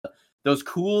those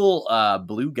cool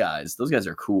blue guys. Those guys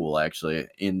are cool, actually,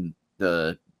 in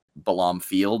the Balam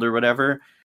field or whatever.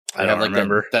 I don't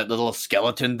remember that little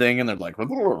skeleton thing, and they're like,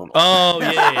 oh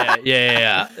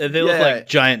yeah. They look like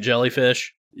giant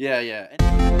jellyfish. Yeah.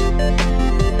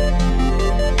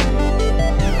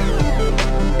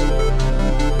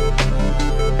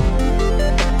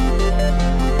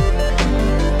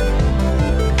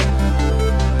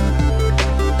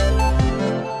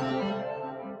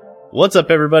 What's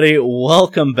up, everybody?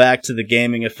 Welcome back to the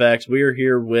Gaming Effect. We are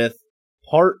here with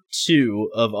part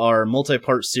 2 of our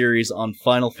multi-part series on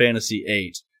Final Fantasy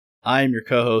VIII. I am your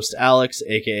co-host, Alex,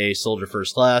 aka Soldier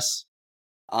First Class.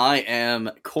 I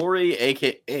am Corey,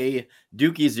 aka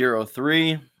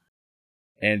Dookie03.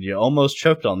 And you almost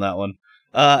choked on that one.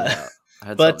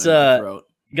 But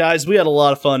guys, we had a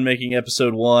lot of fun making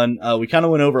episode 1. We kind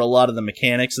of went over a lot of the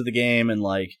mechanics of the game and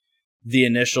like the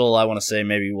initial, I want to say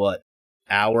maybe 2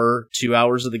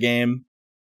 hours of the game.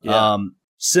 Yeah.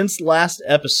 Since last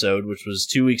episode, which was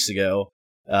 2 weeks ago,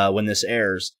 when this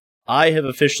airs, I have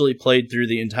officially played through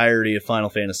the entirety of Final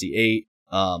Fantasy VIII.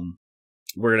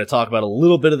 We're going to talk about a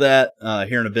little bit of that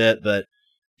here in a bit, but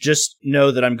just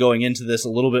know that I'm going into this a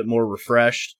little bit more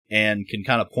refreshed and can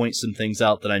kind of point some things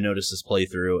out that I noticed this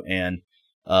playthrough, and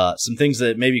some things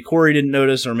that maybe Corey didn't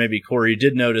notice or maybe Corey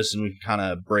did notice, and we can kind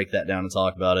of break that down and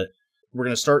talk about it. We're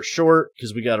going to start short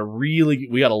because we got a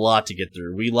lot to get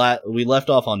through. We left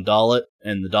off on Dollet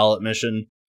and the Dollet Mission,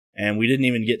 and we didn't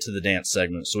even get to the dance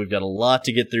segment. So we've got a lot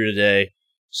to get through today.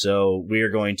 So we are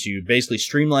going to basically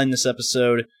streamline this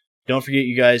episode. Don't forget,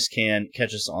 you guys can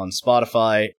catch us on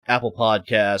Spotify, Apple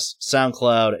Podcasts,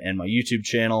 SoundCloud, and my YouTube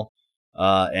channel.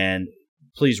 And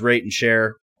please rate and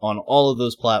share on all of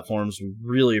those platforms. We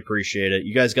really appreciate it.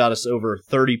 You guys got us over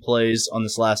 30 plays on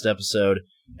this last episode,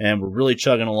 and we're really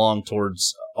chugging along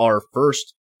towards our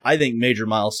first, I think, major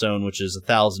milestone, which is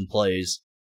 1,000 plays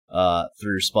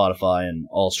through Spotify and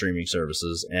all streaming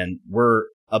services. And we're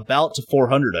about to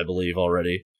 400, I believe,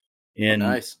 already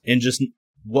in just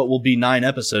what will be 9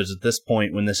 episodes at this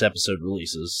point when this episode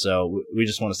releases. So we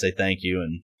just want to say thank you,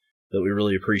 and that we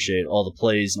really appreciate all the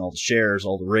plays and all the shares,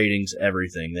 all the ratings,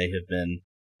 everything. They have been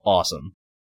awesome.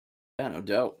 Yeah, no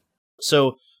doubt.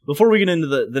 So before we get into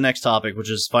the next topic, which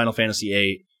is Final Fantasy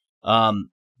VIII,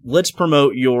 let's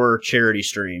promote your charity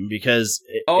stream, because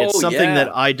it's something that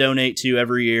I donate to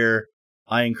every year.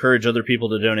 I encourage other people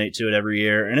to donate to it every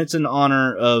year, and it's in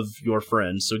honor of your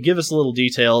friends. So give us a little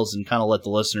details and kind of let the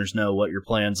listeners know what your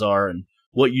plans are and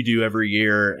what you do every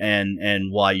year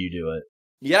and why you do it.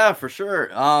 Yeah, for sure.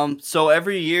 So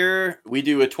every year we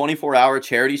do a 24-hour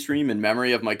charity stream in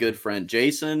memory of my good friend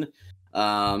Jason,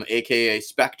 aka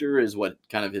Spectre is what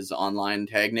kind of his online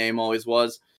tag name always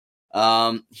was.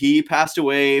 He passed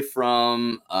away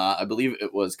from, I believe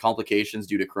it was complications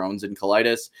due to Crohn's and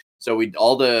colitis. So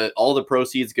all the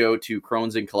proceeds go to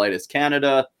Crohn's and Colitis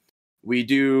Canada. We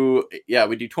do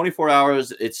 24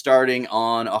 hours. It's starting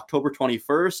on October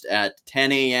 21st at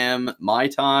 10 a.m. my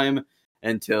time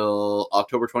until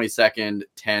October 22nd,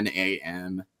 10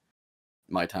 a.m.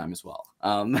 my time as well.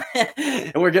 And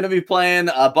we're going to be playing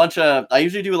a bunch of, I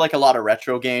usually do like a lot of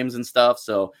retro games and stuff.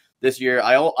 So this year,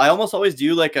 I almost always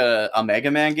do like a Mega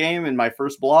Man game in my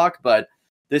first block, but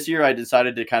this year I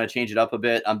decided to kind of change it up a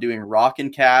bit. I'm doing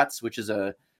Rockin' Cats, which is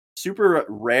a super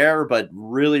rare but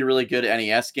really, really good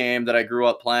NES game that I grew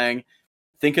up playing.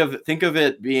 Think of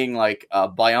it being like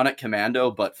Bionic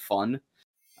Commando, but fun.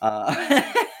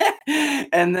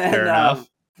 And then Fair enough.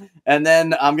 And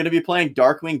then I'm going to be playing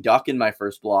Darkwing Duck in my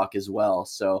first block as well.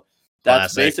 So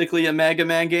that's basically a Mega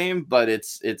Man game, but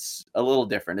it's a little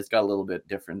different. It's got a little bit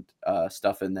different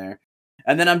stuff in there.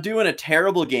 And then I'm doing a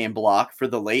terrible game block for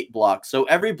the late block. So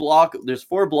every block, there's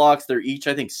 4 blocks. They're each,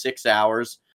 I think, 6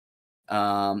 hours.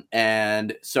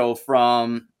 And so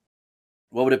from,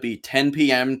 what would it be, 10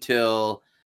 p.m. till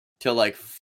like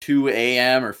 2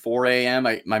 a.m. or 4 a.m.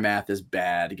 My math is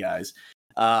bad, guys.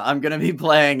 I'm going to be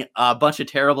playing a bunch of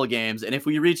terrible games. And if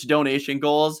we reach donation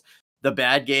goals, the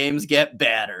bad games get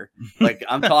badder. Like,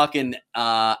 I'm talking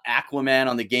Aquaman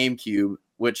on the GameCube,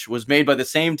 which was made by the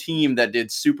same team that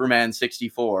did Superman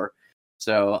 64.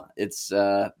 So it's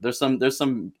there's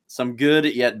some good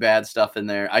yet bad stuff in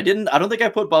there. I don't think I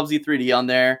put Bubsy 3D on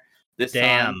there this time.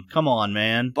 Damn, come on,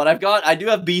 man. But I do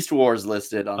have Beast Wars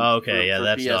listed on. Okay, for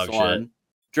that's PS1. Dog shit.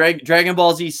 Dragon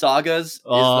Ball Z Sagas is the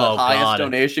highest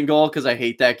donation goal because I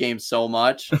hate that game so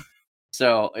much.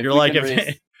 So you're like,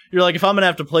 if I'm gonna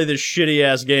have to play this shitty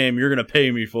ass game, you're gonna pay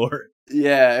me for it.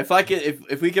 Yeah,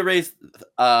 if we could raise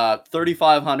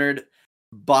 3,500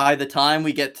 by the time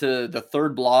we get to the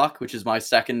third block, which is my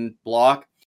second block,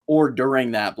 or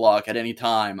during that block at any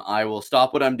time, I will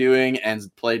stop what I'm doing and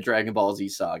play Dragon Ball Z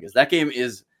Sagas. That game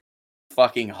is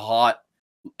fucking hot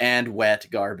and wet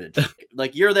garbage.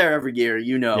 Like, you're there every year,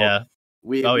 you know. Yeah.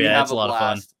 We it's a lot of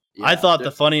fun. Yeah, I thought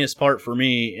the funniest part for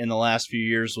me in the last few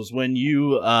years was when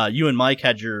you and Mike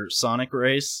had your Sonic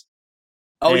race.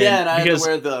 Oh, and I had to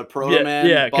wear the Proto Man.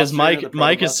 Yeah, because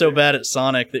Mike is so bad at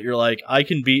Sonic that you're like, I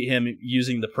can beat him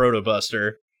using the Proto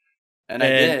Buster. And I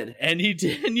did. And he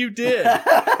did, and you did.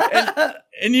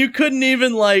 and you couldn't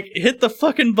even, like, hit the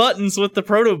fucking buttons with the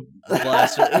Proto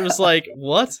Blaster. It was like,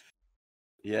 what?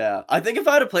 Yeah, I think if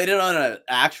I had played it on an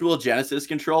actual Genesis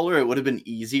controller, it would have been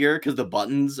easier because the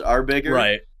buttons are bigger.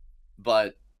 Right.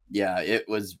 But yeah, it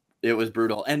was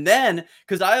brutal. And then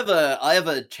because I have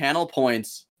a channel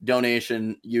points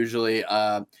donation usually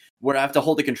where I have to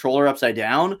hold the controller upside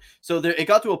down. So it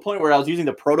got to a point where I was using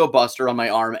the Proto Buster on my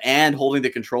arm and holding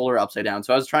the controller upside down.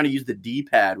 So I was trying to use the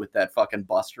D-pad with that fucking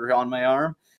Buster on my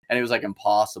arm, and it was like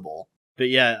impossible. But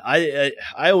yeah, I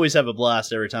always have a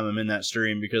blast every time I'm in that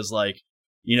stream because, like,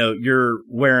 you know, you're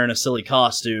wearing a silly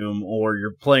costume, or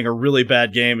you're playing a really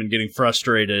bad game and getting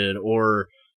frustrated, or,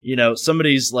 you know,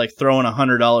 somebody's like throwing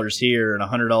 $100 here and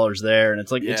 $100 there, and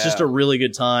it's like, it's just a really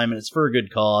good time, and it's for a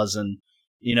good cause, and,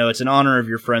 you know, it's in honor of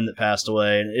your friend that passed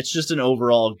away, and it's just an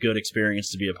overall good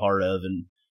experience to be a part of. And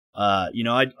you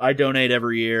know, I donate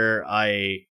every year.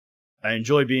 I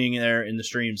enjoy being there in the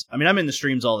streams. I mean, I'm in the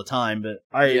streams all the time, but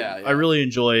I really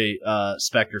enjoy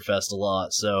Spectre Fest a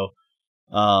lot. So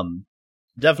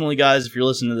definitely, guys, if you're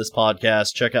listening to this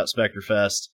podcast, check out Spectre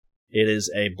Fest. It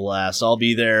is a blast. I'll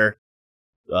be there.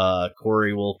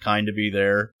 Corey will kind of be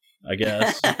there, I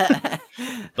guess.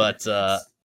 But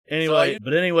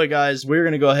anyway, guys, we're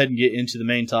going to go ahead and get into the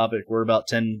main topic. We're about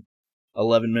 10,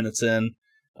 11 minutes in.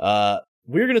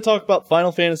 We're going to talk about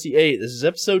Final Fantasy VIII. This is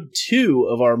episode 2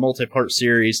 of our multi-part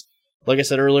series. Like I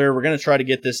said earlier, we're going to try to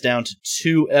get this down to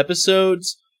 2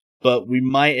 episodes, but we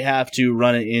might have to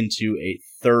run it into a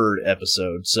 3rd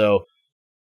episode. So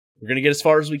we're going to get as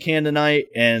far as we can tonight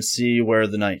and see where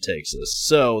the night takes us.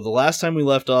 So the last time we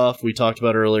left off, we talked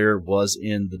about earlier, was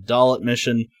in the Dollet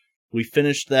Mission. We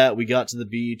finished that. We got to the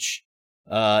beach.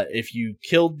 If you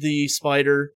killed the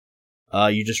spider,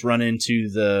 you just run into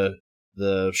the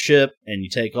ship and you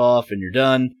take off and you're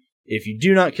done. If you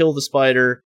do not kill the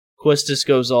spider, Quistis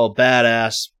goes all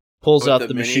badass, pulls out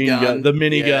the machine gun, the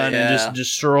minigun, and just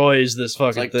destroys this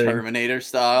fucking thing. Like Terminator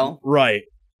style. Right.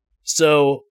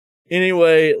 So,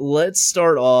 anyway, let's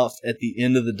start off at the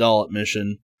end of the Dollet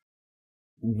Mission.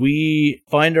 We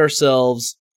find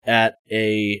ourselves at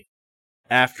a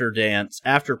after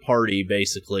party,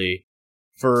 basically,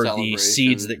 for the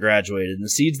seeds that graduated. And the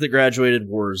seeds that graduated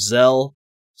were Zell,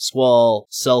 Squall,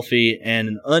 Selfie, and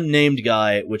an unnamed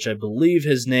guy, which I believe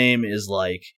his name is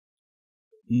like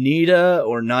Nida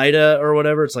or Nida or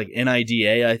whatever. It's like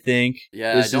Nida, I think.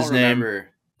 Yeah, I don't remember.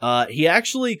 He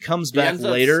actually comes back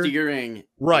later. Steering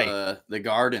the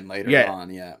garden later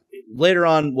on, Later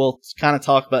on, we'll kind of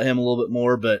talk about him a little bit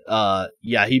more, but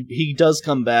he does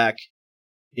come back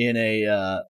in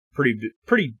a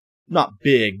pretty not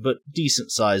big, but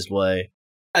decent sized way.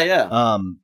 Yeah.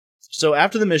 So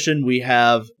after the mission, we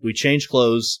change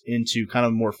clothes into kind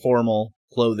of more formal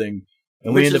clothing.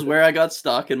 And which is where I got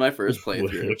stuck in my first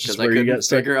playthrough, because I couldn't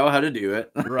figure out how to do it.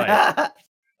 Right.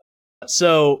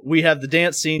 So we have the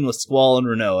dance scene with Squall and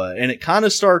Renoa, and it kind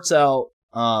of starts out,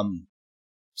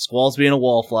 Squall's being a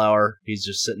wallflower. He's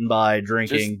just sitting by,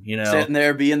 drinking, just sitting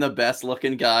there being the best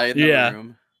looking guy in the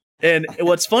room. And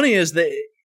what's funny is that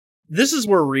this is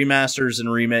where remasters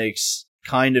and remakes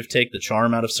kind of take the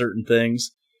charm out of certain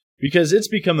things, because it's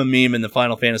become a meme in the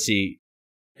Final Fantasy,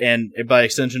 and by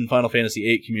extension Final Fantasy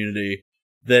VIII community,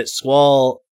 that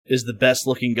Squall is the best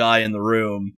looking guy in the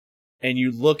room, and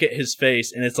you look at his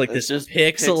face and it's like this just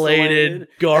pixelated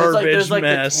garbage there's like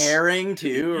mess. The tearing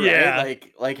too, right? Yeah.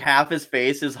 Like half his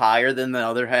face is higher than the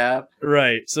other half.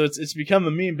 Right. So it's become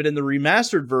a meme, but in the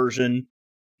remastered version,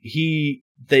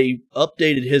 they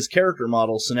updated his character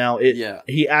model, so now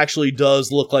he actually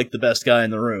does look like the best guy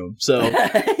in the room. So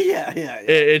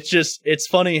it's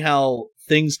funny how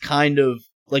things kind of,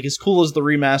 like, as cool as the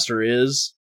remaster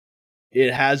is,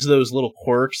 it has those little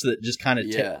quirks that just kind of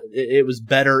it was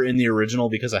better in the original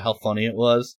because of how funny it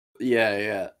was.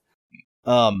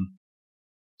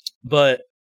 But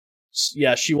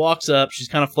yeah, she walks up, she's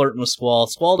kind of flirting with Squall.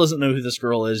 Squall doesn't know who this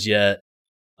girl is yet.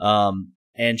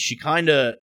 And she kind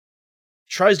of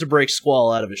tries to break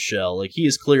Squall out of his shell. Like, he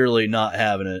is clearly not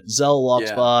having it. Zell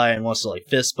walks by and wants to, like,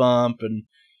 fist bump, and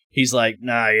he's like,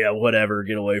 nah, whatever,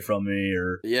 get away from me,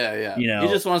 or... You know... He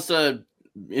just wants to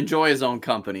enjoy his own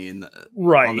company on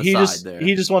right. the He side just there.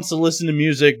 he just wants to listen to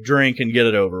music, drink, and get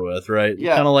it over with, right?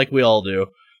 Yeah. Kind of like we all do.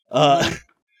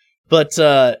 But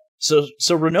so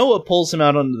Renoa pulls him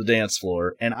out onto the dance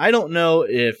floor, and I don't know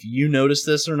if you noticed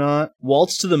this or not.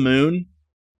 Waltz to the Moon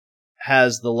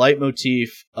has the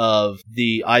leitmotif of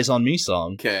the Eyes on Me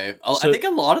song. Okay. I think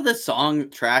a lot of the song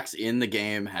tracks in the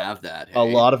game have that. Hey? A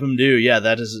lot of them do. Yeah,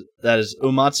 that is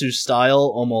Uematsu's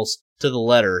style almost to the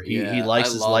letter. He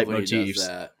likes his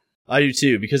leitmotifs. I do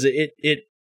too, because it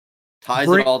ties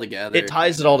it all together. It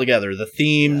ties it all together. The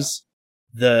themes,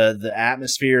 the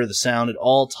atmosphere, the sound, it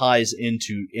all ties in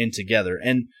together.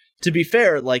 And to be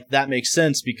fair, like, that makes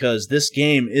sense because this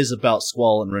game is about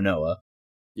Squall and Renoa.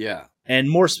 Yeah.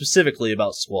 And more specifically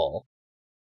about Squall.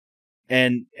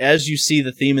 And as you see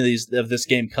the theme of this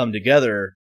game come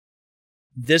together,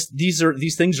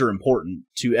 these things are important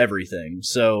to everything.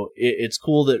 So it's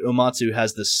cool that Uematsu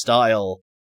has this style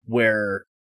where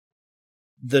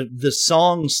the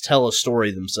songs tell a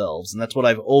story themselves, and that's what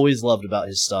I've always loved about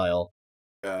his style.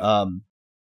 Yeah.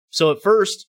 So at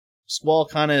first, Squall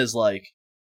kind of is like,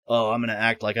 "Oh, I'm gonna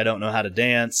act like I don't know how to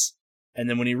dance." And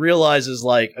then when he realizes,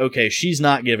 like, okay, she's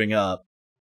not giving up,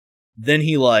 then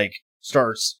he, like,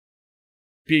 starts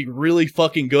being really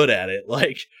fucking good at it.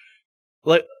 Like,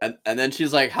 and then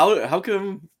she's like, how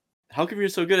come you're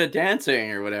so good at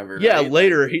dancing or whatever? Yeah, right?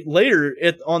 later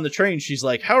on the train, she's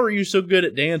like, "How are you so good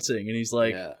at dancing?" And he's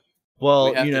like, "Well,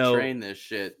 we have to train this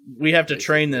shit. We have to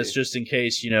train this just in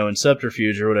case, in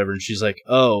subterfuge or whatever." And she's like,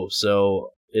 "Oh, so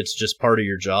it's just part of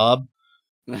your job?"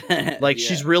 Like,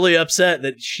 she's really upset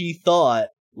that she thought,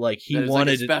 like, he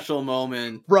wanted like a special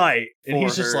moment, right? And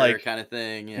he's just like, kind of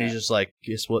thing. Yeah. He's just like,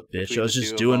 "Guess what, bitch? I was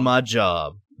just doing my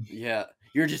job." Yeah,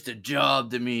 you're just a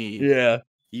job to me. Yeah,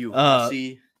 you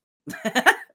pussy.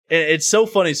 It's so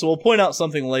funny. So we'll point out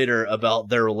something later about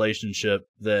their relationship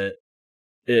that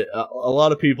a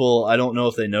lot of people, I don't know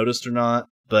if they noticed or not,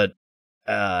 but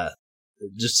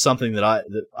just something that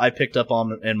I picked up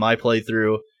on in my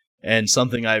playthrough. And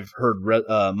something I've heard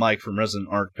Mike from Resident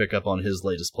Arc pick up on his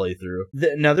latest playthrough.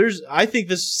 Now, I think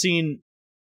this scene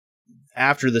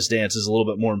after this dance is a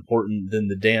little bit more important than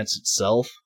the dance itself.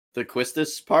 The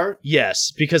Quistis part?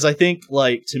 Yes, because I think,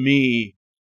 like, to me,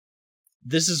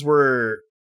 this is where,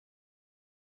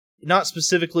 not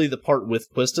specifically the part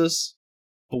with Quistis,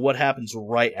 but what happens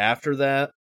right after that.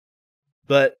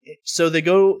 But, so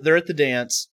they're at the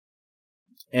dance,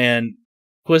 and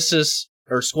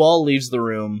Squall leaves the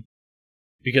room,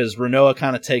 because Renoa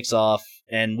kind of takes off,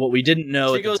 and what we didn't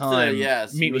know at the time,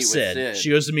 meet with Sid. She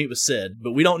goes to meet with Sid,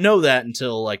 but we don't know that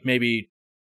until, like, maybe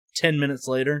 10 minutes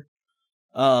later.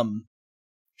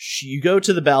 You go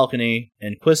to the balcony,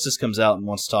 and Quistis comes out and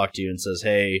wants to talk to you and says,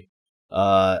 "Hey,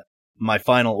 my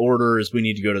final order is we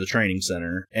need to go to the training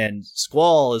center." And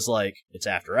Squall is like, "It's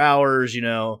after hours,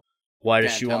 why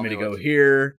does she want me to go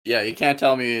here?" Yeah, you can't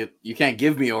tell me, you can't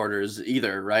give me orders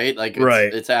either, right? Like,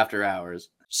 it's after hours.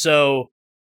 So,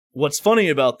 what's funny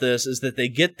about this is that they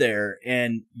get there,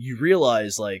 and you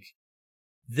realize, like,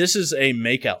 this is a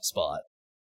makeout spot.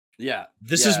 Yeah.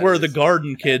 This is where the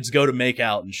garden kids go to make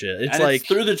out and shit. It's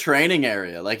through the training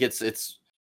area. Like, it's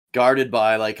guarded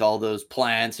by, like, all those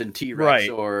plants and T-Rex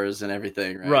ores and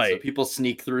everything, right? So people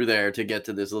sneak through there to get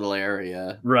to this little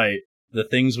area. Right. The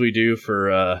things we do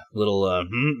for little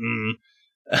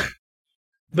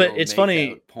But it's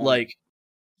funny, like,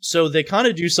 so they kind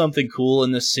of do something cool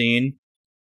in this scene,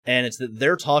 and it's that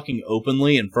they're talking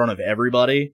openly in front of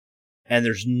everybody, and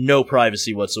there's no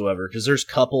privacy whatsoever, because there's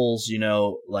couples,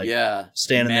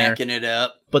 standing there. Macking it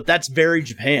up. But that's very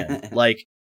Japan. Like,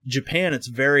 Japan, it's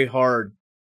very hard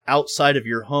outside of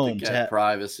your home to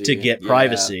get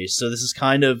privacy. So this is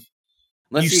kind of...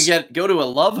 Unless you go to a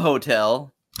love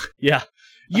hotel. Yeah.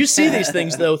 You see these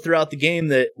things, though, throughout the game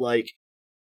that, like,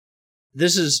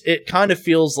 it kind of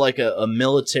feels like a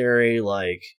military,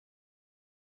 like,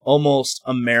 almost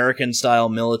American-style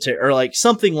military, or, like,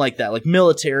 something like that, like,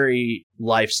 military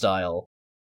lifestyle.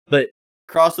 But...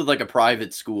 crossed with, like, a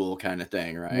private school kind of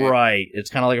thing, right? Right. It's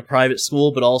kind of like a private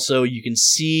school, but also you can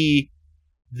see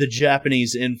the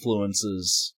Japanese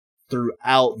influences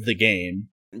throughout the game.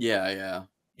 Yeah.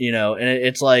 And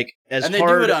it's like, and they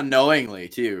do it unknowingly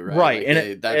too, right? Right, like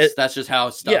and that's just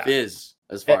how stuff is,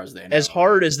 as far as they know. As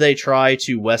hard as they try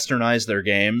to westernize their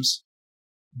games,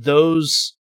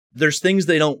 there's things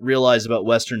they don't realize about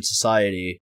Western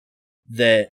society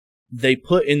that they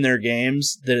put in their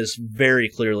games that is very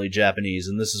clearly Japanese,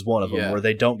 and this is one of them, where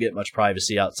they don't get much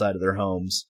privacy outside of their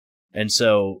homes, and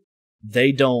so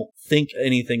they don't think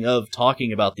anything of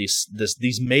talking about these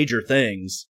major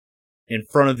things in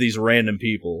front of these random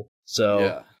people.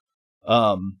 So,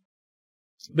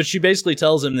 But she basically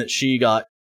tells him that she can't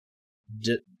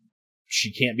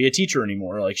be a teacher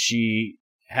anymore. Like, she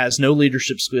has no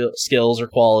leadership skills or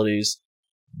qualities.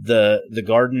 The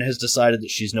garden has decided that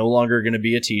she's no longer going to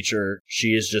be a teacher. She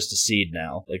is just a seed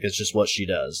now. Like, it's just what she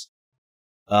does.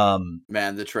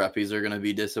 Man, the Treppies are going to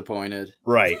be disappointed.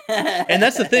 Right. And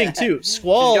that's the thing, too.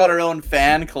 Squall... She's got her own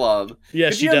fan club. Yeah,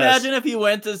 Could you imagine if you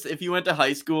went to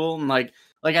high school and, like,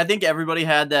 I think everybody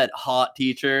had that hot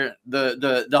teacher.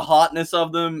 The hotness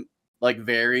of them, like,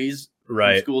 varies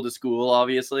from school to school,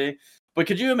 obviously. But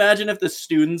could you imagine if the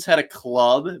students had a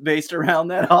club based around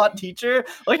that hot teacher?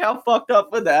 Like, how fucked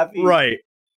up would that be? Right.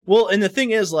 Well, and the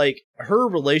thing is, like, her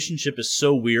relationship is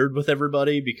so weird with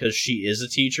everybody because she is a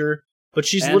teacher, but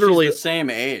she's literally the same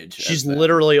age. She's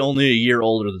literally only a year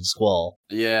older than Squall.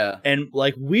 Yeah. And,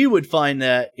 like, we would find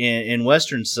that in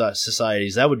Western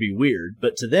societies, that would be weird.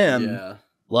 But to them,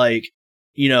 like,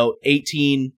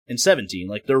 18 and 17,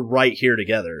 like, they're right here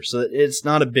together. So it's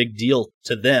not a big deal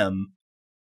to them.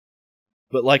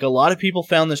 But, like, a lot of people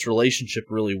found this relationship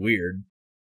really weird.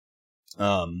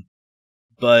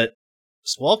 But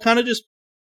Squall kind of just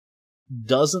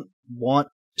doesn't want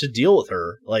to deal with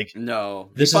her. Like,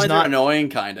 no, this is not annoying,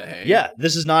 kind of. Hey, yeah,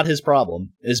 this is not his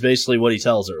problem. Is basically what he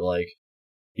tells her. Like,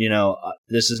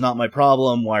 this is not my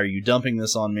problem. Why are you dumping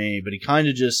this on me? But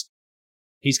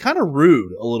he's kind of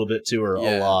rude a little bit to her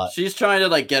a lot. She's trying to,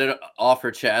 like, get it off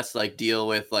her chest, like, deal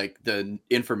with, like, the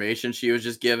information she was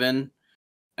just given.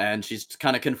 And she's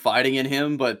kind of confiding in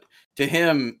him, but to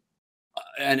him,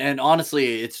 and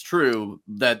honestly, it's true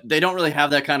that they don't really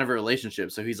have that kind of a relationship.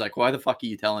 So he's like, why the fuck are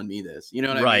you telling me this? You know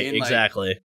what I mean? Right,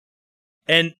 exactly.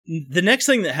 And the next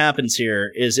thing that happens here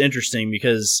is interesting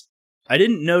because I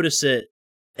didn't notice it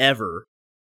ever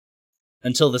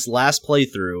until this last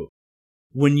playthrough.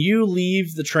 When you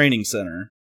leave the training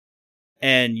center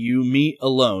and you meet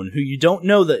Alone, who you don't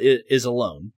know that it is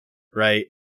Alone, right?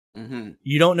 Mm-hmm.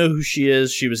 You don't know who she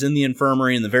is. She was in the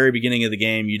infirmary in the very beginning of the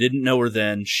game. You didn't know her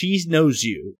then. She knows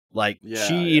you. Like,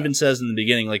 she even says in the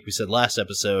beginning, like we said last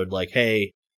episode, like,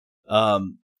 hey,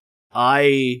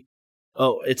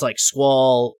 it's like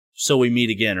Squall, so we meet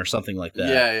again, or something like that.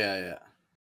 Yeah.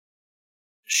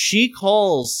 She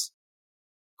calls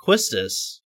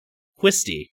Quisty.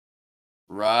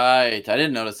 Right. I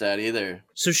didn't notice that either.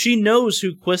 So she knows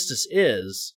who Quistis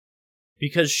is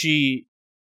because she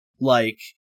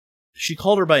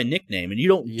called her by a nickname, and you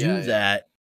don't do that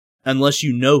unless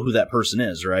you know who that person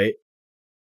is, right?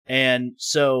 And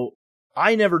so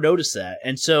I never noticed that.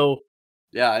 And so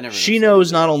she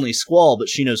knows not only Squall, but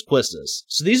she knows Quistis.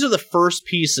 So these are the first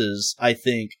pieces, I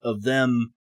think, of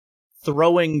them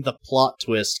throwing the plot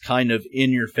twist kind of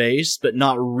in your face, but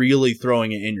not really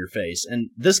throwing it in your face. And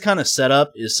this kind of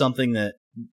setup is something that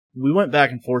we went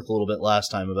back and forth a little bit last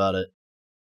time about it.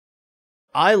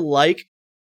 I like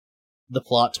the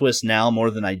plot twist now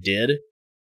more than I did,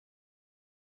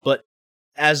 but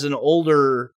as an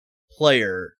older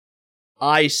player,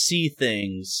 I see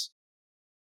things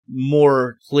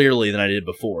more clearly than I did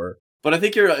before. But I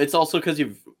think it's also because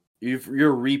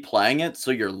you're replaying it,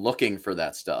 so you're looking for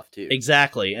that stuff too.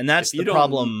 Exactly, and that's the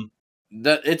problem.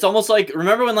 That it's almost like,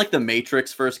 remember when, like, The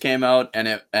Matrix first came out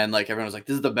and like everyone was like,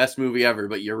 this is the best movie ever,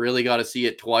 but you really got to see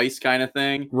it twice, kind of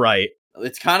thing. Right.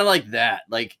 It's kind of like that.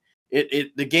 Like,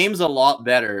 the game's a lot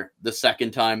better the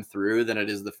second time through than it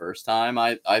is the first time,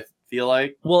 I feel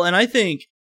like. Well, and I think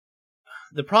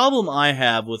the problem I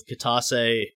have with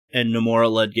Kitase and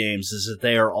Nomura-led games is that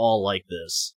they are all like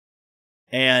this.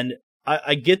 And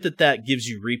I get that gives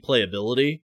you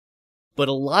replayability, but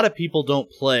a lot of people don't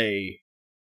play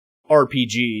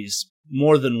RPGs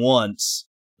more than once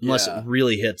unless it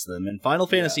really hits them. And Final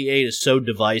Fantasy VIII is so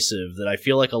divisive that I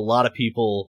feel like a lot of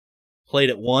people played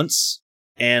it once,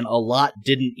 and a lot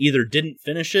didn't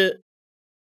finish it,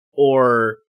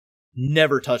 or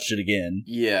never touched it again.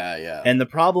 Yeah. And the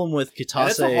problem with Kitase, and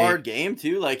it's a hard game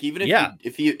too. Like, even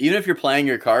if you're playing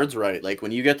your cards right, like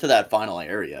when you get to that final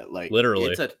area, like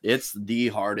literally, it's the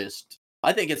hardest.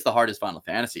 I think it's the hardest Final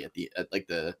Fantasy at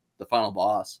the final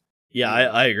boss. Yeah,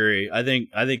 I agree. I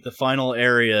think the final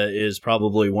area is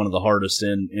probably one of the hardest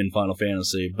in Final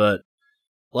Fantasy, but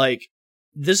like,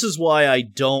 this is why I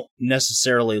don't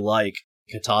necessarily like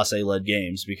Kitase-led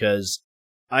games, because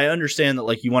I understand that,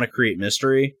 like, you want to create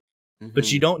mystery,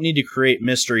 but you don't need to create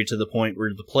mystery to the point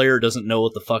where the player doesn't know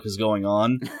what the fuck is going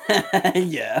on.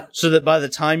 Yeah. So that by the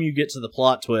time you get to the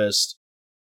plot twist,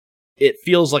 it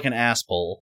feels like an ass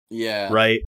pull. Yeah.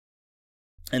 Right?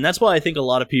 And that's why I think a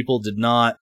lot of people did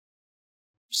not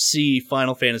see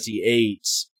Final Fantasy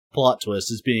VIII's plot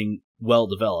twist as being well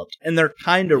developed. And they're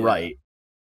kind of right.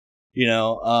 You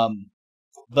know,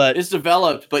 But it's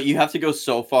developed, but you have to go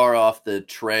so far off the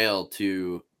trail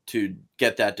to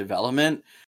get that development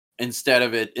instead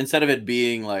of it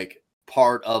being like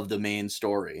part of the main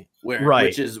story,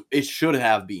 which is it should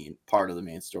have been part of the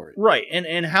main story. Right.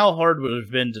 And how hard would it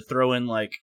have been to throw in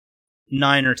like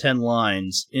 9 or 10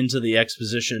 lines into the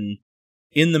exposition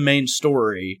in the main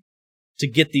story to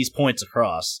get these points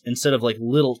across instead of like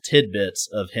little tidbits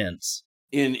of hints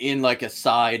in like a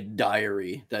side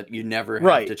diary that you never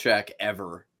have to check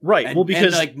ever. Right. And, well,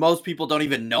 because like most people don't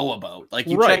even know about. Like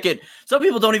you check it. Some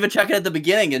people don't even check it at the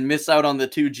beginning and miss out on the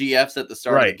 2 GFs at the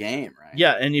start of the game, right?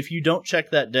 Yeah, and if you don't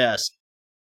check that desk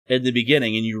at the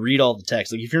beginning and you read all the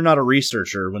text, like if you're not a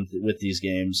researcher with these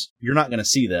games, you're not going to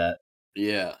see that.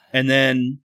 Yeah. And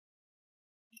then,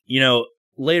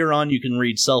 later on you can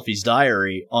read Selfie's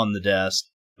diary on the desk,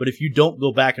 but if you don't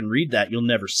go back and read that, you'll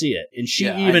never see it. And she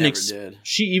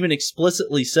she even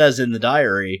explicitly says in the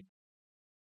diary,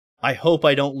 I hope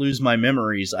I don't lose my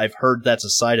memories. I've heard that's a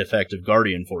side effect of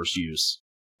Guardian Force use.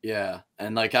 Yeah,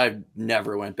 and like I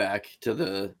never went back to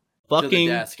the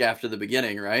desk after the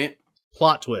beginning, right?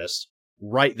 Plot twist.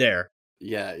 Right there.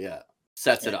 Yeah.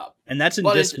 Sets it up. And that's in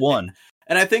disc 1.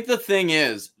 And I think the thing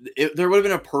is, there would have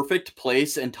been a perfect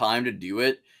place and time to do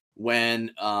it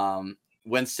when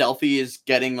Selfie is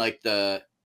getting like the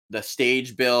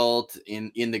stage built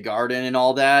in the garden and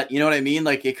all that. You know what I mean?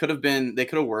 Like they could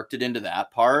have worked it into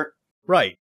that part.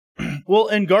 Right. Well,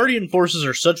 and Guardian Forces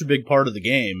are such a big part of the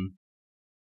game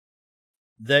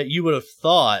that you would have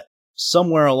thought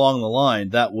somewhere along the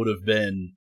line that would have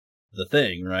been the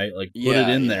thing, right? Like put it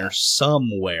in there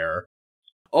somewhere.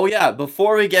 Oh yeah,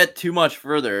 before we get too much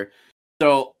further,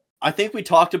 so I think we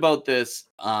talked about this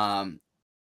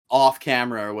off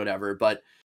camera or whatever, but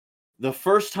the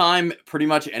first time pretty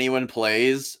much anyone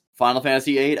plays Final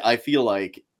Fantasy VIII, I feel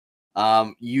like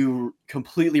you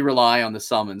completely rely on the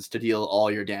summons to deal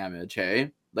all your damage,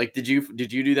 hey? Like did you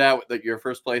do that with your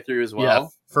first playthrough as well? Yeah,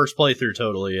 first playthrough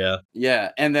totally, yeah.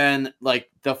 Yeah, and then like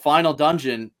the final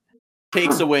dungeon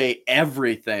takes away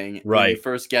everything when you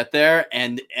first get there,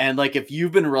 and like if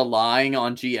you've been relying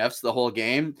on GFs the whole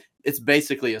game, it's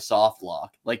basically a soft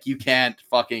lock. Like you can't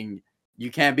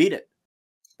beat it.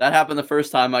 That happened the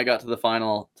first time I got to the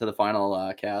final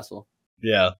castle.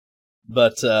 Yeah,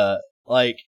 but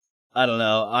like I don't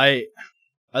know, I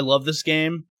love this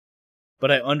game,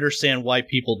 but I understand why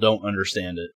people don't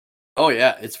understand it. Oh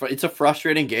yeah, it's a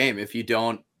frustrating game if you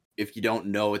don't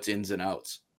know its ins and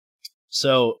outs.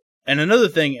 So. And another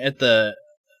thing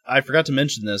I forgot to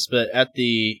mention this, but at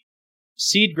the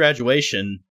Seed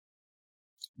graduation,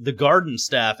 the garden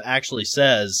staff actually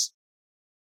says,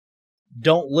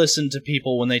 don't listen to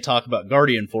people when they talk about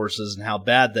Guardian Forces and how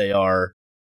bad they are.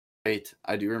 Right,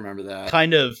 I do remember that.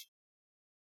 Kind of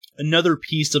another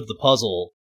piece of the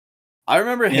puzzle. I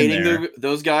remember hating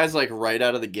those guys like right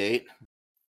out of the gate.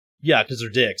 Yeah, because they're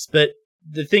dicks. But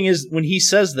the thing is, when he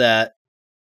says that,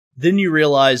 then you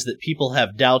realize that people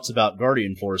have doubts about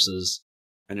Guardian Forces.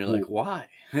 And you're like, why?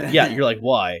 Yeah, you're like,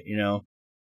 why?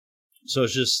 So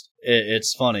it's just,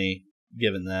 it's funny,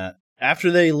 given that. After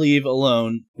they leave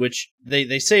alone, which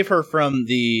they save her from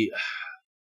the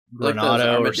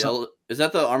Granado or something. Is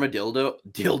that the armadillo?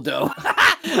 Dildo?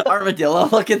 Armadillo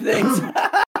looking things?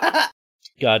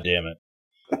 God damn it.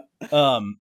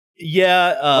 Yeah.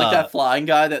 Like that flying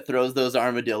guy that throws those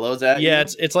armadillos at you? Yeah,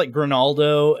 it's like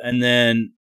Grinaldo and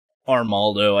then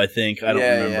Armaldo, I think. I don't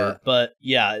remember. Yeah. But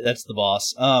yeah, that's the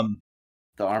boss.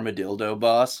 The armadillo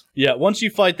boss? Yeah, once you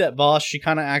fight that boss, she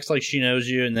kind of acts like she knows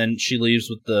you, and then she leaves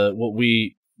with what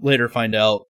we later find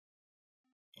out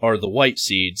are the white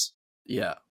seeds.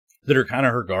 Yeah. That are kind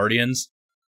of her guardians.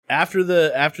 After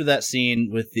that scene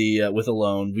with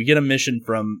Alone, we get a mission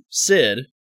from Sid.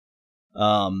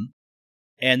 And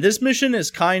this mission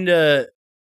is kind of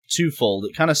twofold.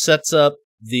 It kind of sets up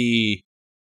the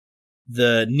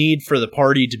need for the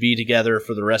party to be together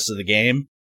for the rest of the game.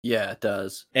 Yeah, it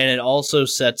does. And it also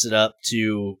sets it up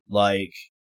to, like,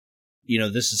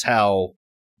 this is how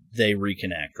they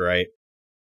reconnect, right?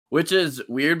 Which is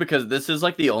weird because this is,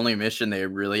 like, the only mission they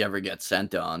really ever get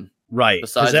sent on. Right.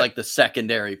 Besides, like, the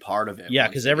secondary part of it. Yeah,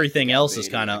 because everything else is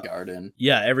kind of...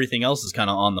 Yeah, everything else is kind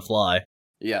of on the fly.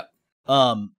 Yeah.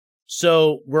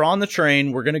 So, we're on the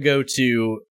train. We're going to go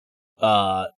to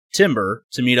Timber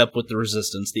to meet up with the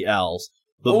Resistance, the Owls.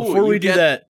 But before we do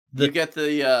that... you get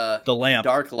the lamp.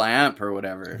 Dark lamp or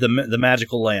whatever. The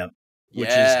magical lamp. Which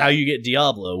is how you get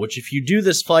Diablo. Which, if you do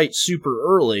this fight super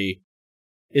early,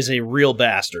 is a real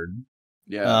bastard.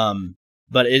 Yeah.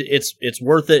 But it's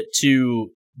worth it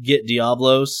to get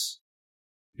Diablos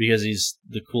because he's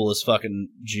the coolest fucking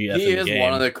GF in the game. He is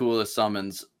one of the coolest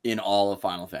summons in all of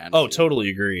Final Fantasy. Oh, totally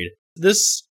agreed.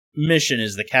 this mission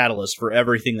is the catalyst for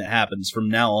everything that happens from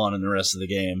now on in the rest of the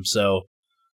game. So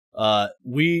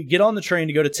we get on the train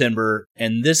to go to Timber,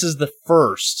 and this is the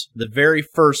very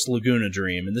first Laguna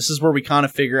dream, and this is where we kind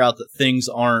of figure out that things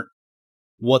aren't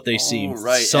what they seem.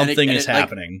 Right. Something is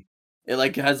happening. It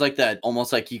like has like that,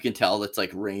 almost like you can tell it's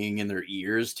like ringing in their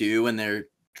ears too, and they're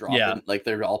dropping, like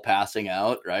they're all passing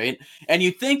out, right? And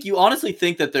you honestly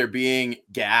think that they're being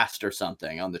gassed or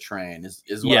something on the train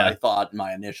is what I thought in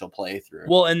my initial playthrough.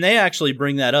 Well, and they actually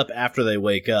bring that up after they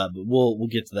wake up. We'll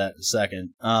get to that in a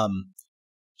second.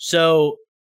 So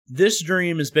this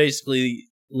dream is basically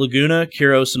Laguna,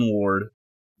 Kyros, and Ward.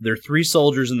 They're 3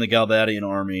 soldiers in the Galbadian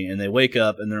army, and they wake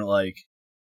up and they're like,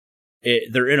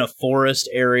 they're in a forest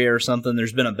area or something.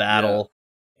 There's been a battle,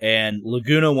 and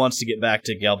Laguna wants to get back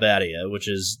to Galbadia, which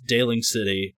is Daling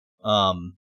City,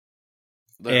 and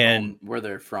where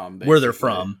they're from. Basically. Where they're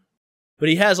from, but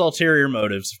he has ulterior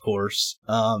motives, of course.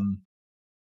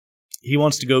 He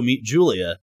wants to go meet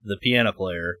Julia, the piano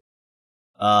player.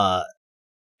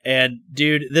 And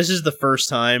dude, this is the first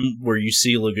time where you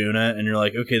see Laguna, and you're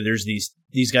like, okay, there's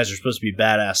these guys are supposed to be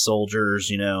badass soldiers,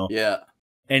 you know? Yeah.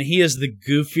 And he is the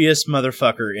goofiest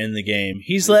motherfucker in the game.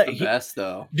 He's the best,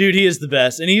 though. Dude, he is the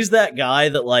best. And he's that guy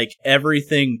that, like,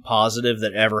 everything positive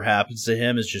that ever happens to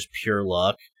him is just pure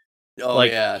luck. Oh,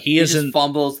 like, yeah. He just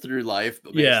fumbles through life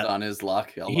based on his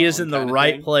luck alone. He is in the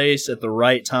right place at the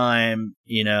right time,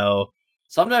 you know.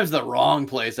 Sometimes the wrong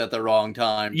place at the wrong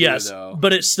time, too, though.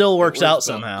 But it still works out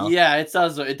somehow. Yeah, it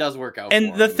does work out.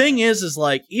 And the thing is,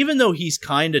 like, even though he's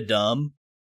kind of dumb,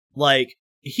 like,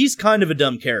 he's kind of a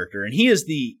dumb character, and he is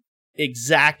the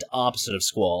exact opposite of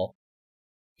Squall.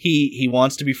 He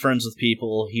wants to be friends with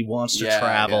people. He wants to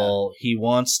travel. Yeah. He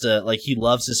wants to, like, he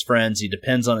loves his friends. He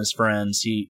depends on his friends.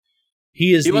 He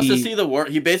wants to see the world.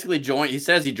 He basically he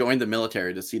says he joined the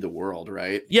military to see the world,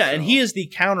 right? Yeah, so. And he is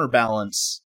the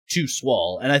counterbalance to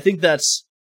Squall, and I think that's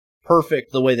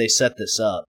perfect the way they set this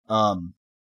up.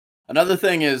 Another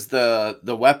thing is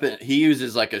the weapon he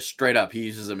uses, like he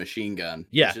uses a machine gun.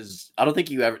 Yeah. Which is, I don't think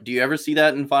do you ever see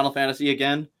that in Final Fantasy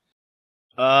again?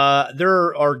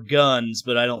 There are guns,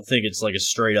 but I don't think it's like a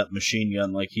straight up machine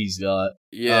gun like he's got.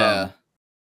 Yeah.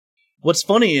 What's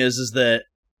funny is that,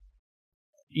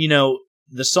 you know,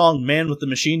 the song Man with the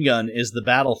Machine Gun is the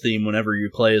battle theme whenever you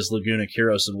play as Laguna,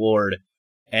 Kyros, and Ward.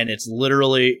 And it's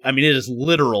literally, I mean, it is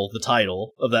literal, the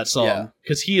title of that song,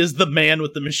 because he is the man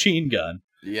with the machine gun.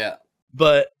 Yeah.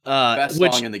 But, best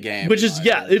song in the game. Which is,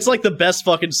 it's like the best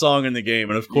fucking song in the game,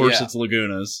 and of course it's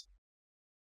Laguna's.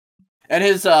 And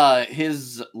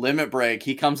his limit break,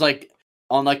 he comes like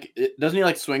on like, doesn't he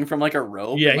like swing from like a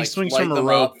rope? Yeah, and, he like, swings from a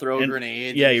rope, throw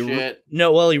grenades. Yeah, and shit.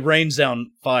 He rains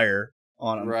down fire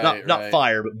on him. Right, not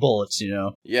fire, but bullets. You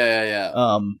know.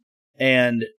 Yeah.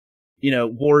 And you know,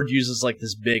 Ward uses like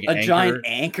this big anchor. Giant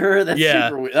anchor. That's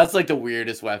super weird. That's like the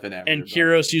weirdest weapon ever. And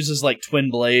Kyros uses like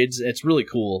twin blades. It's really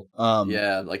cool.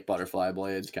 Like butterfly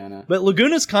blades, kind of. But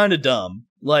Laguna's kind of dumb.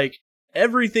 Like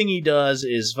everything he does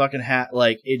is fucking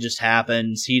like it just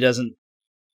happens. He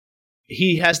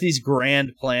has these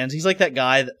grand plans. He's like that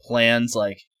guy that plans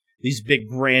like these big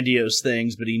grandiose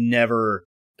things, but he never.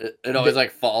 It always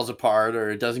like falls apart, or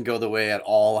it doesn't go the way at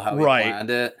all how he planned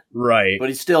it. Right. But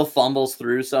he still fumbles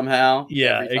through somehow.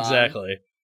 Yeah, exactly.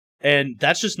 And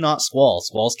that's just not Squall.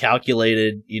 Squall's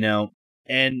calculated, you know.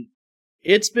 And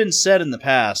it's been said in the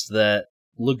past that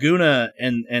Laguna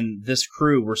and this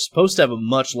crew were supposed to have a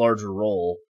much larger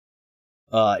role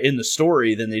in the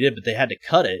story than they did, but they had to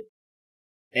cut it.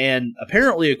 And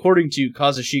apparently, according to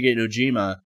Kazushige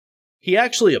Nojima, he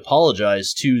actually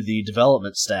apologized to the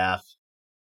development staff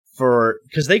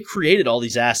because they created all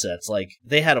these assets. Like,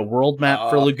 they had a world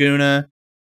map for Laguna.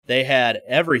 They had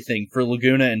everything for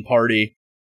Laguna and Party,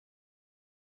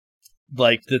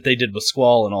 like, that they did with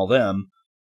Squall and all them.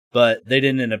 But they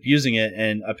didn't end up using it,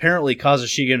 and apparently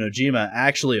Kazushige Nojima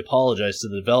actually apologized to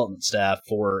the development staff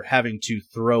for having to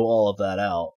throw all of that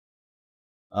out.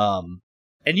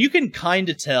 And you can kind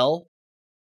of tell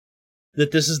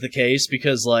that this is the case,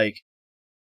 because, like,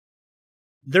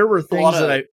 there were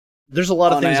things there's a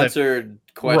lot of things unanswered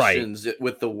questions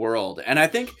with the world, and I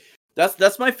think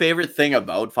that's my favorite thing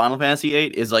about Final Fantasy VIII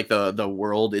is like the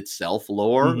world itself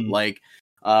lore. Mm-hmm.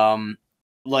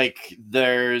 Like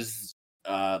there's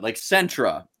like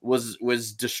Centra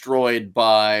was destroyed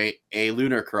by a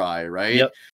lunar cry, right?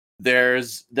 Yep.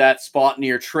 There's that spot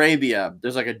near Trabia.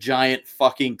 There's like a giant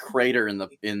fucking crater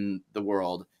in the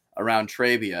world around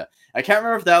Trabia. I can't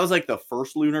remember if that was like the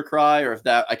first lunar cry or if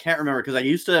that, I can't remember, because I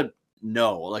used to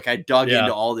know, like I dug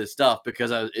into all this stuff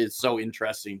because it's so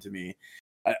interesting to me.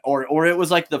 Or it was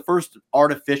like the first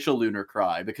artificial lunar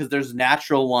cry, because there's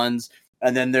natural ones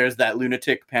And then there's that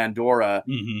lunatic Pandora,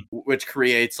 Mhm. which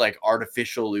creates like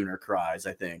artificial lunar cries,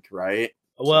 I think, right?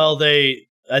 Well,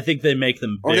 I think they make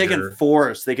them bigger. Or they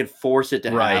can force it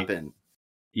to happen.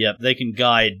 Yep, they can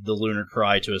guide the lunar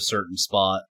cry to a certain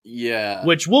spot. Yeah.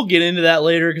 Which we'll get into that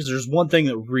later, because there's one thing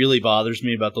that really bothers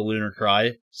me about the lunar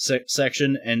cry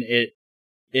section, and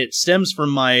it stems from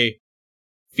my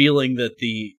feeling that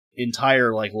the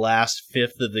entire like last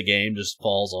fifth of the game just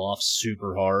falls off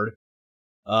super hard.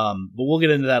 But we'll get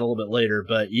into that a little bit later.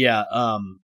 But yeah,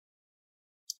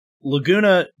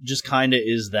 Laguna just kind of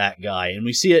is that guy, and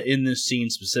we see it in this scene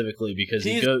specifically because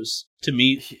he goes to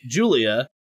meet Julia,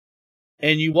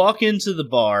 and you walk into the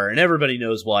bar, and everybody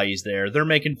knows why he's there. They're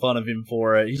making fun of him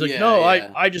for it. He's like,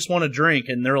 I just want to drink,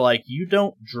 and they're like, you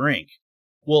don't drink.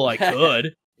 Well, I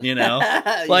could, you know?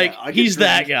 Like, he's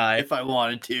that guy. If I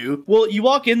wanted to. Well, you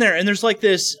walk in there, and there's like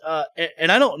this,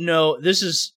 and I don't know, this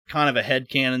is kind of a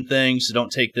headcanon thing, so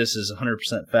don't take this as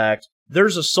 100% fact.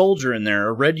 There's a soldier in there,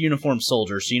 a red uniformed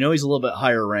soldier, so you know he's a little bit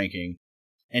higher ranking,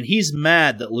 and he's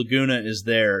mad that Laguna is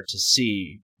there to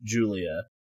see Julia.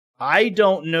 I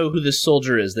don't know who this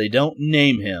soldier is. They don't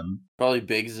name him. Probably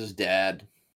Biggs' dad.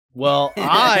 Well,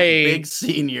 Biggs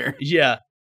Senior. Yeah,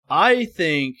 I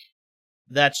think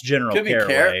that's General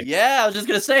Caraway. Yeah, I was just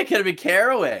gonna say, could it be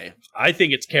Caraway? I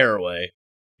think it's Caraway.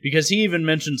 Because he even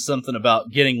mentioned something about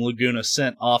getting Laguna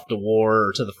sent off to war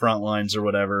or to the front lines or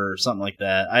whatever, or something like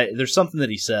that. There's something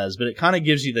that he says, but it kind of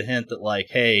gives you the hint that, like,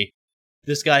 hey,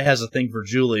 this guy has a thing for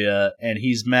Julia, and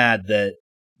he's mad that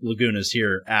Laguna's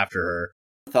here after her.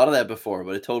 I thought of that before,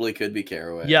 but it totally could be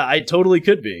Caraway. Yeah, it totally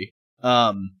could be.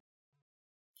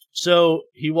 So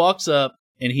he walks up,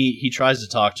 and he tries to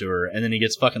talk to her, and then he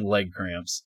gets fucking leg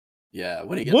cramps. Yeah,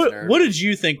 when he gets nervous. What did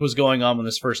you think was going on when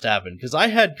this first happened? Because I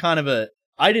had kind of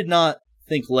I did not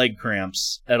think leg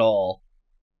cramps at all.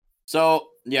 So,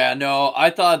 yeah, no, I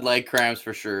thought leg cramps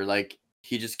for sure. Like,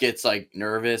 he just gets, like,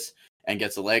 nervous and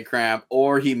gets a leg cramp,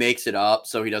 or he makes it up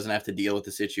so he doesn't have to deal with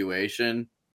the situation.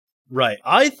 Right.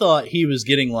 I thought he was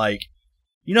getting, like,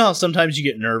 you know how sometimes you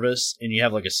get nervous and you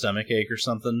have, like, a stomach ache or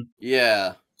something?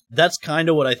 Yeah. That's kind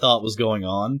of what I thought was going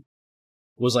on.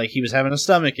 Was, like, he was having a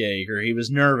stomach ache, or he was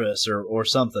nervous, or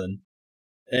something.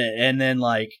 And then,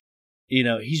 like, you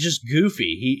know, he's just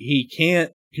goofy. He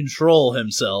can't control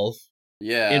himself.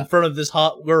 Yeah. In front of this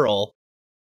hot girl.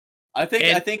 I think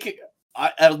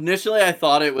initially I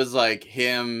thought it was like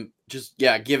him just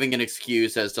giving an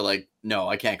excuse as to like, no,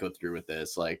 I can't go through with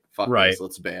this. Like, fuck this,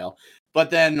 let's bail. But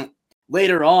then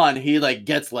later on, he like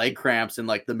gets leg cramps in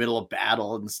like the middle of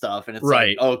battle and stuff, and it's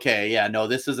like, okay, yeah, no,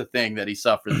 this is a thing that he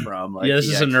suffers from. Like, this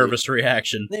is a nervous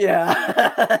reaction.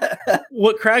 Yeah.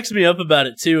 What cracks me up about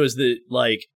it too is that,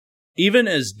 like, even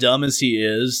as dumb as he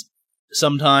is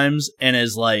sometimes, and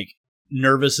as like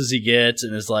nervous as he gets,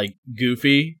 and is like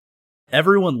goofy,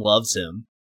 everyone loves him.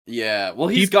 Yeah, well,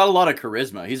 he's got a lot of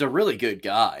charisma. He's a really good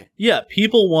guy. Yeah,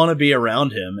 people want to be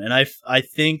around him, and I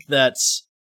think that's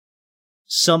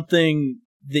something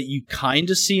that you kind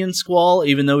of see in Squall,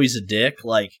 even though he's a dick.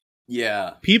 Like,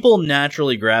 yeah, people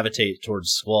naturally gravitate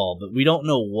towards Squall, but we don't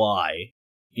know why,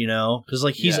 you know? Because,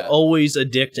 like, he's always a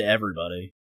dick to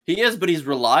everybody. He is, but he's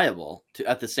reliable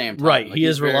at the same time. Right, like, he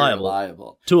is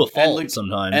reliable. To a fault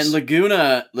sometimes. And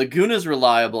Laguna's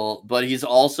reliable, but he's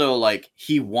also, like,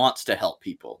 he wants to help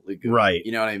people. Laguna, right.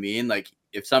 You know what I mean? Like,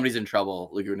 if somebody's in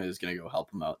trouble, Laguna is going to go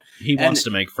help him out. He wants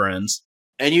to make friends.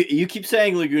 And you keep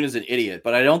saying Laguna's an idiot,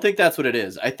 but I don't think that's what it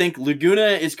is. I think Laguna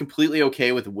is completely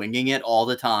okay with winging it all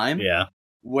the time. Yeah.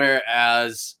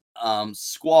 Whereas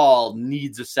Squall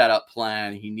needs a setup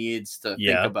plan. He needs to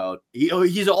think about.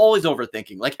 He's always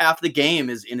overthinking. Like, half the game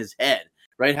is in his head,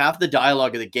 right? Half the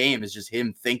dialogue of the game is just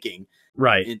him thinking,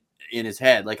 right, in his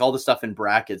head. Like, all the stuff in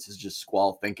brackets is just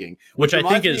Squall thinking, which I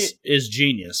think is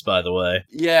genius, by the way.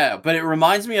 Yeah, but it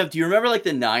reminds me of. Do you remember like the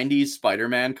 '90s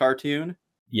Spider-Man cartoon?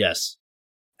 Yes.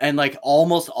 And like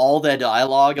almost all the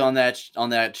dialogue on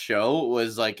that show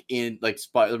was like in like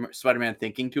Spider-Man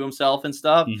thinking to himself and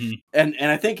stuff. Mm-hmm. And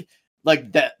I think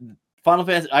like that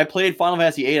I played Final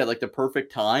Fantasy VIII at like the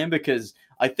perfect time, because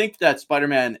I think that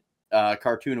Spider-Man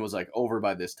cartoon was like over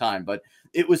by this time, but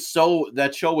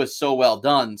that show was so well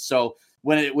done. So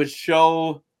when it would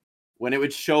show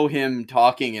him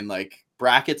talking in like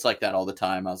brackets like that all the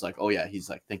time, I was like, oh yeah, he's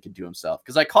like thinking to himself,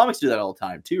 because like comics do that all the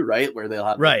time too, right? Where they'll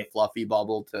have like, a fluffy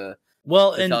bubble to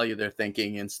tell you they're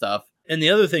thinking and stuff. And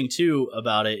the other thing too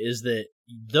about it is that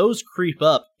those creep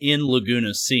up in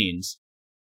Laguna's scenes.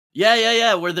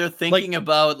 Yeah, where they're thinking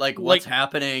about like what's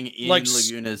happening in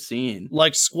Laguna's scene.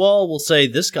 Like, Squall will say,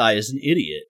 this guy is an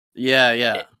idiot.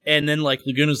 Yeah. And then like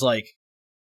Laguna's like,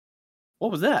 What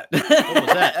was that? What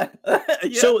was that?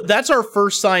 Yeah. So that's our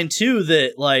first sign too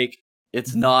that like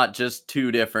it's not just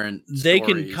two different they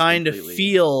can stories kind of completely.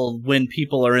 feel when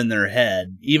people are in their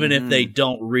head, even if they Mhm.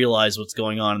 don't realize what's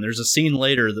going on. And there's a scene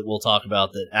later that we'll talk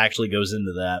about that actually goes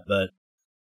into that. But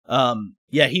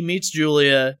yeah, he meets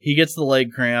Julia, he gets the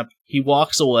leg cramp, he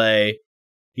walks away,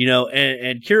 you know,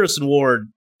 and Kyrus and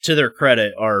Ward, to their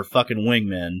credit, are fucking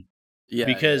wingmen. Yeah,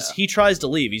 Because yeah. he tries to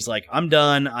leave. He's like, I'm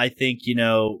done. I think, you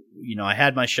know, I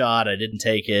had my shot. I didn't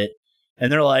take it. And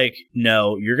they're like,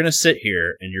 no, you're going to sit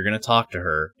here and you're going to talk to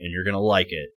her and you're going to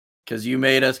like it. Because you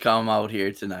made us come out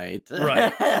here tonight.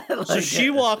 Right. Like, So she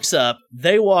walks up.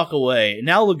 They walk away.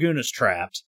 Now Laguna's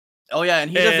trapped. Oh, yeah, and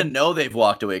he doesn't know they've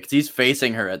walked away because he's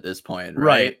facing her at this point,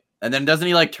 right? And then doesn't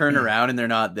he, like, turn around and they're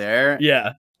not there?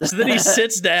 Yeah. So then he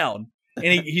sits down.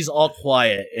 And he's all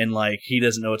quiet and, like, he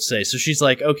doesn't know what to say. So she's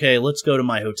like, okay, let's go to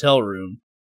my hotel room.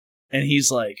 And he's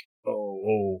like,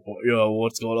 oh, you know,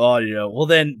 what's going on, you know? Well,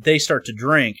 then they start to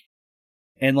drink.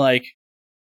 And, like,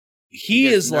 he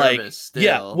gets is like, nervous still.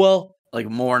 yeah, well, like,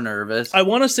 more nervous. I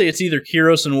want to say it's either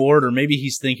Kyrus and Ward, or maybe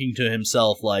he's thinking to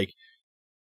himself, like,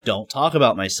 don't talk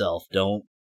about myself. Don't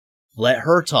let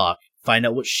her talk. Find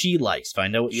out what she likes.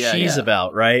 Find out what she's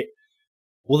about, right?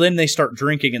 Well, then they start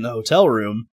drinking in the hotel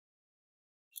room.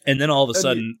 And then all of a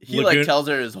sudden, he like tells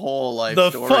her his whole life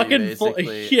the story, fucking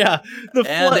basically.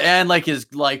 and like his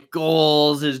like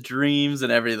goals, his dreams,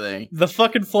 and everything. The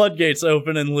fucking floodgates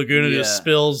open, and Laguna just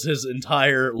spills his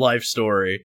entire life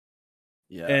story.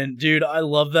 Yeah, and dude, I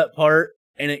love that part,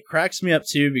 and it cracks me up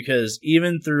too because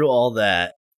even through all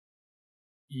that,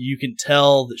 you can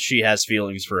tell that she has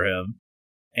feelings for him,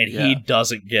 and he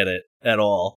doesn't get it at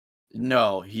all.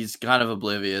 No, he's kind of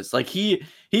oblivious. Like he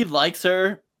likes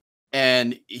her.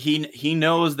 And he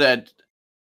knows that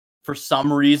for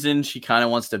some reason she kind of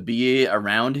wants to be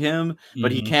around him,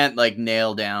 but he can't like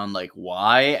nail down like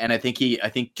why. And I think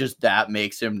just that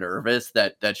makes him nervous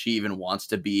that she even wants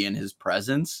to be in his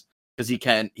presence because he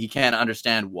can't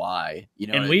understand why. You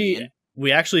know, and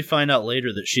we actually find out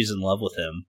later that she's in love with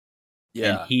him.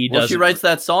 Yeah, and he does. She writes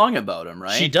that song about him,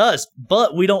 right? She does,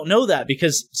 but we don't know that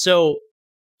because so.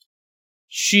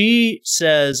 She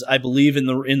says, I believe in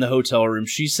the hotel room,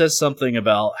 she says something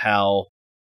about how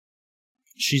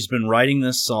she's been writing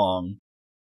this song,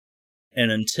 and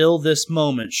until this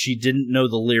moment, she didn't know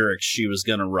the lyrics she was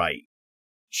going to write.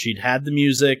 She'd had the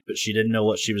music, but she didn't know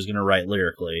what she was going to write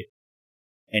lyrically.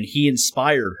 And he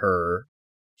inspired her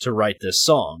to write this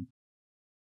song.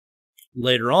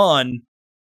 Later on,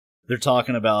 they're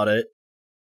talking about it,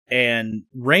 and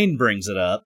Rain brings it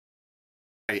up.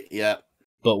 Right, yeah.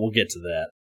 But we'll get to that.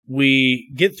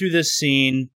 We get through this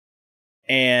scene,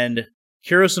 and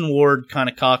Kyrus and Ward kind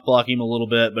of cockblock him a little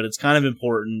bit, but it's kind of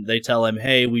important. They tell him,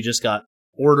 hey, we just got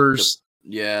orders.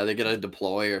 Yeah, they gotta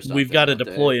deploy or something. We've got to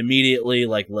deploy immediately,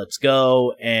 like, let's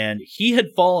go. And he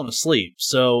had fallen asleep,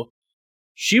 so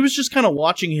she was just kind of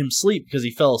watching him sleep because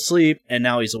he fell asleep, and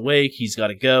now he's awake, he's got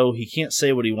to go. He can't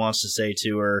say what he wants to say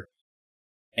to her.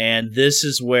 And this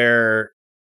is where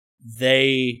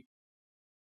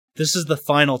this is the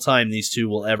final time these two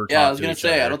will ever talk to each other. Yeah, I was going to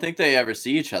say, I don't think they ever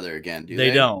see each other again, do they?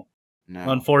 They don't. No.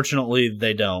 Unfortunately,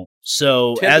 they don't.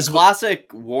 So, as classic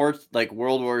war, like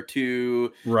World War II,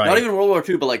 right. Not even World War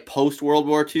II, but like post-World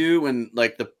War II, when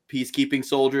like the peacekeeping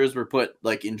soldiers were put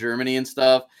like in Germany and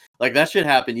stuff, like that shit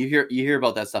happened. You hear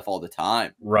about that stuff all the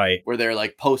time. Right. Where they're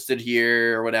like posted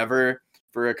here or whatever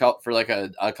for a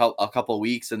couple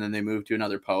weeks, and then they move to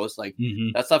another post. Like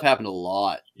that stuff happened a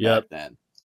lot back then.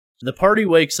 The party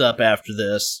wakes up after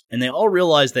this, and they all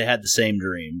realize they had the same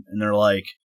dream, and they're like,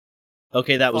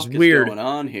 "Okay, that was weird." What's going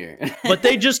on here? But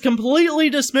they just completely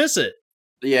dismiss it.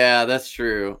 Yeah, that's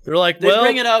true. They're like, they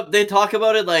bring it up. They talk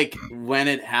about it like when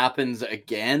it happens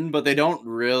again, but they don't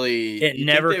really. It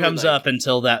never comes up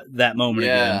until that moment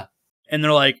again. And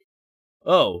they're like,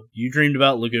 "Oh, you dreamed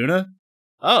about Laguna?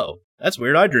 Oh, that's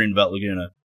weird. I dreamed about Laguna.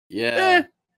 Yeah,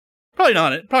 probably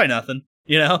not it. Probably nothing.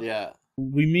 You know? Yeah."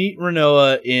 We meet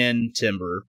Renoa in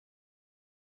Timber,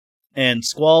 and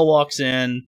Squall walks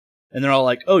in, and they're all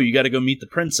like, "Oh, you got to go meet the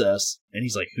princess." And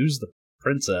he's like, "Who's the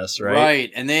princess?" Right?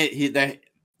 Right, and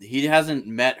he hasn't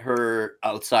met her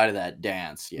outside of that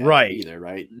dance yet, right? Either,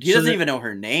 right? He doesn't even know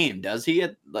her name, does he?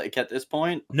 At this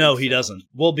point, no, he doesn't.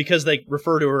 Well, because they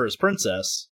refer to her as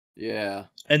princess. Yeah,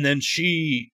 and then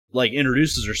she like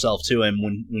introduces herself to him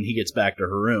when he gets back to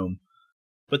her room.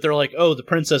 But they're like, "Oh, the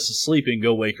princess is sleeping.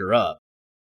 Go wake her up."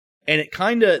 And it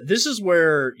kind of, this is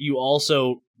where you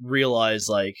also realize,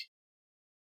 like,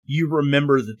 you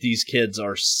remember that these kids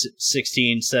are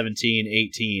 16, 17,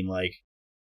 18, like,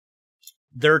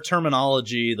 their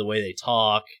terminology, the way they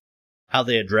talk, how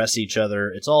they address each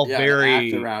other. It's all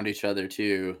very act around each other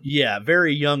too. Yeah,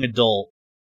 very young adult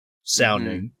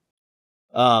sounding.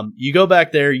 You go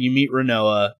back there, you meet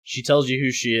Renoa. She tells you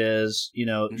who she is. You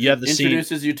know, you have the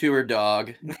introduces you to her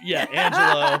dog. Yeah,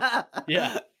 Angelo.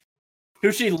 Yeah.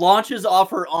 Who she launches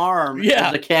off her arm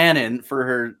as a cannon for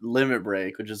her limit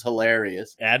break, which is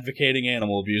hilarious. Advocating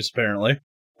animal abuse, apparently.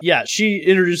 Yeah, she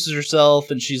introduces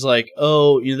herself, and she's like,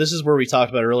 oh, you know, this is where we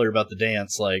talked about earlier about the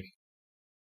dance. Like,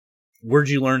 where'd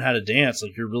you learn how to dance?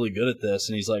 Like, you're really good at this.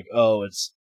 And he's like, oh,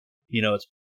 it's, you know,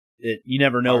 you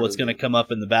never know what's going to come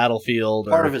up in the battlefield.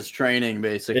 Part of his training,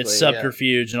 basically. It's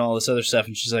subterfuge and all this other stuff.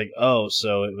 And she's like, oh,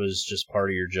 so it was just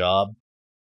part of your job.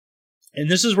 And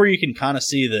this is where you can kind of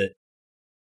see that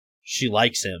she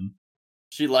likes him.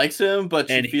 She likes him, but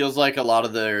she feels like a lot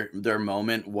of their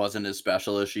moment wasn't as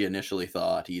special as she initially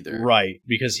thought either. Right,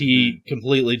 because he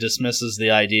completely dismisses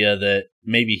the idea that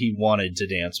maybe he wanted to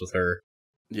dance with her.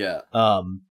 Yeah.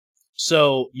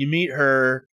 So you meet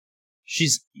her.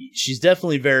 She's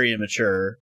definitely very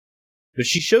immature, but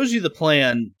she shows you the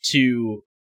plan to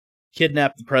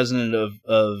kidnap the president of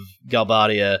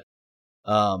Galbadia,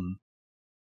 and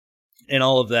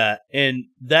all of that. And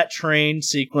that train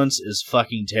sequence is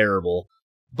fucking terrible.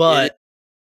 But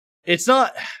it's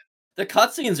not. The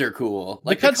cutscenes are cool.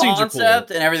 Like the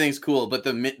concept and everything's cool, but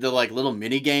the like little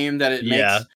mini game that it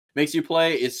makes you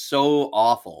play is so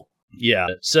awful. Yeah.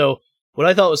 So what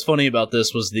I thought was funny about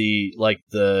this was they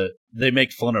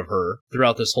make fun of her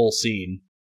throughout this whole scene.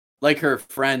 Like her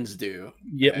friends do.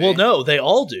 Yeah. Right? Well, no, they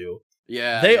all do.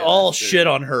 Yeah. They all shit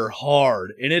on her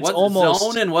hard, and it's almost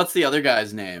Zone, and what's the other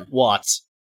guy's name? Watts.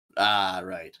 Ah,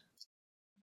 right.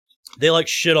 They like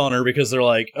shit on her because they're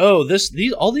like, "Oh,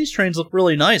 all these trains look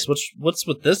really nice. What's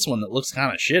with this one that looks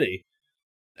kind of shitty?"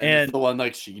 And the one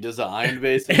like she designed,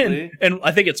 basically. And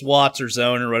I think it's Watts or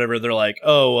Zone or whatever. They're like,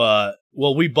 "Oh,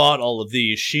 well, we bought all of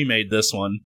these. She made this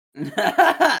one."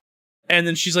 And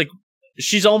then she's like,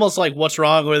 she's almost like, "What's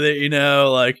wrong with it?" You know,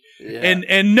 like,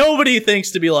 and nobody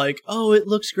thinks to be like, "Oh, it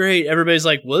looks great." Everybody's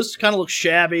like, "Well, this kind of looks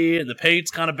shabby, and the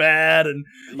paint's kind of bad," and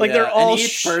like they're all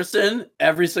and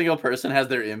every single person has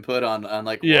their input on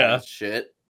like shit.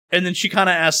 And then she kind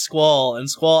of asks Squall, and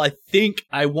Squall,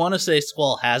 I want to say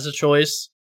Squall has a choice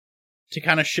to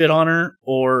kind of shit on her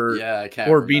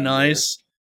or be nice.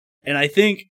 And I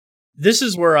think this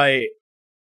is where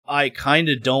I kind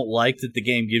of don't like that the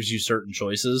game gives you certain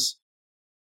choices.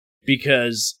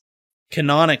 Because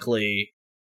canonically,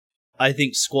 I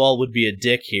think Squall would be a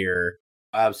dick here.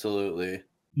 Absolutely.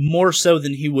 More so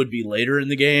than he would be later in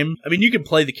the game. I mean, you can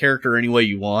play the character any way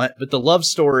you want, but the love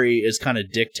story is kind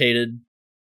of dictated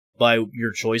by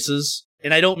your choices.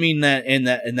 And I don't mean that in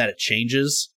that it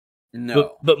changes.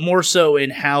 No. But more so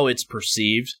in how it's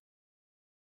perceived.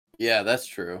 Yeah, that's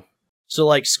true. So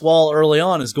like Squall early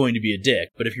on is going to be a dick,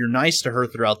 but if you're nice to her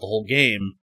throughout the whole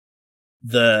game,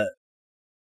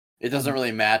 it doesn't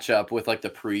really match up with like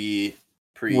the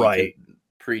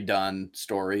pre-done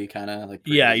story kind of like.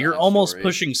 Yeah, you're almost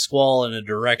pushing Squall in a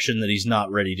direction that he's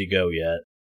not ready to go yet.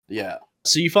 Yeah.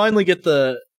 So you finally get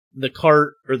the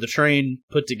cart or the train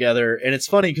put together, and it's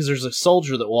funny because there's a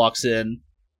soldier that walks in,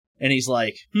 and he's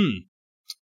like,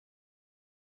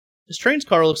 this train's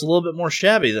car looks a little bit more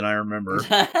shabby than I remember.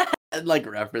 And like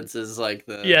references like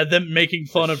them making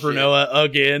fun of Renoa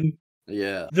again.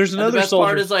 Yeah. There's another the best soldier.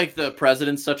 part is like the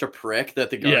president's such a prick that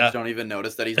the guards don't even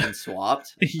notice that he's been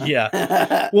swapped.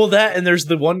 Yeah. Well, that, and there's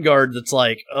the one guard that's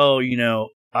like, oh, you know,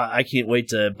 I can't wait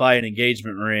to buy an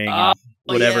engagement ring.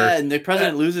 Whatever. Yeah, and the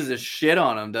president loses his shit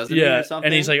on him, doesn't he? Or something?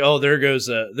 And he's like, oh, there goes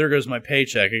my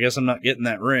paycheck. I guess I'm not getting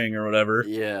that ring or whatever.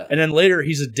 Yeah. And then later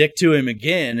he's a dick to him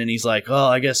again, and he's like, oh,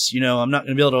 I guess, you know, I'm not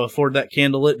going to be able to afford that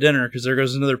candlelit dinner because there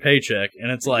goes another paycheck.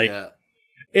 And it's like,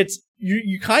 it's,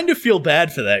 you kind of feel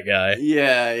bad for that guy.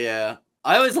 Yeah, yeah.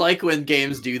 I always like when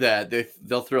games do that.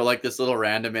 They'll throw like this little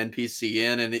random NPC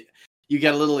in, and you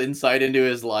get a little insight into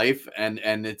his life, and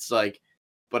it's like,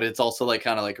 but it's also like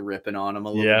kind of like ripping on him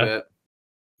a little bit.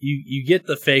 You get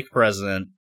the fake president,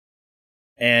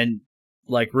 and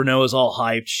like Renoa's all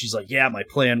hyped. She's like, yeah, my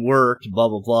plan worked, blah,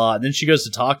 blah, blah. And then she goes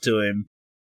to talk to him,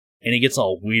 and he gets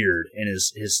all weird. And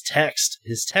his text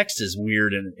is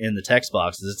weird in the text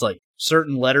boxes. It's like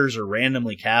certain letters are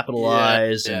randomly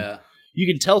capitalized. Yeah. And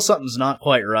you can tell something's not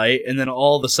quite right. And then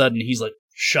all of a sudden he's like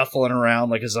shuffling around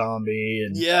like a zombie.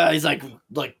 And he's like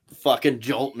fucking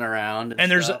jolting around.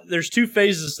 And there's two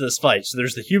phases to this fight. So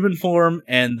there's the human form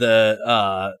and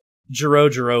the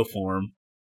Jiro form.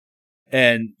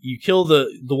 And you kill the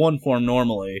one form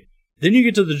normally. Then you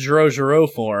get to the Jiro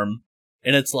form,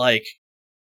 and it's like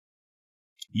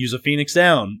use a Phoenix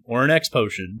Down or an X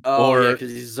potion. Oh, or yeah,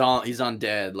 because he's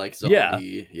undead, like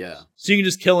zombie. Yeah. So you can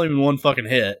just kill him in one fucking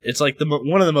hit. It's like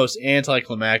one of the most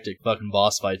anticlimactic fucking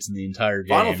boss fights in the entire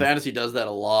game. Final Fantasy does that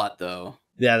a lot, though.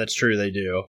 Yeah, that's true. They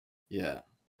do. Yeah.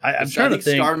 I'm trying to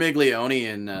think. Star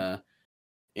Miglione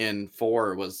in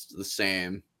 4 was the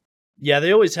same. Yeah,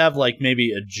 they always have like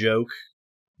maybe a joke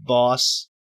boss.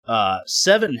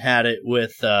 7 had it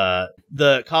with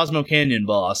the Cosmo Canyon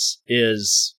boss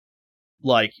is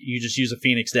like you just use a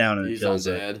Phoenix Down and it kills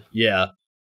it. Yeah.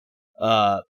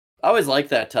 I always like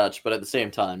that touch, but at the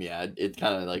same time, yeah, it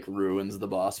kind of like ruins the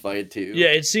boss fight too. Yeah,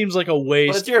 it seems like a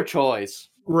waste. But it's your choice.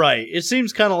 Right. It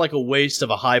seems kind of like a waste of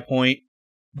a high point.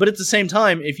 But at the same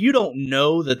time, if you don't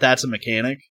know that that's a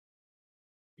mechanic,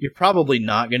 you're probably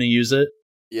not going to use it.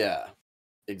 Yeah,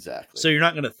 exactly. So you're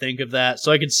not going to think of that.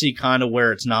 So I could see kind of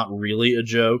where it's not really a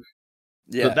joke.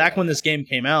 Yeah. But back when this game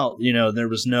came out, you know, there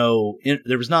was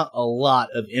not a lot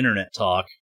of internet talk.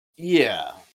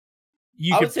 Yeah.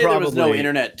 I would say there was no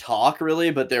internet talk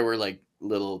really, but there were like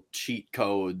little cheat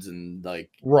codes and like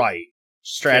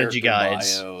strategy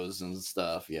guides, bios and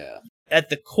stuff. Yeah. At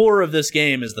the core of this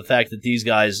game is the fact that these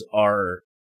guys are,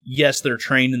 yes, they're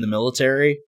trained in the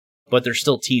military, but they're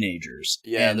still teenagers.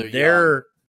 Yeah, and their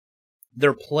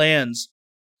their plans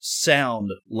sound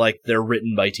like they're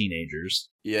written by teenagers.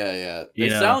 Yeah. They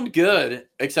sound good,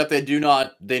 except they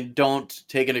don't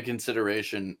take into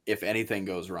consideration if anything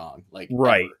goes wrong. Like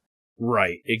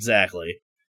Right, exactly.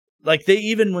 Like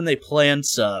even when they plan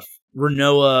stuff,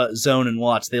 Renoa, Zone, and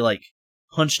Watts, they like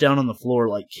hunch down on the floor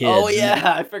like kids. Oh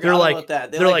yeah, I forgot about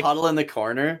that. They're like huddle in the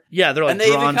corner. Yeah, they're like, and they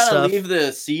even kind of leave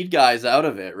the seed guys out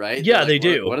of it, right? Yeah, they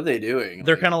do. What are they doing?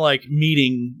 They're kind of like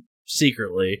meeting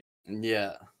secretly.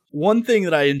 Yeah. One thing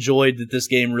that I enjoyed that this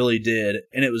game really did,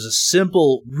 and it was a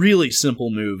really simple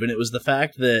move, and it was the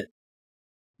fact that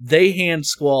they hand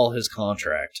Squall his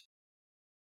contract.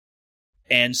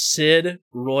 And Sid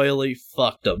royally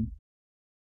fucked him.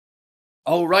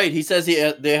 Oh, right. He says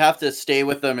they have to stay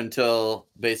with them until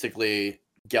basically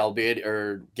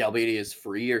Galbadia is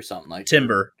free or something like that.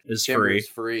 Timber is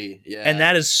free, yeah. And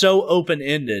that is so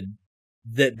open-ended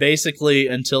that basically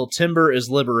until Timber is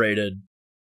liberated,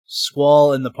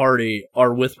 Squall and the party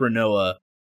are with Renoa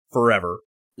forever.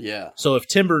 Yeah. So if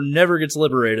Timber never gets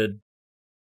liberated,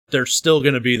 they're still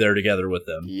going to be there together with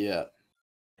them. Yeah.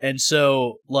 And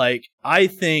so, like, I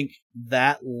think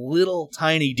that little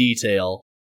tiny detail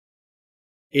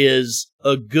is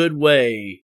a good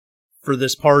way for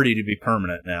this party to be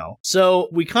permanent now. So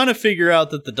we kind of figure out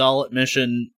that the Dollet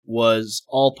Mission was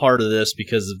all part of this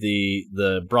because of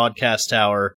the broadcast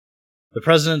tower. The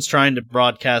president's trying to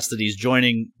broadcast that he's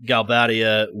joining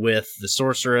Galbadia with the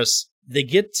sorceress. They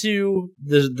get to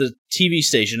the TV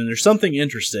station, and there's something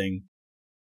interesting.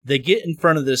 They get in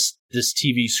front of this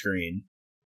TV screen,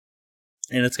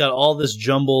 and it's got all this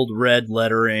jumbled red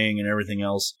lettering and everything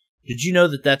else. Did you know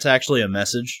that that's actually a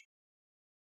message?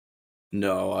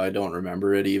 No, I don't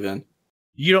remember it even.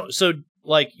 You don't. So,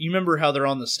 like, you remember how they're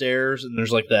on the stairs and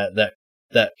there's like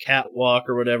that catwalk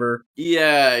or whatever?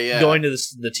 Yeah. Going to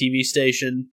the TV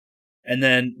station, and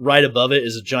then right above it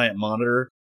is a giant monitor.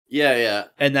 Yeah.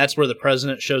 And that's where the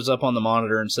president shows up on the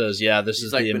monitor and says, "Yeah, this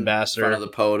is like the ambassador." In front of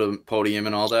the podium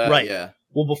and all that. Right. Yeah.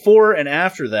 Well, before and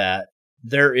after that,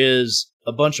 there is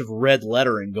a bunch of red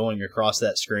lettering going across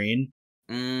that screen.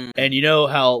 And you know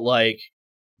how, like,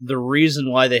 the reason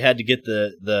why they had to get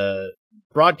the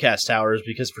broadcast tower is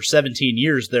because for 17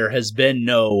 years there has been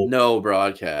no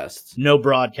broadcast, no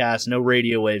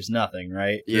radio waves, nothing,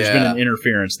 right? Yeah. There's been an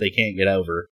interference they can't get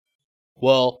over.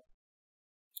 Well,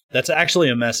 that's actually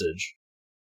a message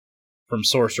from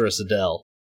Sorceress Adele.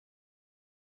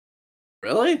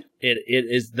 Really? It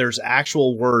is. There's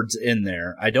actual words in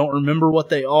there. I don't remember what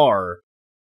they are,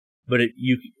 but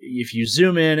if you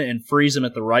zoom in and freeze them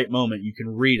at the right moment, you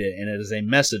can read it, and it is a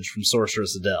message from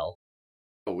Sorceress Adele.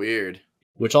 Oh, weird.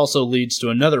 Which also leads to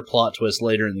another plot twist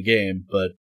later in the game,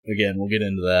 but again, we'll get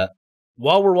into that.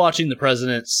 While we're watching the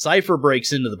president, Cypher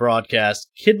breaks into the broadcast,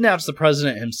 kidnaps the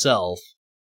president himself,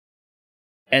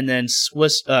 and then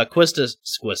Quistis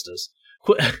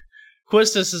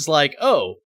is like,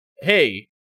 "Oh, hey,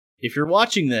 if you're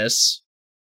watching this,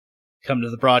 come to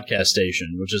the broadcast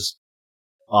station," which is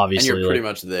obviously, and you're pretty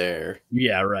much there.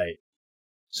 Yeah, right.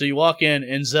 So you walk in,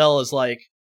 and Zell is like,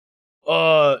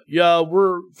 yeah,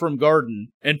 we're from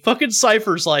Garden. And fucking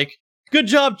Cypher's like, "Good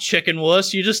job, chicken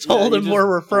wuss. You just told him where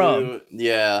we're from."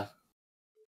 Yeah.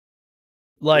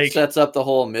 Like, which sets up the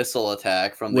whole missile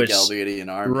attack from the Galbadian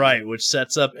army. Right, which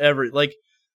sets up like,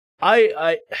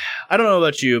 I don't know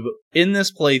about you, but in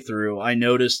this playthrough, I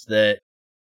noticed that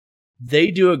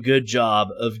they do a good job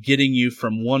of getting you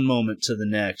from one moment to the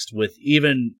next with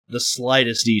even the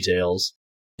slightest details.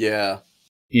 Yeah.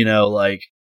 Like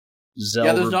Zelda.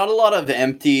 Yeah, there's not a lot of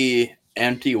empty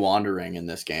wandering in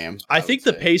this game. I think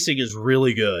the pacing is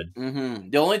really good. Mm-hmm.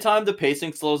 The only time the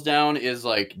pacing slows down is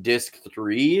like disc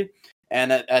 3,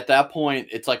 and at that point,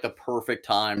 it's like the perfect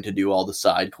time to do all the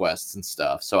side quests and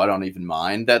stuff. So I don't even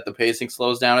mind that the pacing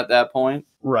slows down at that point.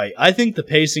 Right. I think the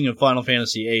pacing of Final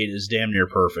Fantasy VIII is damn near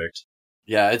perfect.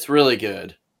 Yeah, it's really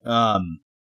good. But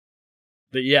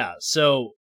yeah,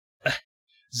 so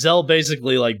Zell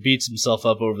basically like beats himself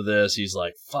up over this. He's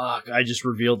like, "Fuck! I just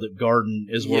revealed that Garden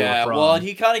is where we're from." Well,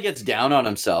 he kind of gets down on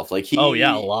himself. Like a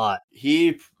lot.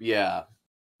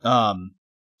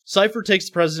 Cypher takes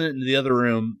the president into the other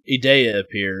room. Idea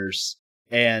appears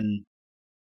and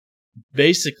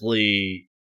basically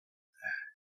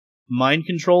mind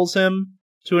controls him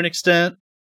to an extent.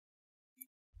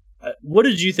 What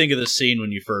did you think of this scene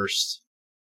when you first?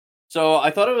 So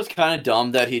I thought it was kind of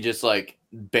dumb that he just like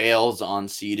bails on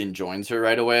Seed and joins her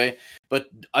right away. But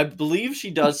I believe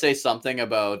she does say something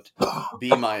about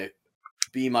be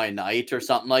my knight or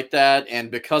something like that. And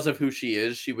because of who she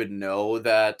is, she would know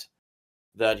that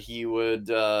he would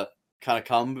kind of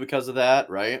come because of that,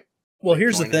 right? Well,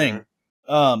 here's the thing.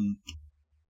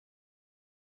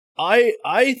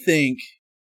 I think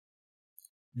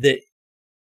that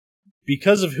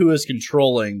because of who is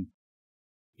controlling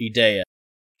Idea,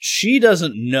 she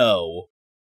doesn't know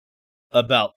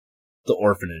about the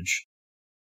orphanage.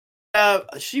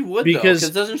 She would, because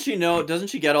doesn't she know? Doesn't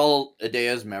she get all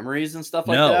Idea's memories and stuff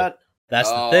like that? That's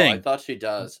the thing. I thought she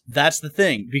does. That's the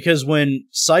thing, because when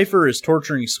Cypher is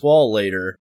torturing Squall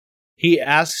later, he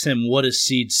asks him what is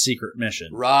Seed's secret mission.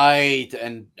 Right,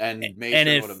 and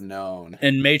Matron would have known.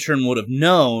 And Matron would have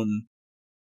known.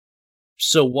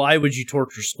 So why would you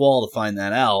torture Squall to find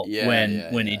that out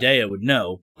when Idea would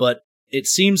know? But it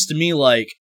seems to me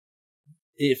like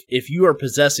if you are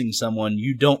possessing someone,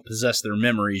 you don't possess their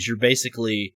memories. You're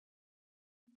basically...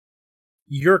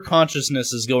 Your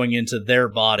consciousness is going into their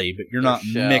body, but you're not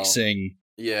mixing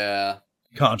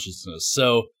consciousness.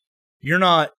 So you're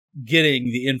not getting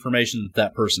the information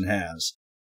that person has.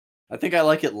 I think I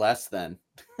like it less then.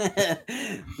 You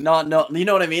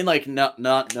know what I mean? Like not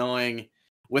knowing,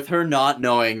 with her not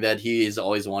knowing that he's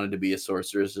always wanted to be a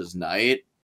sorceress's knight.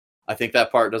 I think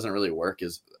that part doesn't really work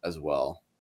as well.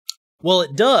 Well,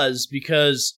 it does,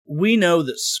 because we know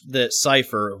that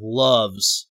Cypher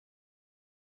loves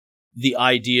the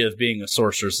idea of being a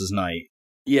sorceress's knight.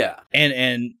 Yeah.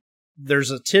 And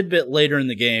there's a tidbit later in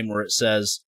the game where it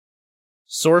says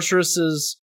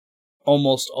sorceresses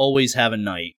almost always have a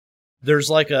knight. There's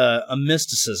like a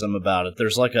mysticism about it.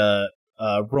 There's like a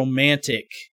romantic...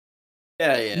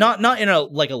 Yeah. Not in a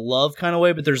like a love kind of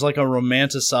way, but there's like a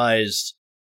romanticized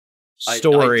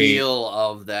story. Ideal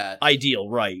of that. Ideal,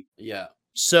 right. Yeah.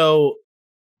 So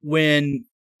when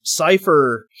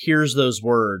Cypher hears those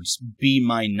words, "Be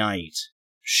my knight,"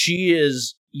 she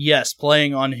is, yes,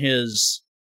 playing on his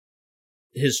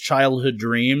childhood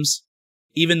dreams,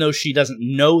 even though she doesn't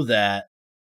know that.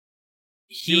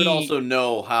 She would also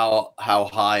know how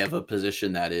high of a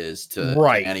position that is to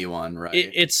anyone, right?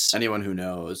 It's anyone who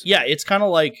knows. Yeah, it's kind of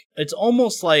like, it's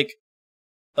almost like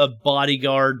a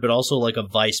bodyguard, but also like a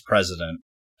vice president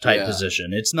type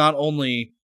position. It's not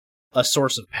only a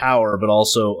source of power, but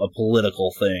also a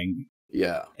political thing.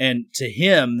 Yeah. And to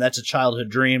him, that's a childhood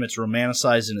dream. It's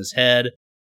romanticized in his head.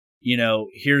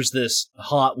 Here's this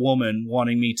hot woman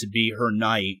wanting me to be her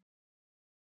knight.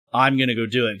 I'm going to go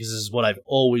do it because this is what I've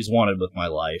always wanted with my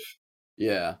life.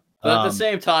 Yeah. But at the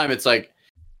same time, it's like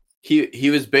he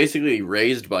was basically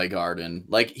raised by Garden.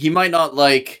 Like, he might not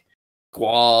like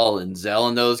Squall and Zell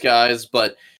and those guys,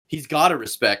 but he's got to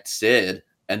respect Sid.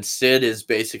 And Sid is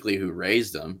basically who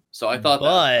raised him. So I thought that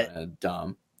was kind of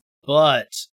dumb.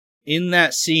 But in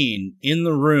that scene, in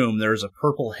the room, there's a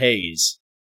purple haze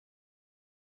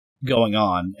going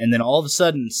on. And then all of a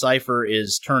sudden, Cypher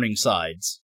is turning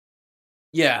sides.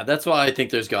 Yeah, that's why I think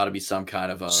there's got to be some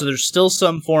kind of So there's still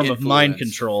some form of mind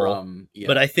control.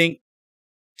 But I think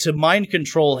to mind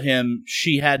control him,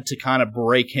 she had to kind of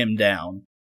break him down.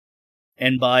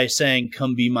 And by saying,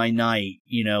 "Come be my knight,"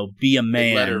 be a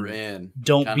man. Let her in.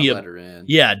 Don't be let her in.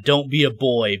 Yeah, don't be a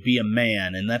boy, be a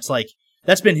man. And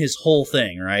that's been his whole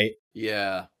thing, right?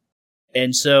 Yeah.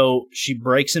 And so she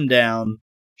breaks him down,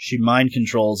 she mind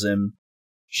controls him,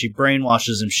 she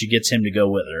brainwashes him, she gets him to go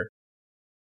with her.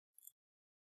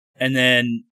 And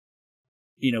then,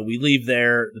 we leave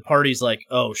there, the party's like,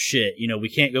 "Oh shit, we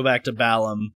can't go back to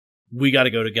Balam. we got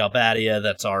to go to Galbadia.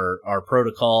 That's our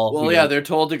protocol. Well, yeah, they're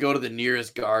told to go to the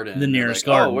nearest garden. The nearest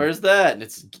garden. Oh, where's that? And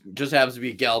it's just happens to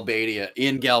be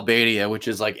Galbadia, which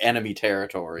is like enemy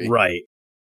territory. Right.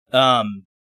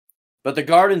 But the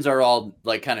gardens are all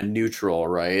like kind of neutral,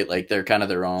 right? Like they're kind of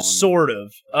their own. Sort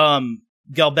of.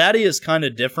 Galbadia is kind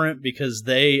of different because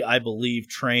they, I believe,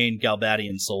 train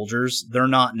Galbadian soldiers. They're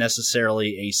not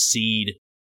necessarily a seed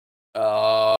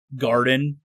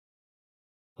garden.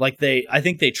 Like I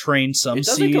think they train some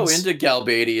seeds. It doesn't go into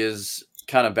Galbadia's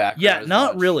kind of background. Yeah,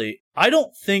 not really. I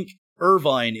don't think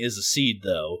Irvine is a seed,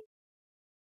 though.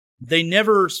 They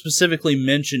never specifically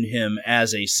mention him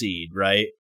as a seed, right?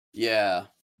 Yeah.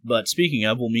 But speaking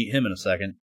of, we'll meet him in a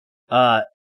second.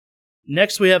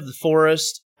 Next we have the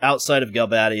forest outside of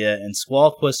Galbadia, and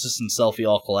Squall, Quistis, and Selfie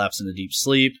all collapse into deep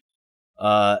sleep.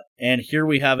 And here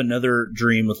we have another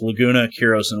dream with Laguna,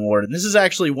 Kyros, and Ward. And this is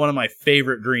actually one of my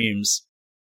favorite dreams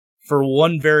for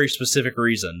one very specific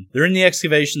reason. They're in the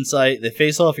excavation site, they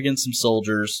face off against some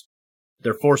soldiers,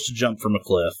 they're forced to jump from a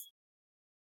cliff.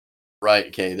 Right,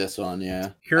 okay, this one,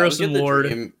 yeah. Kyros and Ward. The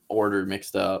dream order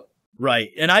mixed up. Right,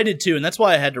 and I did too, and that's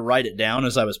why I had to write it down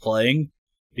as I was playing,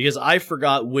 because I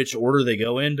forgot which order they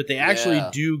go in, but they actually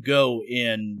do go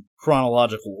in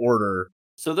chronological order.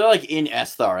 So they're like in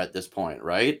Esthar at this point,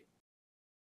 right?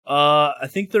 I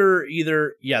think they're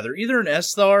either in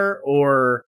Esthar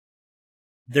or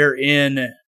they're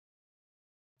in...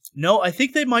 No, I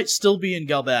think they might still be in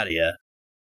Galbadia.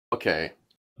 Okay.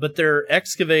 But they're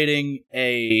excavating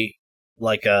a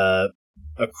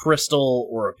crystal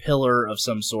or a pillar of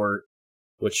some sort,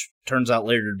 which turns out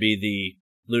later to be the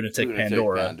Lunatic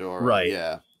Pandora. Right.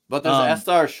 Yeah. But there's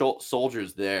Esthar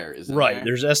soldiers there, isn't there? Right,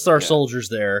 there's Esthar soldiers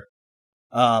there.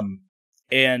 And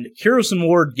Kyros and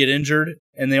Ward get injured,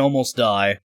 and they almost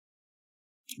die.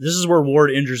 This is where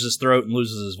Ward injures his throat and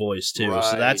loses his voice, too,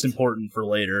 so that's important for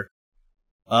later.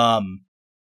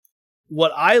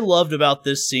 What I loved about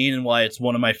this scene, and why it's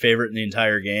one of my favorite in the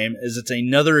entire game, is it's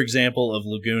another example of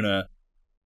Laguna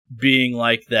being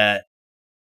like that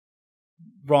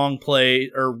wrong place,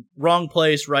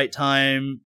 right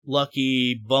time,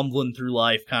 lucky, bumbling through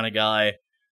life kind of guy.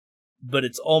 But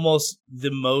it's almost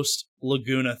the most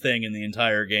Laguna thing in the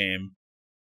entire game.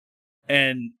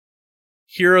 And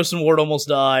Kyros and Ward almost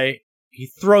die. He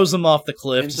throws them off the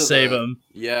cliff to save him.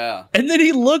 Yeah. And then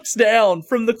he looks down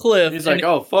from the cliff. He's like,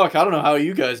 oh, fuck, I don't know how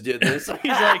you guys did this.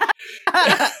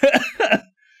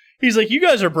 He's like, you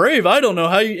guys are brave. I don't know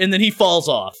how you... And then he falls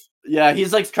off. Yeah,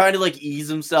 he's like trying to like ease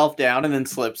himself down and then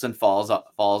slips and falls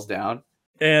down.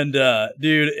 And,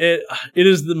 dude, it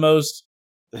is the most...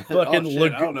 Fucking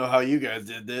I don't know how you guys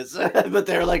did this. But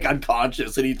they're like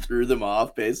unconscious and he threw them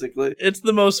off, basically. It's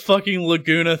the most fucking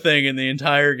Laguna thing in the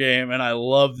entire game, and I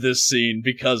love this scene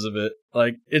because of it.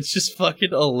 Like, it's just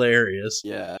fucking hilarious.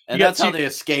 Yeah, and that's how they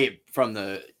escape from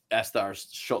the Esthar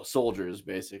soldiers,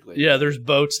 basically. Yeah, there's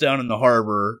boats down in the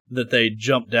harbor that they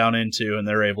jump down into and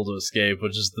they're able to escape,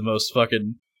 which is the most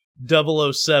fucking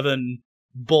 007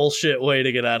 bullshit way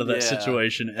to get out of that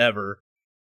situation ever.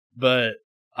 But...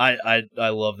 I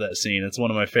love that scene. It's one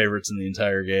of my favorites in the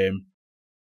entire game.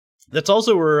 That's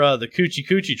also where the Coochie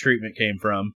Coochie treatment came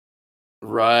from.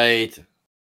 Right.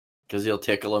 Because he'll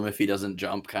tickle him if he doesn't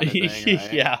jump kind of thing,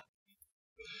 right? Yeah.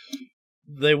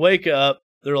 They wake up,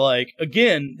 they're like,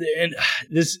 again, and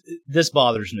this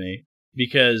bothers me,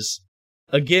 because,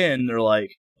 again, they're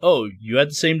like, oh, you had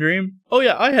the same dream? Oh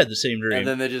yeah, I had the same dream. And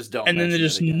then they just don't And then they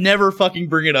just never fucking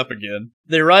bring it up again.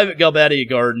 They arrive at Galbadia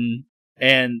Garden,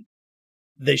 and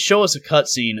they show us a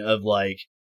cutscene of, like,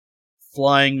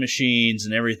 flying machines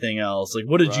and everything else. Like,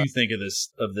 what did you think of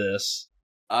this?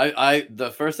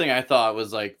 The first thing I thought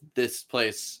was, like, this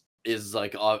place is,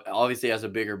 like, obviously has a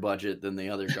bigger budget than the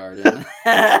other garden.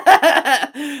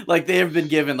 Like, they have been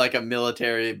given, like, a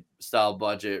military-style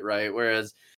budget, right?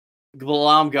 Whereas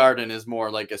Balam Garden is more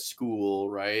like a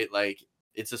school, right? Like,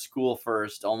 it's a school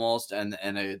first, almost, and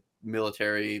a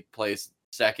military place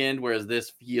second, whereas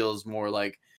this feels more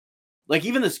like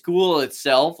even the school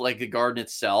itself, like the garden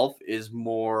itself, is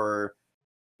more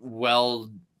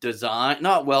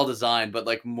not well designed, but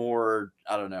like more,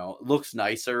 I don't know, looks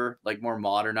nicer, like more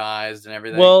modernized and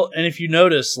everything. Well, and if you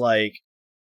notice, like,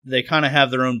 they kind of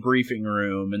have their own briefing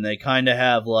room, and they kind of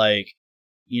have, like,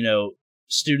 you know,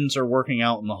 students are working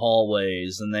out in the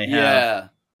hallways, and they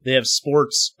have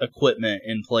sports equipment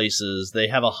in places. They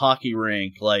have a hockey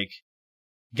rink, like.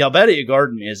 Galbadia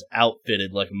Garden is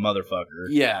outfitted like a motherfucker.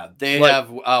 Yeah, they have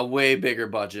a way bigger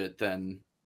budget than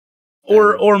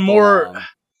or more.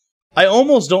 I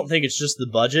almost don't think it's just the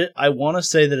budget. I want to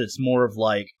say that it's more of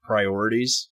like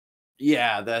priorities.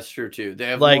 Yeah, that's true too. They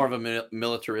have more of a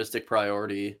militaristic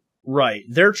priority. Right.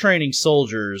 They're training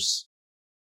soldiers.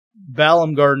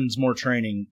 Balam Garden's more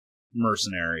training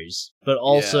mercenaries, but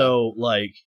also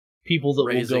like people that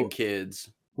raising will go kids.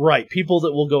 Right, people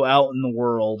that will go out in the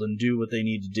world and do what they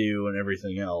need to do and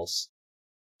everything else.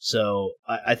 So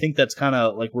I think that's kind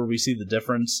of like where we see the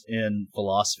difference in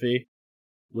philosophy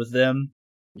with them.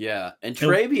 Yeah, and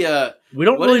Trabia... We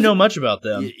don't really know much about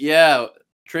them. Yeah,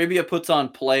 Trabia puts on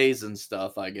plays and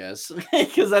stuff, I guess.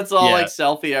 Because that's all like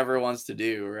Selphie ever wants to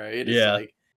do, right? It's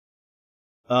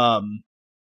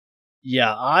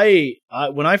yeah, I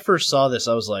when I first saw this,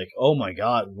 I was like, oh my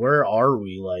god, where are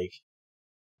we? Like,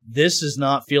 this does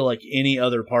not feel like any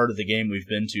other part of the game we've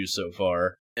been to so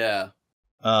far. Yeah.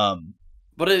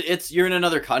 But it's you're in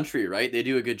another country, right? They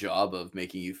do a good job of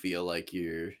making you feel like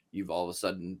you've all of a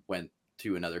sudden went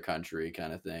to another country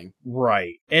kind of thing.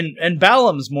 Right. And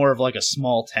Balam's more of like a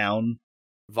small town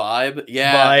vibe.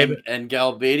 Yeah. And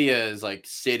Galbadia is like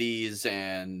cities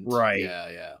and right.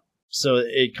 Yeah. So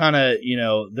it kind of,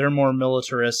 they're more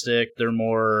militaristic, they're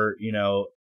more,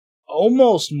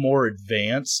 almost more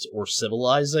advanced or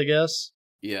civilized, I guess.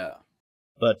 Yeah.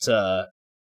 But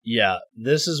yeah,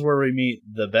 this is where we meet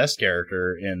the best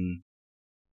character in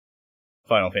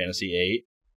Final Fantasy VIII,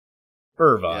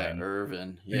 Irvine. Yeah,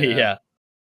 Irvin.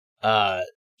 Yeah.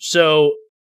 So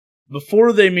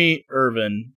before they meet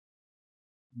Irvin,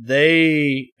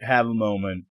 they have a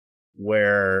moment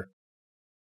where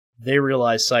they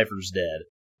realize Cypher's dead.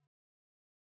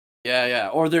 Yeah.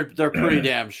 Or they're pretty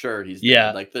damn sure he's dead.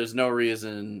 Yeah. Like there's no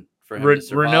reason for him to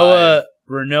survive.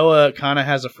 Renoa kind of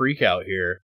has a freak out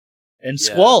here. And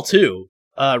Squall too.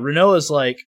 Renoa's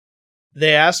like,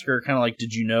 they ask her kind of like,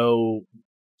 did you know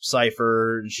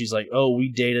Cypher? And she's like, oh,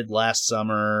 we dated last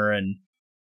summer and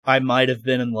I might have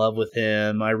been in love with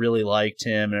him. I really liked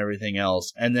him and everything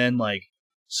else. And then like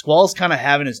Squall's kind of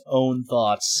having his own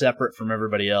thoughts separate from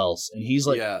everybody else. And he's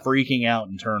like freaking out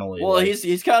internally. Well, like,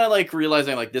 he's kind of like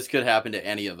realizing like this could happen to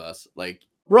any of us. Like,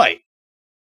 right.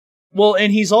 Well,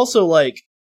 and he's also like,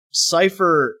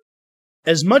 Cypher,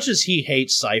 as much as he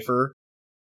hates Cypher,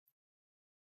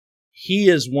 he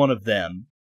is one of them.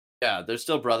 Yeah, they're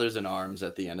still brothers in arms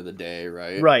at the end of the day,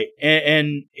 right? Right.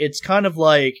 And it's kind of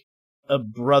like a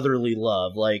brotherly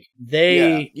love. Like,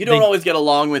 you don't always get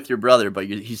along with your brother, but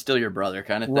he's still your brother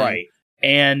kind of thing. Right.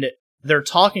 And they're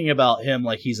talking about him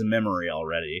like he's a memory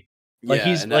already. Like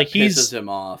he's and that pisses him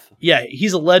off. Yeah,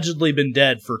 he's allegedly been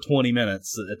dead for 20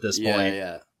 minutes at this point.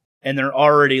 Yeah. And they're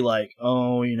already like,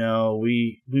 oh,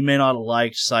 we may not have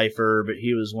liked Cypher, but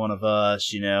he was one of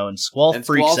us, and Squall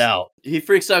freaks out. He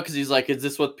freaks out because he's like, is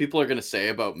this what people are going to say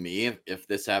about me if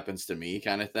this happens to me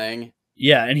kind of thing?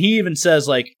 Yeah, and he even says,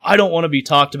 like, I don't want to be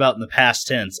talked about in the past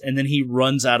tense, and then he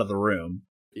runs out of the room.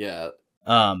 Yeah.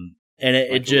 And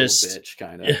it just... Little bitch,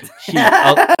 kind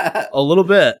of. a little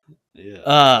bit.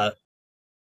 Yeah.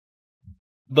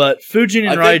 But Fujin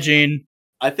and Raijin...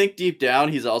 I think deep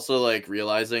down he's also like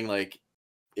realizing like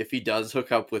if he does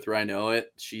hook up with Rinoa,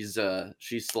 she's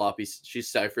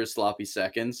Cypher's sloppy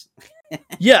seconds.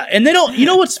 Yeah, and they don't. You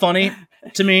know what's funny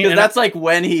to me? Because that's like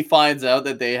when he finds out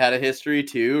that they had a history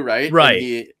too, right?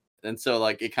 Right. And so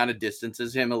like it kind of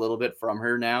distances him a little bit from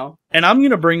her now. And I'm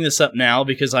gonna bring this up now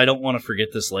because I don't want to forget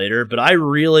this later. But I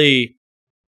really,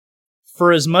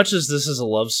 for as much as this is a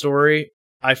love story,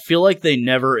 I feel like they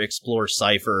never explore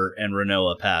Cypher and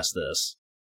Rinoa past this.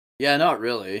 Yeah, not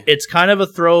really. It's kind of a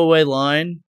throwaway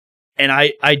line, and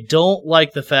I don't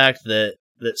like the fact that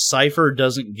Cypher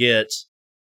doesn't get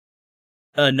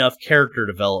enough character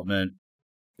development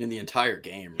in the entire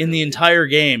game. Really. In the entire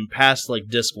game, past like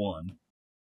disc 1.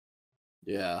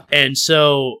 Yeah, and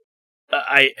so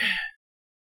I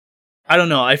don't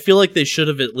know. I feel like they should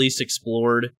have at least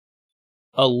explored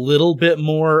a little bit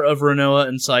more of Rinoa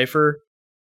and Cypher,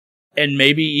 and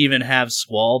maybe even have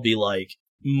Squall be like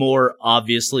more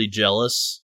obviously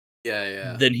jealous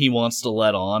than he wants to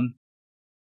let on,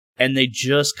 and they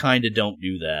just kind of don't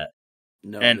do that.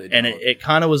 No, and it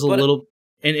kind of was a little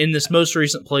in this most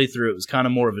recent playthrough, it was kind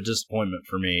of more of a disappointment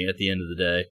for me at the end of the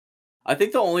day. I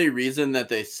think the only reason that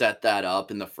they set that up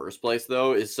in the first place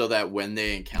though is so that when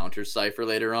they encounter Cypher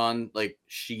later on, like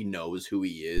she knows who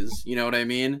he is, you know what I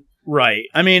mean? Right.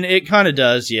 I mean, it kind of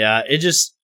does. Yeah, it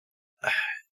just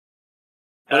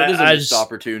but it is a missed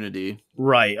opportunity.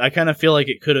 Right. I kind of feel like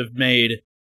it could have made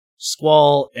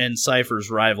Squall and Cypher's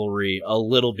rivalry a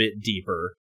little bit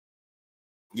deeper.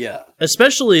 Yeah.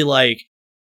 Especially, like,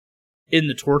 in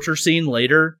the torture scene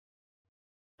later,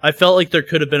 I felt like there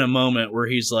could have been a moment where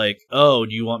he's like, oh,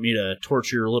 do you want me to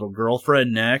torture your little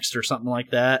girlfriend next? Or something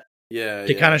like that. Yeah.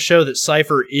 To kind of show that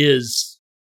Cypher is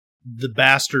the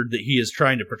bastard that he is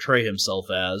trying to portray himself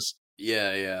as.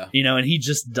 Yeah. And he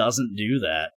just doesn't do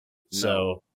that.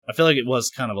 So I feel like it was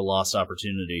kind of a lost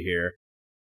opportunity here.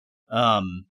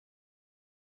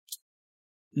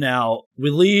 Now, we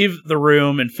leave the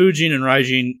room, and Fujin and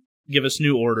Raijin give us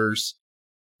new orders.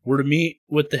 We're to meet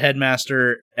with the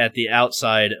headmaster at the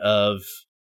outside of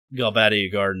Galbadia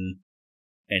Garden,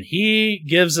 and he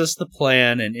gives us the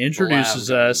plan and introduces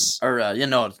us. Or,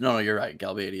 no, you're right,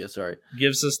 Galbadia, sorry.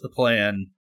 Gives us the plan,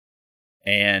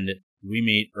 and we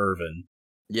meet Irvin.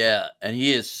 Yeah, and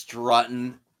he is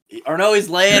strutting. Or no, he's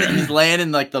laying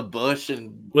in like the bush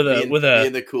and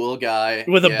being the cool guy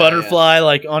with a butterfly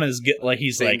like on his like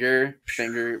he's finger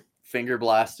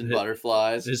blasting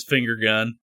butterflies. His finger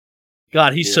gun.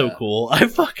 God, he's so cool. I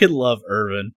fucking love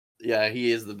Irvin. Yeah,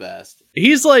 he is the best.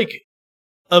 He's like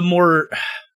a more.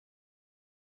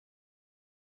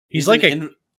 He's like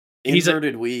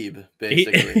inverted weeb,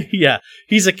 basically.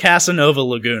 He's a Casanova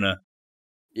Laguna.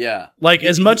 Yeah, like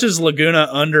as much as Laguna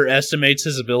underestimates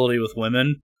his ability with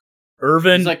women,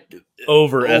 Irvin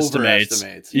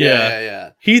overestimates.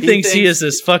 Yeah. He thinks he is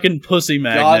this fucking pussy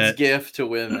magnet. God's gift to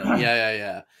women.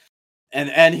 Yeah.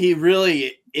 And he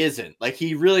really isn't. Like,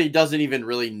 he really doesn't even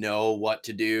really know what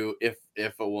to do if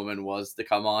a woman was to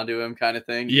come onto him, kind of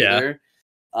thing. Yeah. Either.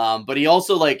 But he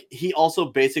also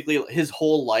basically his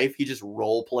whole life he just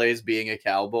role plays being a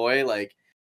cowboy. Like,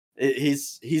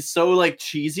 he's so like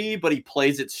cheesy, but he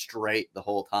plays it straight the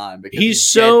whole time because he's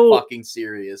so fucking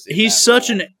serious. He's such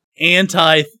an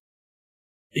anti.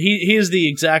 He is the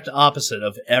exact opposite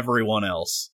of everyone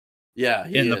else. Yeah,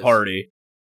 in the party.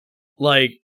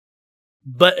 Like,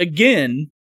 but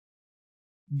again,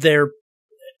 they're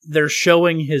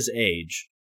showing his age.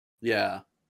 Yeah.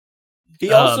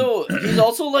 He's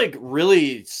also like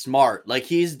really smart. Like,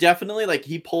 he's definitely like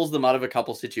he pulls them out of a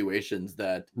couple situations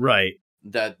that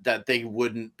they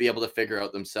wouldn't be able to figure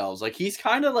out themselves. Like, he's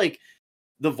kind of like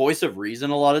the voice of reason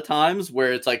a lot of times,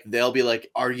 where it's like they'll be like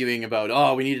arguing about,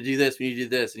 oh, we need to do this,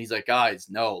 and he's like, guys,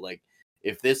 no, like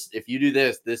if you do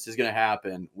this is gonna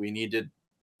happen. We need to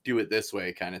do it this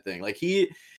way, kind of thing. Like,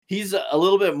 he's a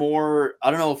little bit more,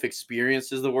 I don't know if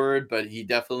experienced is the word, but he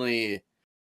definitely,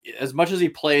 as much as he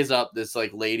plays up this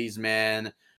like ladies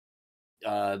man,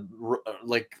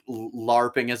 like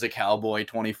LARPing as a cowboy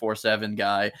 24/7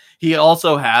 guy, he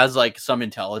also has like some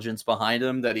intelligence behind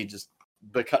him that he just,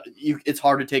 because it's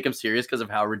hard to take him serious because of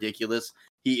how ridiculous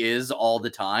he is all the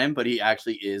time, but he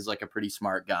actually is like a pretty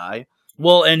smart guy.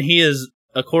 Well, and he is,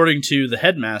 according to the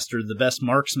headmaster, the best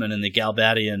marksman in the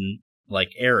Galbadian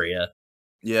like area.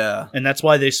 Yeah. And that's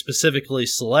why they specifically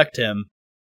select him.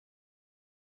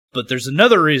 But there's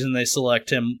another reason they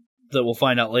select him that we'll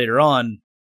find out later on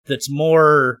that's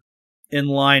more in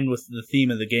line with the theme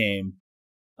of the game.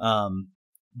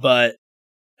 But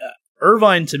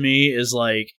Irvine to me is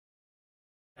like,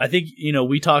 I think,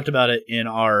 we talked about it in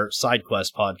our side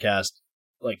quest podcast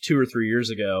like 2 or 3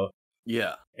 years ago.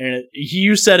 Yeah. And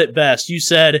you said it best. You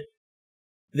said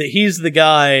that he's the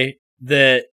guy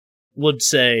that would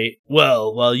say,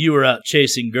 well, while you were out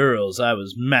chasing girls, I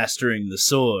was mastering the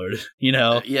sword,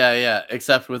 Yeah,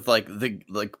 except with like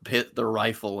the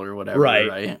rifle or whatever,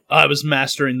 right? I was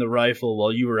mastering the rifle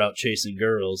while you were out chasing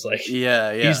girls. Like,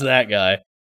 yeah. He's that guy.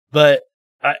 But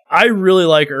I really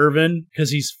like Irvin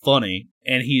because he's funny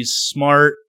and he's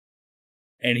smart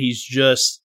and he's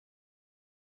just,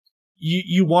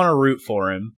 you want to root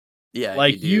for him. Yeah,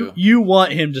 like you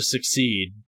want him to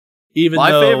succeed. Even my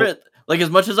though favorite, like,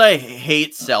 as much as I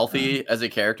hate Selphie as a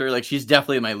character, like, she's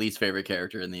definitely my least favorite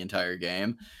character in the entire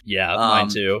game. Yeah, mine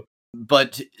too.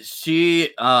 But she'll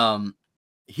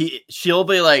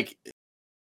be like,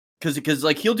 because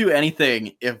like he'll do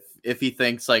anything if he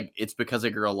thinks like it's because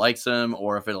a girl likes him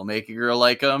or if it'll make a girl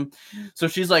like him. So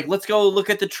she's like, let's go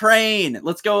look at the train.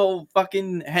 Let's go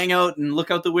fucking hang out and look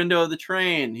out the window of the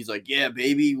train. He's like, yeah,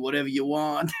 baby, whatever you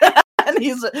want. And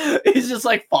he's just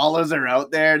like follows her out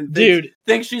there and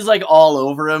thinks she's like all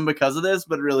over him because of this,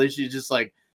 but really she just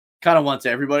like kind of wants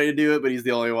everybody to do it, but he's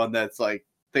the only one that's like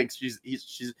thinks he's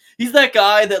that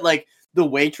guy that like the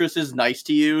waitress is nice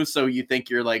to you, so you think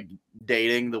you're like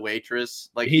dating the waitress.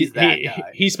 Like, he's that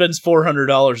guy. He spends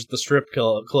 $400 at the strip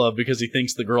club because he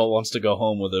thinks the girl wants to go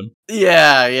home with him.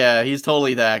 Yeah, he's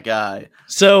totally that guy.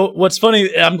 So what's funny,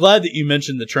 I'm glad that you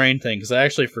mentioned the train thing because I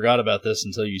actually forgot about this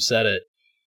until you said it.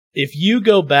 If you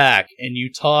go back and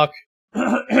you talk,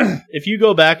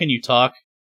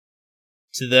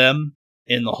 to them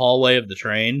in the hallway of the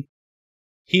train,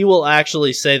 he will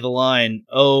actually say the line,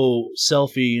 "Oh,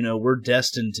 Selphie, we're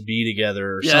destined to be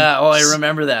together." Or I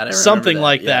remember that. Something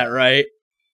like that, right?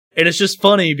 And it's just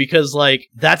funny because, like,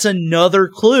 that's another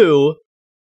clue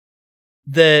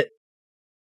that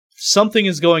something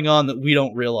is going on that we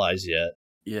don't realize yet.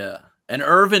 Yeah. And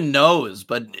Irvin knows,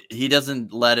 but he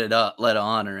doesn't let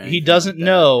on or anything. He doesn't like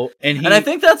know, and I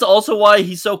think that's also why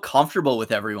he's so comfortable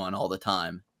with everyone all the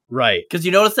time. Right. Because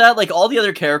you notice that, like, all the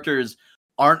other characters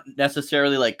aren't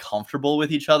necessarily, like, comfortable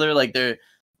with each other. Like, they're,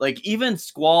 like, even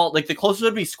Squall, like, the closest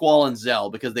would be Squall and Zell,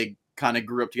 because they kind of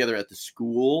grew up together at the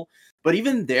school. But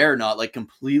even they're not, like,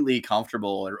 completely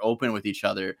comfortable or open with each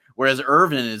other. Whereas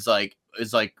Irvin is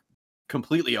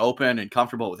completely open and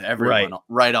comfortable with everyone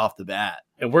right off the bat.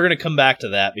 And we're going to come back to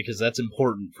that because that's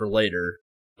important for later,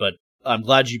 but I'm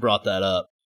glad you brought that up.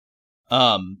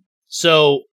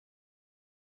 So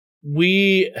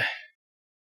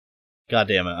God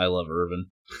damn it, I love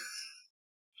Irvin.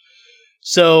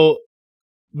 So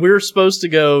we're supposed to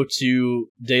go to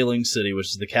Daling City, which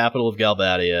is the capital of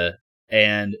Galbadia,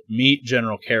 and meet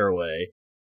General Caraway.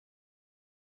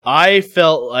 I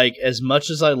felt like, as much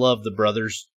as I love the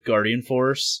Brothers Guardian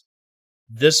Force,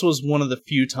 this was one of the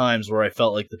few times where I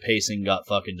felt like the pacing got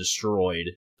fucking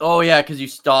destroyed. Oh yeah, because you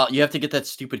have to get that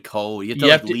stupid code. You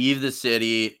have to leave the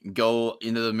city, go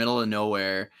into the middle of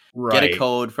nowhere, get a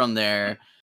code from there.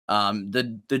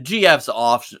 The GF's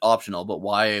optional, but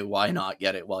why not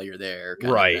get it while you're there?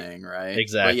 Kind of thing, right?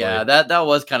 Exactly. But yeah, that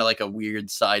was kind of like a weird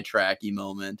sidetracky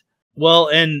moment. Well,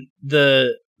 and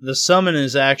the summon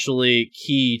is actually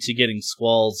key to getting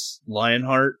Squall's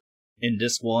Lionheart in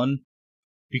Disc 1,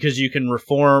 because you can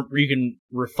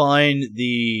refine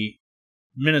the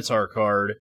Minotaur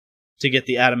card to get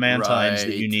the adamantines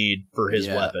that you need for his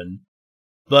weapon.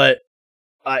 But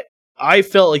I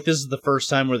felt like this is the first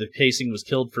time where the pacing was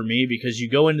killed for me, because you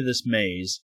go into this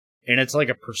maze, and it's like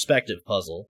a perspective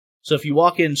puzzle. So if you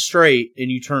walk in straight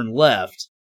and you turn left,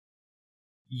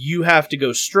 you have to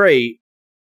go straight,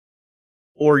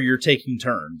 or you're taking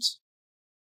turns.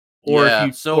 Or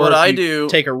if you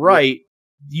take a right,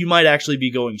 you might actually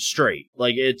be going straight.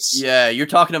 Like, it's... Yeah, you're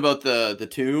talking about the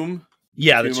tomb?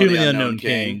 Yeah, the Tomb of the Unknown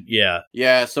King. Yeah.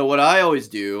 Yeah, so what I always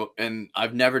do, and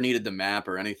I've never needed the map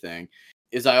or anything,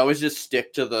 is I always just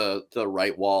stick to the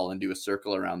right wall and do a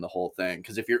circle around the whole thing.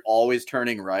 Because if you're always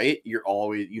turning right, you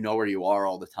know where you are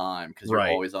all the time, because you're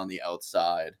always on the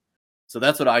outside. So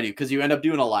that's what I do, because you end up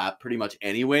doing a lap pretty much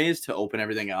anyways to open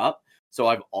everything up. So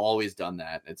I've always done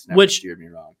that. It's never steered me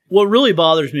wrong. What really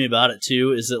bothers me about it,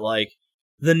 too, is that, like,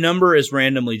 the number is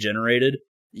randomly generated.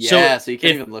 Yeah, so you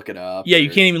can't even look it up. Yeah, you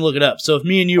can't even look it up. So if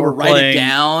me and you were playing... write it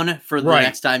down for the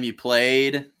next time you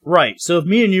played. Right. So if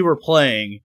me and you were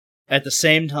playing at the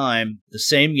same time, the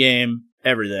same game,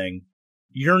 everything,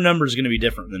 your number's going to be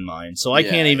different than mine. So I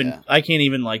can't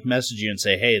even like message you and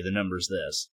say, hey, the number's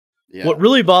this. Yeah. What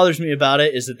really bothers me about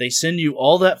it is that they send you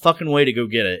all that fucking way to go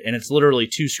get it, and it's literally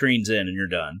 2 screens in and you're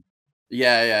done.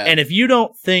 Yeah, yeah. And if you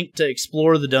don't think to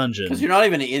explore the dungeon... Because you're not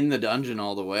even in the dungeon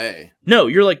all the way. No,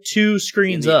 you're like 2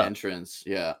 screens in the up. Entrance,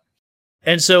 yeah.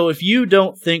 And so if you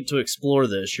don't think to explore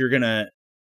this, you're going to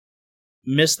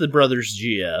miss the Brothers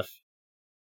GF,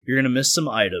 you're going to miss some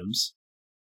items,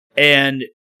 and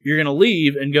you're going to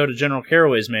leave and go to General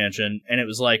Caraway's mansion, and it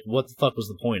was like, what the fuck was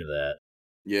the point of that?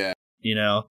 Yeah. You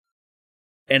know?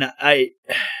 And I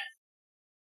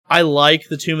like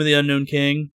the Tomb of the Unknown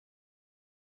King,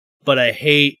 but I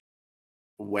hate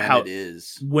when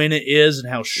it is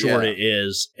and how short it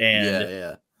is.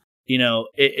 And, you know,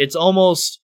 it's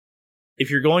almost, if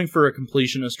you're going for a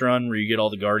completionist run where you get all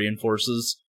the Guardian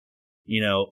forces, you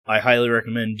know, I highly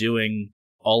recommend doing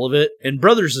all of it. And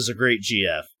Brothers is a great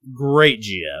GF.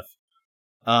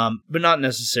 But not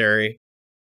necessary.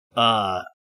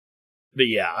 But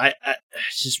yeah, I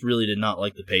just really did not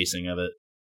like the pacing of it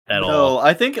at all. No,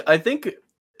 I think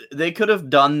they could have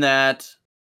done that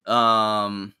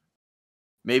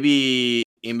maybe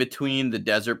in between the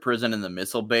desert prison and the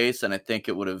missile base, and I think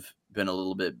it would have been a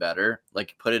little bit better.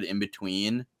 Like, put it in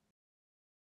between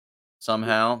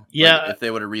somehow. Yeah. Like, if they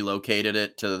would have relocated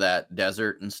it to that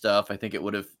desert and stuff, I think it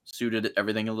would have suited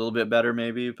everything a little bit better,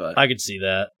 maybe. But I could see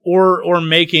that. Or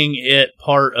making it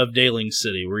part of Daling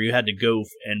City, where you had to go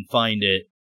and find it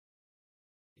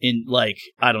in, like,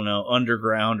 I don't know,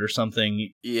 underground or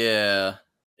something. Yeah.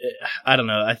 I don't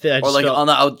know. Or like on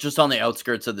the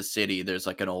outskirts of the city, there's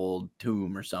like an old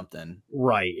tomb or something.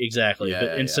 Right, exactly. Yeah,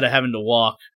 but instead of having to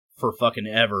walk for fucking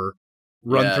ever,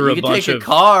 run through a bunch of... You could take a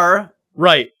car.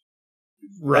 Right.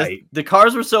 The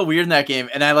cars were so weird in that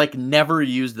game, and I like never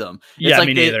used them. It's like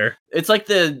me neither. It's like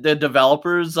the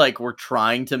developers like were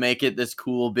trying to make it this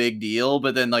cool big deal,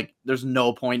 but then like there's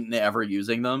no point in ever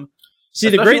using them. See,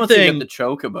 especially the great thing, the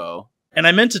Chocobo. And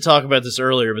I meant to talk about this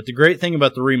earlier, but the great thing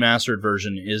about the remastered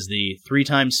version is the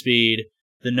 3x speed,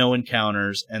 the no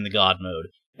encounters, and the God mode.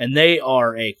 And they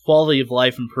are a quality of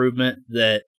life improvement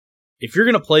that, if you're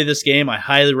going to play this game, I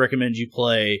highly recommend you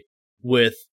play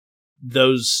with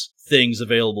those things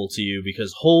available to you,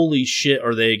 because holy shit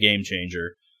are they a game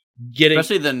changer.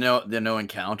 Especially the no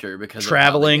encounter, because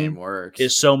traveling of how the game works.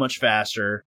 is so much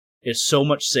faster. It's so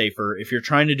much safer. If you're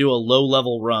trying to do a low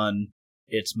level run,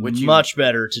 it's much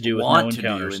better to do with no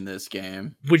encounters in this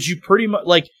game. Which you pretty much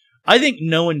like. I think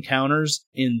no encounters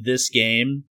in this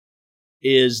game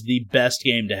is the best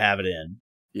game to have it in.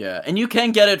 Yeah, and you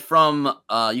can get it from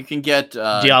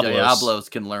Diablos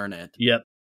can learn it. Yep,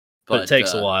 but it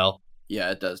takes a while.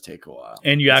 Yeah, it does take a while.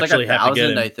 And you actually have to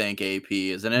get in. I think AP,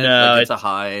 isn't it? No, like it's a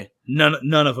high.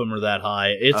 None of them are that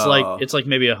high. It's like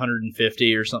maybe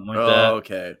 150 or something like that. Oh,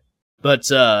 okay. But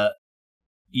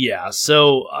yeah,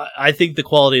 so I think the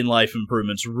quality and life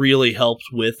improvements really helped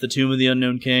with the Tomb of the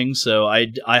Unknown King. So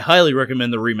I highly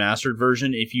recommend the remastered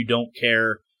version if you don't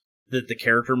care that the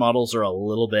character models are a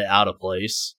little bit out of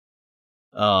place.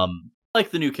 I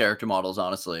like the new character models,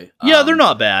 honestly. Yeah, they're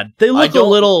not bad. They look a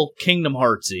little Kingdom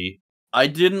Heartsy. I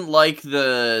didn't like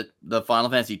the Final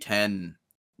Fantasy X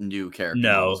new character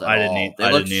models at all.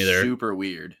 I didn't either. Super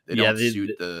weird. They don't suit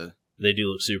the... They do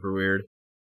look super weird.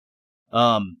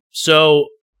 So,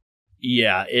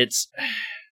 yeah, it's...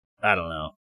 I don't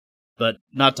know. But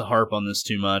not to harp on this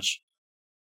too much.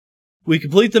 We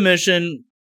complete the mission,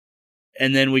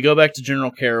 and then we go back to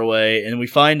General Caraway, and we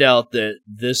find out that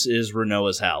this is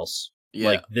Renoa's house. Yeah.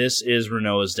 Like, this is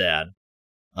Renoa's dad.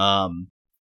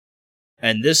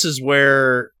 And this is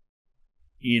where,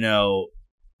 the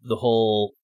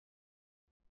whole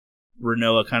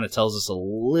Renoa kind of tells us a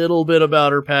little bit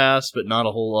about her past, but not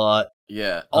a whole lot.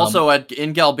 Yeah. Also,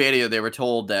 in Galbadia, they were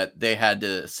told that they had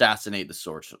to assassinate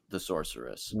the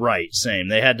sorceress. Right. Same.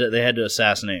 They had to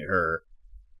assassinate her.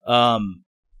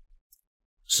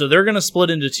 So they're going to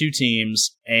split into two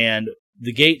teams, and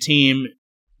the gate team.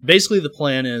 Basically, the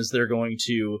plan is there's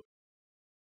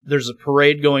a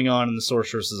parade going on in the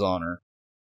sorceress's honor.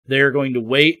 They're going to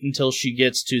wait until she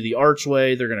gets to the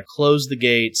archway. They're going to close the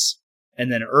gates,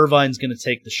 and then Irvine's going to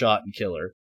take the shot and kill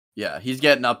her. Yeah, he's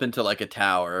getting up into like a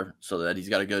tower so that he's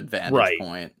got a good vantage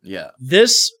point. Yeah.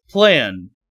 This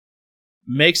plan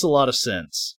makes a lot of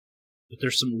sense, but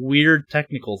there's some weird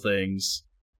technical things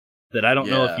that I don't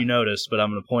know if you noticed, but I'm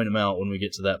going to point them out when we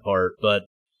get to that part. But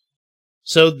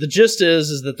so the gist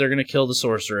is that they're going to kill the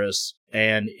sorceress,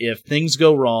 and if things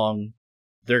go wrong,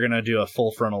 they're going to do a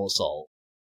full frontal assault.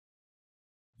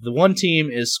 The one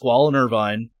team is Squall and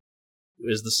Irvine,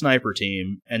 is the sniper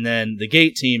team, and then the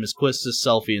gate team is Quistis,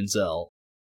 Selphie, and Zell.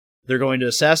 They're going to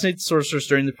assassinate the sorceress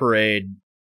during the parade,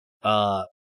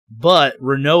 but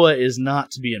Renoa is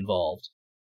not to be involved.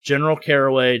 General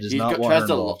Caraway does not want her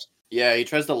involved. Yeah, he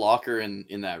tries to lock her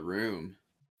in that room.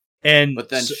 But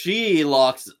then she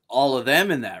locks all of them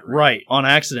in that room. Right, on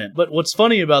accident. But what's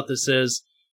funny about this is,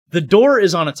 the door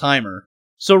is on a timer,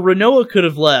 so Renoa could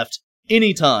have left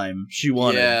any time she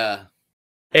wanted. Yeah.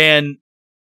 And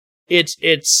it's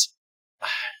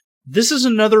this is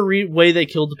another way they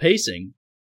killed the pacing.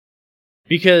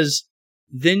 Because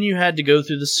then you had to go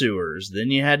through the sewers,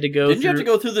 then you had to go Didn't you have to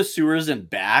go through the sewers and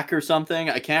back or something?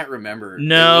 I can't remember.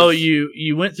 No,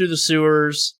 you went through the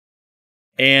sewers,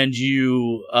 and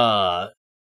you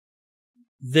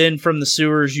then from the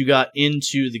sewers you got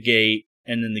into the gate,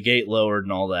 and then the gate lowered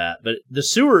and all that. But the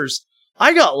sewers,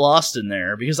 I got lost in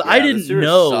there because I didn't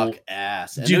know. Suck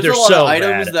ass. And dude, there's a lot so of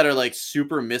items bad. that are like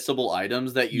super missable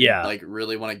items that you like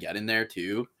really want to get in there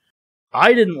too.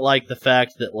 I didn't like the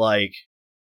fact that like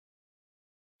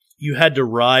you had to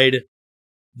ride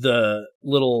the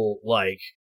little like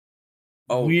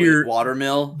weird water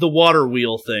mill, the water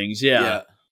wheel things. Yeah.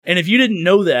 And if you didn't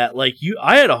know that, like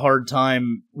I had a hard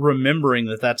time remembering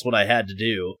that that's what I had to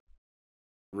do.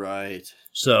 Right.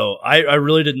 So I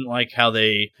really didn't like how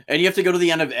they... And you have to go to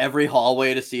the end of every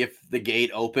hallway to see if the gate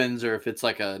opens or if it's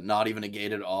like a not even a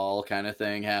gate at all kind of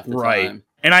thing half the time.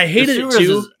 And I hated it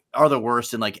too. Are the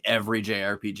worst in like every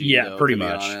JRPG. Yeah, though, pretty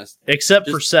much. Except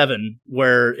for 7,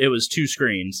 where it was 2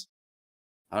 screens.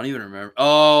 I don't even remember.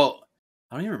 Oh,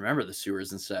 I don't even remember the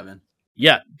sewers in 7.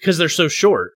 Yeah, because they're so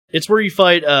short. It's where you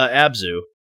fight Abzu.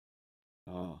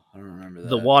 Oh, I don't remember that.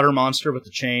 The water monster with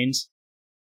the chains.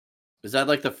 Is that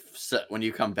like when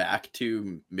you come back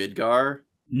to Midgar?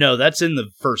 No, that's in the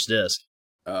first disc.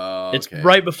 Oh, okay. It's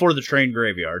right before the train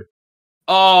graveyard.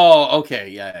 Oh, okay,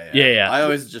 yeah. I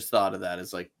always just thought of that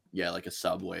as like a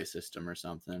subway system or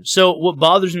something. So what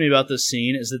bothers me about this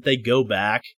scene is that they go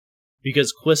back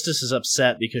because Quistis is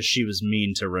upset because she was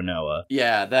mean to Renoa.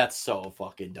 Yeah, that's so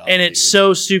fucking dumb. And it's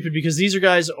so stupid because these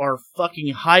guys are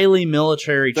fucking highly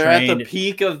military trained. They're at the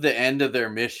peak of the end of their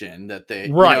mission that they,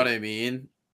 you know what I mean?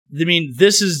 I mean,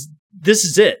 this is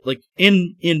it. Like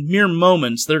in mere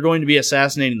moments, they're going to be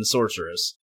assassinating the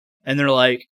sorceress, and they're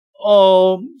like,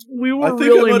 oh, we were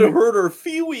really... I might have hurt her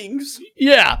feelings.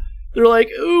 Yeah. They're like,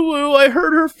 ooh, I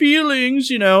hurt her feelings,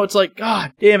 you know. It's like,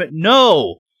 God damn it,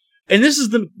 no. And this is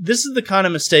the kind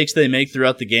of mistakes they make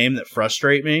throughout the game that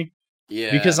frustrate me.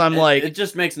 Yeah. Because I'm like... It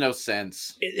just makes no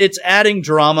sense. It's adding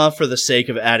drama for the sake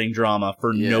of adding drama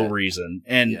for no reason.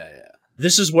 And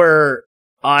this is where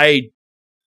I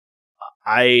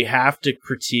have to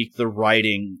critique the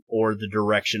writing or the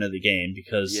direction of the game,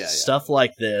 because stuff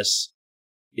like this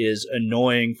is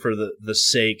annoying for the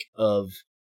sake of,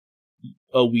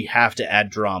 oh, we have to add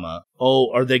drama.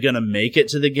 Oh, are they going to make it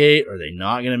to the gate? Are they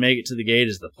not going to make it to the gate?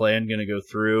 Is the plan going to go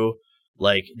through?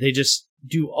 Like, they just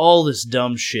do all this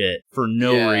dumb shit for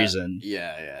no reason.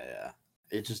 Yeah.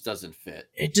 It just doesn't fit.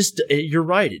 You're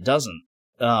right, it doesn't.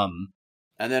 And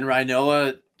then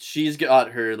Rinoa, she's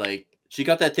got her, like, she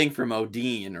got that thing from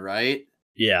Odin, right?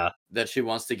 Yeah. That she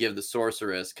wants to give the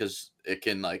sorceress because it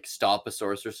can, like, stop a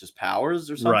sorceress's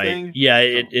powers or something. Right. Yeah,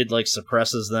 it like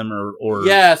suppresses them or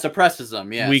suppresses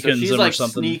them. Yeah, weakens so she's them like or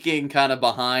something. Sneaking kind of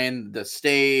behind the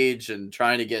stage and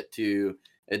trying to get to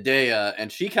Idea,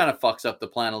 and she kind of fucks up the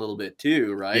plan a little bit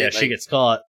too, right? Yeah, she gets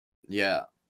caught. Yeah.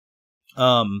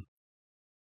 And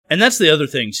that's the other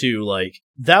thing too. Like,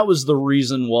 that was the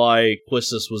reason why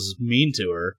Quistis was mean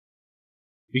to her,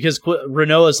 because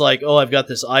Rinoa's like, oh, I've got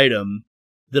this item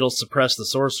that'll suppress the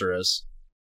sorceress.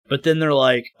 But then they're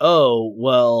like, oh,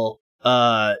 well,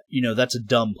 that's a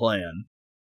dumb plan.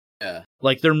 Yeah.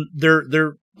 Like,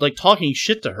 they're like talking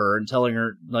shit to her and telling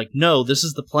her, like, no, this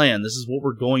is the plan. This is what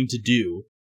we're going to do.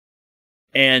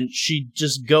 And she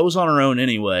just goes on her own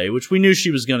anyway, which we knew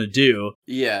she was going to do.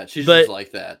 Yeah, she's just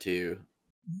like that too.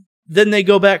 Then they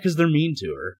go back because they're mean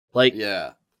to her. Like,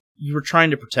 yeah. You were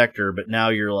trying to protect her, but now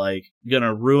you're like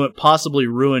gonna possibly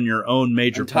ruin your own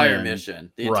major plan.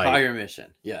 Mission. The entire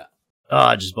mission. Yeah.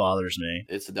 It just bothers me.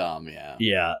 It's dumb, yeah.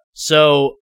 Yeah.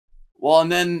 So, well,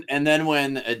 and then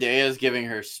when Idea's giving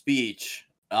her speech,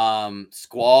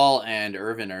 Squall and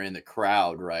Irvin are in the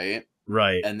crowd, right?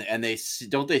 Right. And they see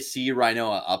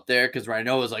Rinoa up there, because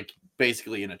Rinoa's like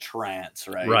basically in a trance,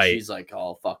 right? Right. She's like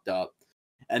all fucked up.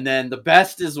 And then the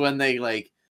best is when they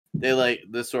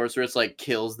the sorceress like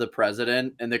kills the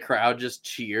president and the crowd just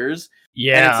cheers.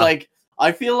 Yeah. And it's like,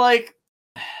 I feel like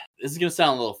this is gonna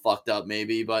sound a little fucked up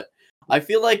maybe, but I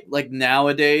feel like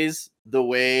nowadays the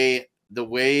way the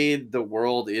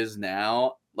world is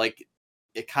now, like,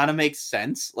 it kind of makes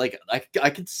sense. Like, I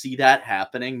could see that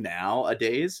happening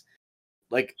nowadays.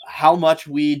 Like, how much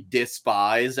we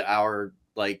despise our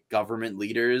like government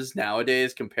leaders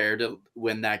nowadays compared to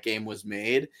when that game was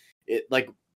made. It, like,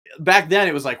 back then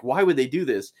it was like, why would they do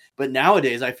this? But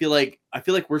nowadays I feel like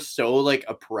we're so like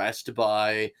oppressed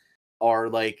by our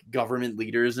like government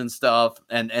leaders and stuff,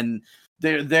 and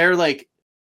they're like,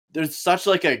 there's such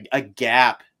like a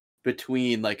gap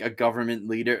between like a government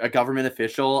leader, a government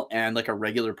official, and like a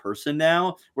regular person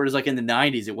now, whereas like in the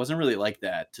 90s it wasn't really like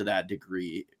that to that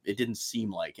degree. It didn't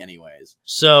seem like, anyways.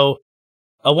 So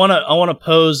I want to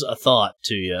pose a thought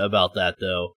to you about that,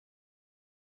 though.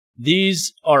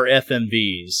 These are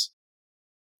FMVs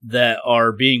that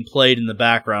are being played in the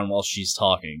background while she's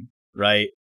talking, right?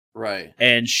 Right.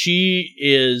 And she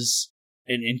is,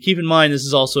 and keep in mind, this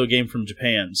is also a game from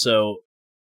Japan, so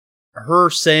her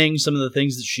saying some of the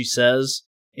things that she says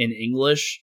in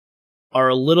English are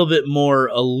a little bit more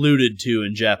alluded to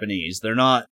in Japanese. They're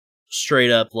not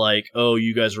straight up like, oh,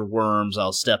 you guys are worms,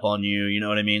 I'll step on you, you know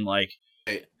what I mean? Like,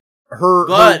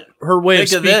 her way of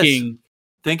speaking...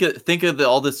 Think of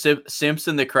all the simps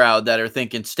in the crowd that are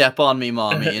thinking, "Step on me,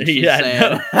 mommy," and she's saying,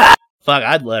 no. "Fuck,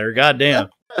 I'd let her." Goddamn.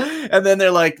 And then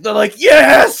they're like,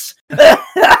 "Yes."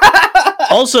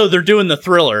 Also, they're doing the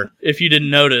Thriller. If you didn't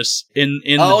notice, in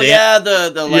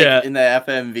the in the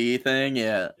FMV thing,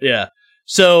 yeah.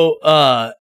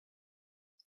 So,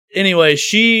 anyway,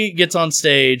 she gets on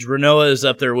stage. Rinoa is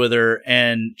up there with her,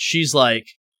 and she's like,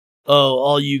 "Oh,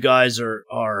 all you guys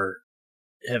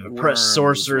have oppressed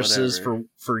sorceresses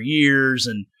for years,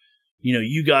 and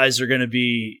you guys are going to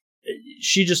be..."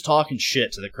 She just talking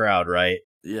shit to the crowd, right?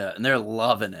 Yeah, and they're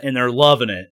loving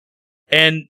it.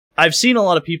 And I've seen a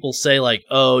lot of people say like,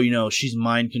 "Oh, she's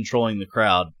mind controlling the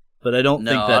crowd," but I don't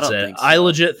think that's it. I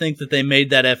legit think that they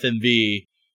made that FMV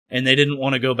and they didn't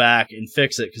want to go back and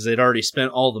fix it because they'd already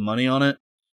spent all the money on it,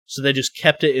 so they just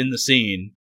kept it in the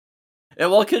scene. Yeah,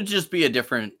 well, it could just be a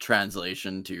different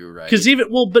translation too, right? Because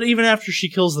even after she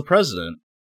kills the president,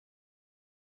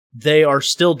 they are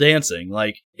still dancing.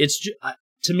 Like,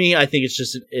 to me, I think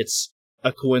it's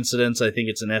a coincidence. I think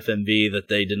it's an FMV that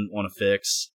they didn't want to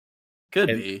fix. Could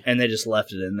be, and they just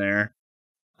left it in there.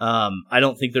 I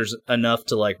don't think there's enough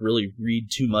to like really read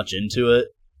too much into it.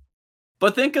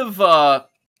 But think of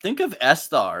think of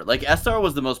Estar. Like, Estar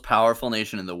was the most powerful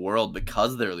nation in the world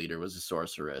because their leader was a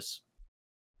sorceress.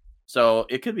 So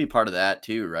it could be part of that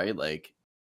too, right? Like,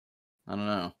 I don't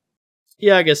know.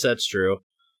 Yeah, I guess that's true.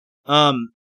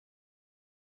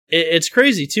 It's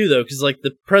crazy too, though, because like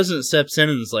the president steps in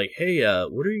and is like, "Hey,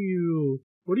 what are you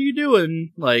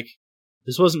doing? Like,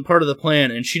 this wasn't part of the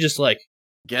plan," and she just like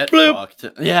Get bloop,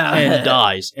 fucked, yeah, and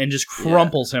dies and just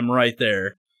crumples him right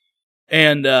there.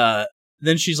 And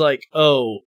then she's like,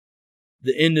 "Oh,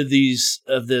 the end of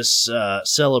this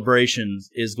celebration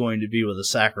is going to be with a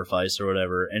sacrifice or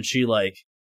whatever," and she like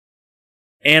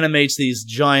animates these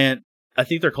giant. I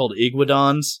think they're called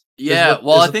iguanodons. Yeah,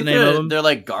 well, I think they're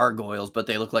like gargoyles, but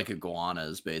they look like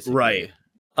iguanas, basically. Right.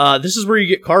 This is where you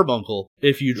get Carbuncle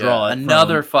if you draw it.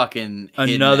 Another fucking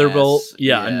another bolt.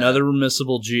 Yeah, another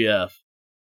remissible GF.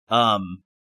 I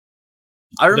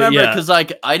remember because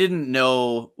like I didn't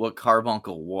know what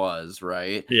Carbuncle was,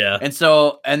 right? Yeah.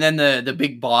 And then the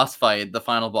big boss fight, the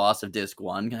final boss of Disc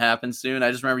 1 happens soon. I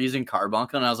just remember using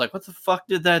Carbuncle and I was like, what the fuck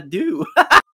did that do?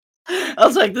 I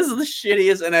was like, this is the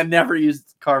shittiest, and I never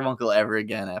used Carbuncle ever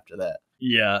again after that.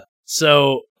 Yeah.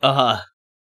 So,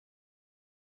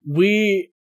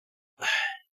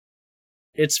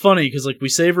 it's funny because like we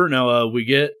save Renoa, we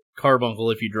get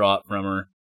Carbuncle if you draw it from her,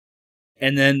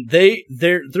 and then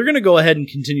they're gonna go ahead and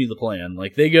continue the plan.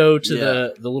 Like they go to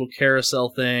the little carousel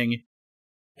thing,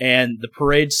 and the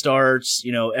parade starts.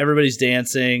 You know, everybody's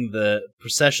dancing, the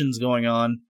procession's going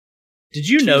on. Did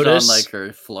you notice on like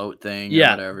her float thing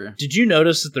or whatever? Did you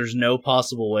notice that there's no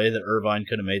possible way that Irvine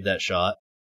could have made that shot?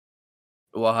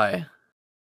 Why?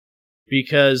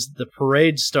 Because the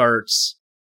parade starts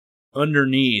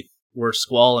underneath where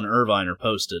Squall and Irvine are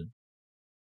posted.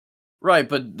 Right,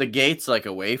 but the gate's like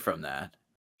away from that.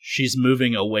 She's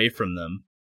moving away from them.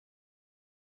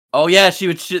 Oh yeah,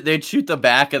 they'd shoot the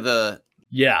back of the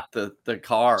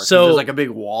car. So there's like a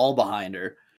big wall behind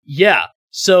her. Yeah.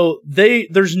 So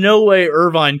there's no way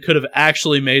Irvine could have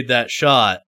actually made that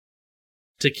shot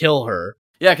to kill her.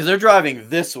 Yeah, because they're driving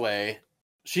this way.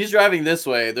 She's driving this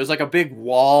way. There's like a big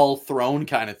wall throne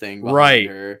kind of thing behind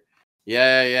her.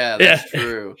 Yeah, that's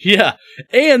true. Yeah.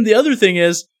 And the other thing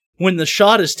is, when the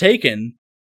shot is taken,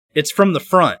 it's from the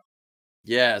front.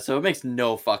 Yeah, so it makes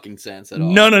no fucking sense at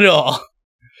all. None at all.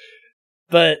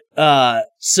 But,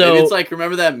 so... And it's like,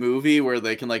 remember that movie where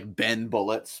they can, like, bend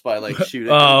bullets by, like, shooting?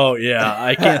 Oh, yeah.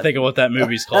 I can't think of what that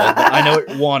movie's called, but I know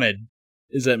it Wanted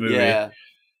is that movie. Yeah.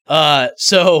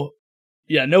 So,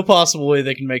 yeah, no possible way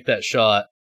they can make that shot.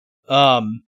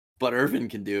 But Irvin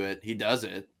can do it. He does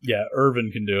it. Yeah,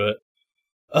 Irvin can do it.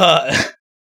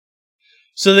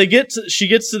 So she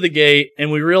gets to the gate,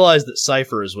 and we realize that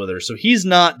Cypher is with her. So he's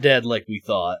not dead like we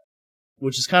thought,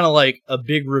 which is kind of like a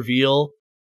big reveal.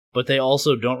 But they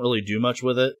also don't really do much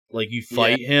with it. Like, you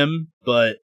fight him,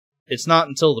 but it's not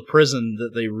until the prison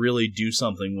that they really do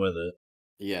something with it.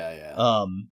 Yeah.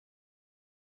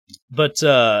 But,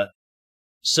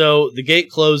 so the gate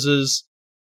closes.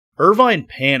 Irvine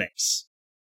panics.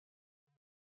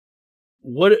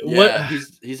 What?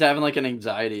 He's having, like, an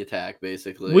anxiety attack,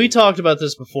 basically. We talked about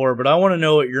this before, but I want to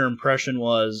know what your impression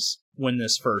was when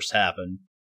this first happened.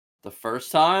 The first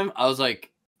time, I was like...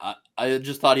 I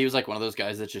just thought he was like one of those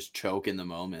guys that just choke in the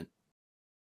moment.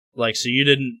 Like, so you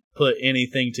didn't put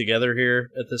anything together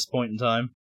here at this point in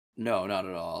time? No, not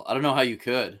at all. I don't know how you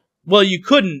could. Well, you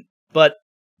couldn't, but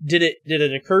did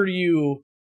it occur to you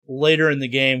later in the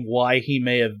game why he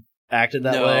may have acted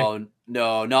that way?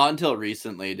 No, not until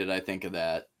recently did I think of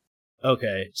that.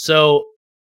 Okay, so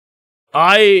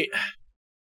I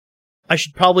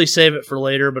should probably save it for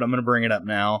later, but I'm going to bring it up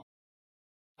now.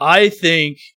 I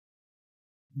think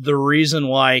the reason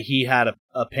why he had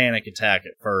a panic attack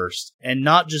at first, and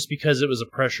not just because it was a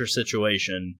pressure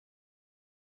situation,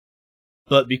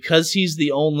 but because he's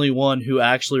the only one who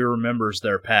actually remembers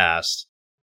their past.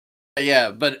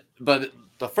 Yeah, but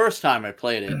the first time I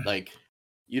played it, like,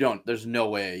 there's no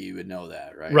way you would know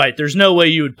that, right? Right, there's no way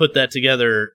you would put that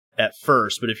together at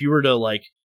first, but if you were to, like,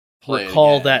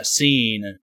 recall that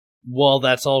scene while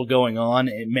that's all going on,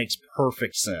 it makes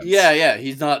perfect sense. Yeah,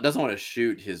 doesn't want to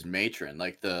shoot his matron,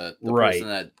 like the person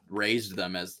that raised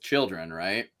them as children,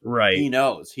 right? Right. He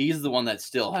knows. He's the one that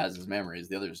still has his memories,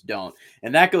 the others don't.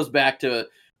 And that goes back to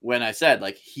when I said,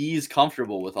 like, he's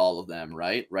comfortable with all of them,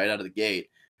 right? Right out of the gate,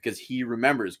 because he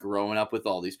remembers growing up with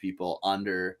all these people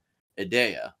under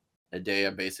Idea.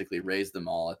 Idea basically raised them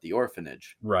all at the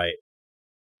orphanage. Right.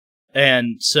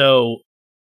 And so...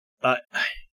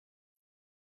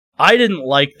 I didn't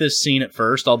like this scene at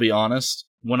first, I'll be honest.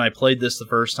 when I played this the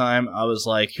first time, I was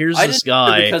like, here's I this didn't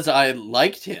either guy. because I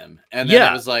liked him. And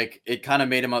then it was like, it kind of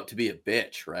made him up to be a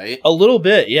bitch, right? A little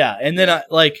bit, yeah. And then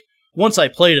once I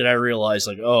played it, I realized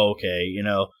like, oh, okay, you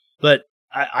know. But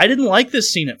I didn't like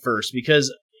this scene at first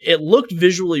because it looked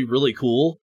visually really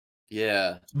cool.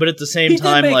 Yeah. But at the same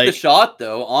time, he did make like the shot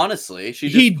though, honestly. She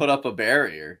just put up a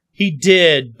barrier. He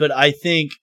did, but I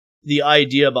think the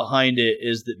idea behind it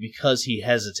is that because he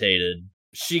hesitated,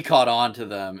 she caught on to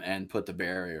them and put the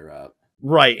barrier up.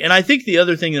 Right. And I think the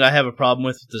other thing that I have a problem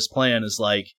with this plan is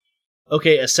like,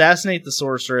 okay, assassinate the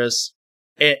sorceress,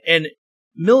 and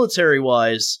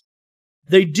military-wise,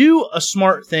 they do a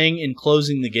smart thing in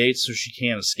closing the gates so she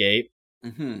can't escape.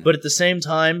 Mm-hmm. But at the same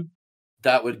time,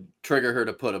 that would trigger her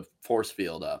to put a force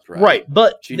field up, right? Right,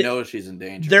 but she knows she's in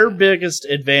danger. Their biggest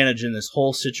advantage in this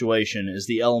whole situation is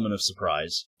the element of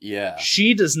surprise. Yeah.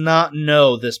 She does not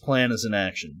know this plan is in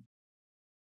action.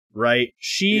 Right?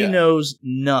 She knows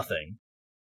nothing.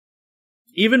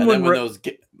 Even when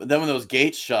those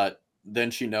gates shut, then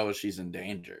she knows she's in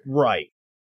danger. Right.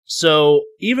 So,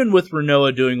 even with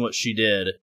Renoa doing what she did,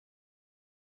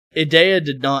 Idea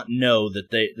did not know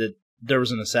that there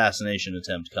was an assassination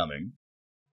attempt coming.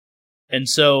 And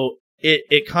so,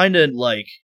 it kind of, like,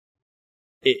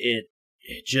 it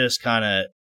just kind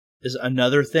of is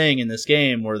another thing in this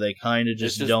game where they kind of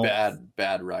just don't...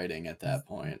 bad writing at that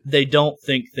point. They don't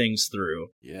think things through.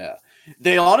 Yeah.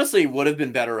 They honestly would have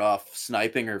been better off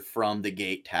sniping her from the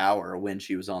gate tower when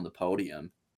she was on the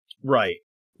podium. Right.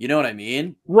 You know what I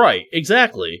mean? Right,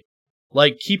 exactly.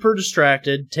 Like, keep her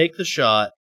distracted, take the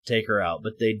shot, take her out.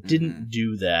 But they didn't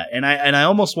do that. And I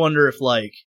almost wonder if,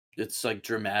 like... It's like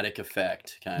dramatic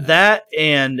effect, kind of. That,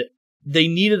 and they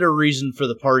needed a reason for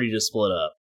the party to split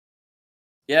up.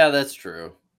 Yeah, that's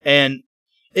true. And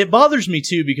it bothers me,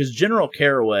 too, because General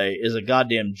Caraway is a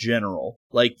goddamn general.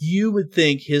 Like, you would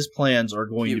think his plans are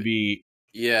going to be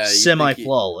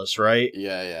semi-flawless, right?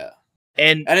 Yeah.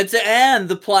 And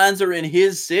the plans are in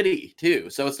his city, too.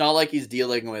 So it's not like he's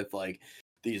dealing with, like,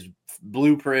 these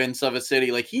blueprints of a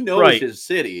city. Like, he knows his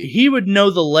city. He would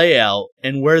know the layout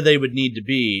and where they would need to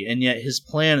be, and yet his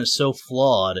plan is so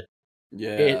flawed.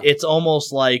 Yeah. It's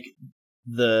almost like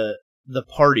the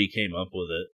party came up with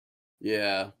it.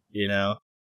 Yeah. You know?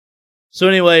 So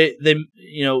anyway,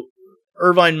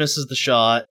 Irvine misses the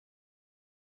shot.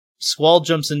 Squall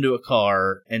jumps into a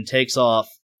car and takes off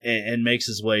and makes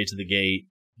his way to the gate,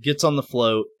 gets on the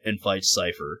float, and fights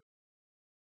Cypher.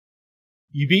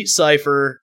 You beat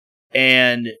Cypher,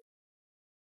 and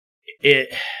this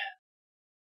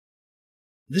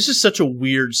is such a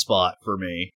weird spot for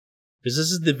me, because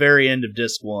this is the very end of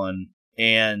Disc 1,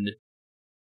 and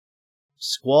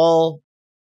Squall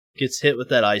gets hit with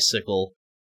that icicle.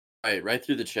 Right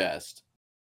through the chest.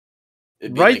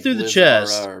 Right through the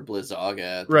chest. Or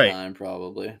Blizzaga at the time,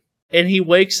 probably. And he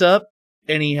wakes up,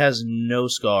 and he has no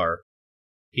scar.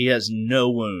 He has no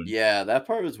wound. Yeah, that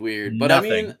part was weird. But I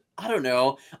mean, I don't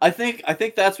know. I think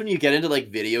that's when you get into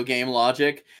like video game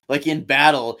logic. Like in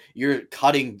battle, you're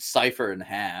cutting Cypher in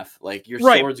half. Like your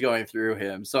sword's going through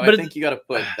him. So I think you got to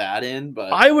put that in.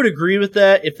 But I would agree with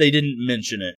that if they didn't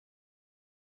mention it.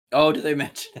 Oh, did they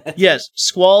mention it? Yes,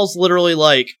 Squall's literally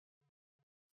like,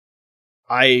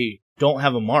 I don't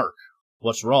have a mark.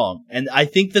 What's wrong? And I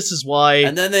think this is why...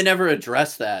 And then they never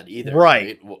address that either,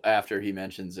 right? After he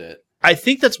mentions it. I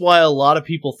think that's why a lot of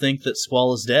people think that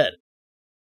Squall is dead.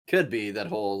 Could be, that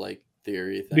whole, like,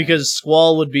 theory thing. Because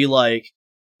Squall would be like,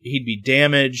 he'd be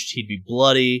damaged, he'd be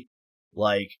bloody.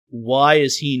 Like, why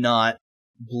is he not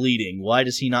bleeding? Why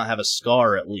does he not have a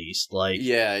scar at least? Like,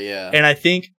 yeah. And I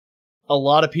think a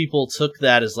lot of people took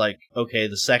that as like, okay,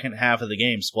 the second half of the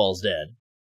game, Squall's dead.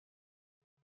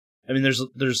 I mean, there's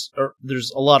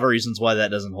a lot of reasons why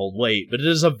that doesn't hold weight, but it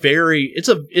is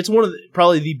it's one of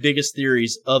probably the biggest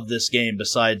theories of this game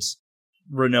besides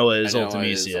Renoa's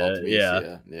Ultimisia.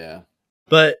 Yeah.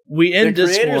 But we end this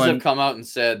one. The creators have come out and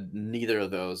said neither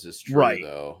of those is true,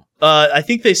 though. I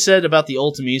think they said about the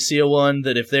Ultimisia one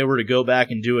that if they were to go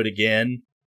back and do it again,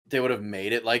 they would have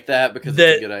made it like that because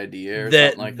it's a good idea or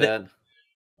something like that.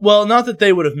 Well, not that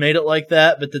they would have made it like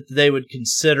that, but that they would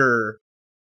consider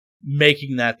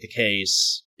making that the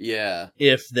case. Yeah.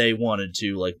 If they wanted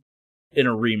to, like, in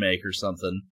a remake or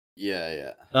something.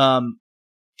 Yeah.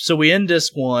 So we end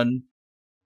Disc 1.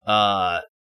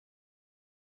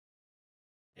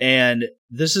 And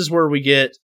this is where we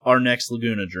get our next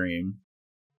Laguna dream.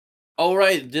 Oh,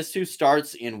 right. Disc 2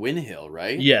 starts in Windhill,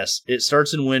 right? Yes. It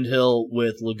starts in Windhill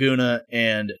with Laguna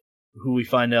and who we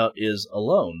find out is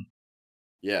alone.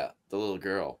 Yeah. The little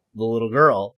girl.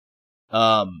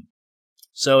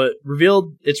 So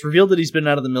it's revealed that he's been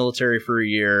out of the military for a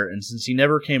year, and since he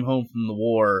never came home from the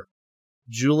war,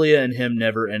 Julia and him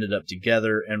never ended up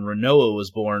together, and Renoa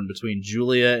was born between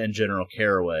Julia and General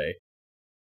Caraway.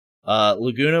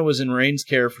 Laguna was in Rain's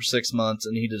care for 6 months,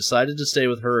 and he decided to stay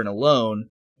with her and alone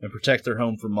and protect their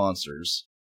home from monsters.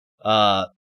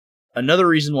 Another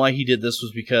reason why he did this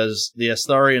was because the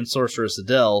Astarian sorceress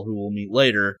Adele, who we'll meet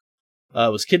later,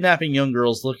 was kidnapping young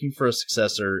girls looking for a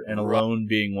successor, and Alone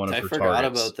being one of her targets. I forgot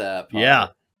about that part. Yeah.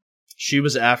 She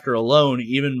was after Alone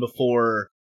even before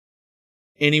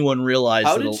anyone realized.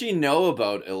 How did she know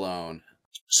about Alone?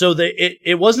 So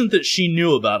it wasn't that she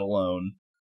knew about Alone.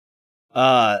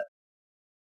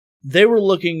 They were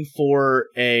looking for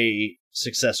a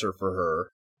successor for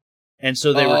her. And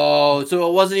so they were. Oh, so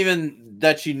it wasn't even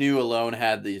that she knew Alone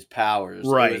had these powers.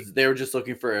 Right. They were just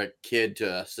looking for a kid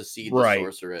to succeed the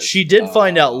sorceress. She did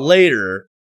find out later,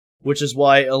 which is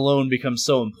why Alone becomes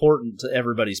so important to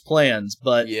everybody's plans.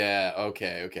 But yeah,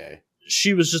 okay.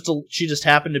 She just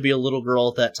happened to be a little girl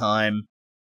at that time,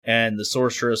 and the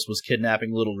sorceress was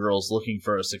kidnapping little girls looking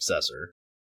for a successor.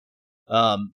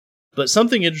 But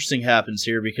something interesting happens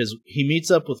here because he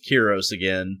meets up with Kyros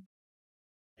again,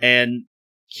 and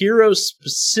Kyros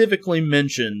specifically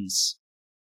mentions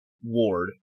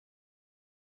Ward,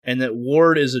 and that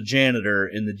Ward is a janitor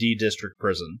in the D District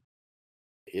prison.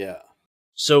 Yeah.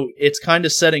 So it's kind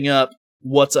of setting up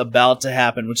what's about to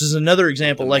happen, which is another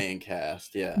example. The main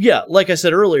cast, yeah. Yeah, like I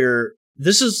said earlier,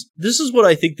 this is what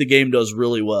I think the game does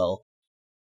really well.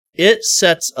 It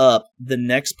sets up the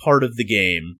next part of the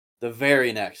game. The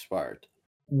very next part.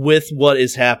 With what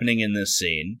is happening in this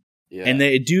scene. Yeah. And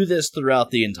they do this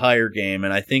throughout the entire game,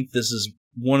 and I think this is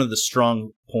one of the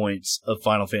strong points of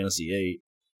Final Fantasy VIII,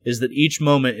 is that each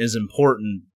moment is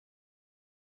important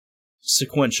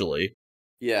sequentially.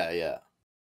 Yeah.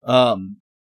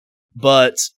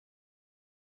 But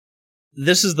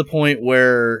this is the point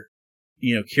where,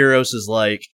 Kyros is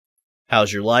like,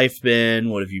 how's your life been?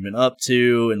 What have you been up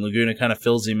to? And Laguna kind of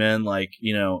fills him in like,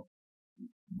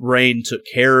 Rain took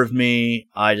care of me.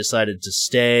 I decided to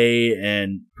stay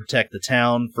and protect the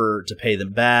town to pay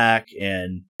them back.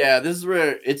 And yeah, this is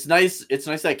where it's nice. It's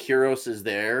nice that Kyros is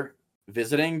there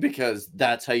visiting, because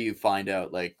that's how you find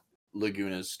out like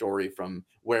Laguna's story from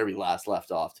where we last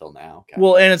left off till now.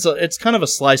 Well, and it's kind of a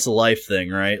slice of life thing,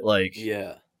 right? Like,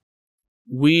 yeah,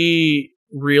 we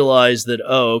realize that,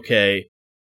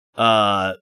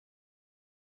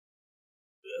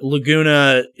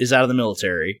 Laguna is out of the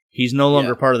military. He's no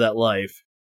longer part of that life.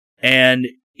 And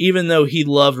even though he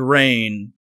loved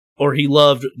Rain, or he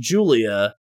loved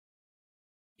Julia,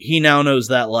 he now knows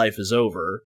that life is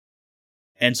over.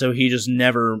 And so he just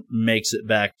never makes it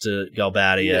back to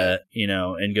Galbadia,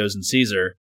 and goes and sees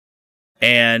her.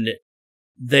 And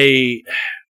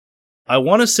I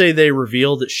want to say they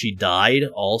reveal that she died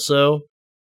also.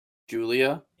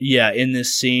 Julia? Yeah, in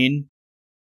this scene.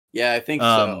 Yeah, I think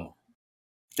so.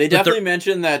 They definitely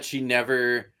mentioned that she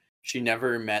never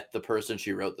met the person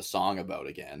she wrote the song about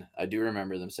again. I do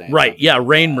remember them saying right. Yeah,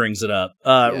 Rain brings it up.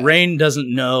 Rain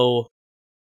doesn't know,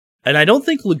 and I don't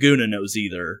think Laguna knows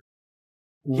either.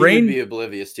 Rain would be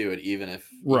oblivious to it, even if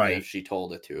she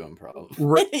told it to him, probably.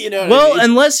 Well,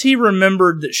 unless he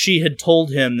remembered that she had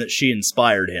told him that she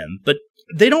inspired him, but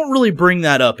they don't really bring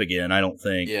that up again, I don't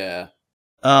think. Yeah.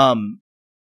 But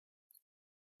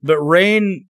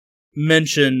Rain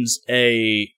mentions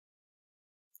the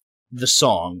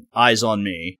song Eyes on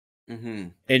Me,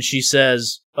 and she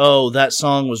says, "Oh, that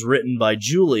song was written by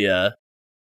Julia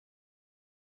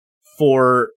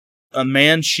for a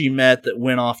man she met that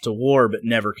went off to war but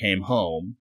never came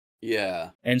home." Yeah,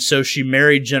 and so she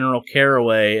married General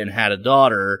Caraway and had a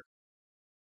daughter,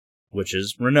 which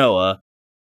is Renoa,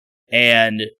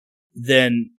 and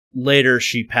then later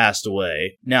she passed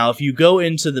away. Now, if you go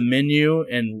into the menu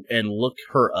and look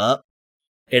her up,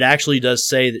 it actually does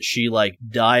say that she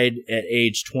died at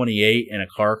age 28 in a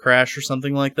car crash or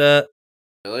something like that.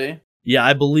 Really? Yeah,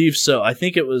 I believe so. I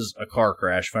think it was a car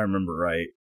crash if I remember right.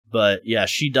 But yeah,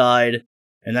 she died,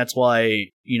 and that's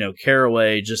why,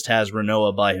 Caraway just has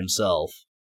Renoa by himself.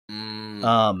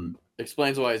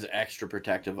 Explains why he's extra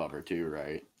protective of her too,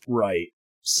 right? Right.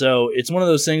 So it's one of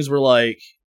those things where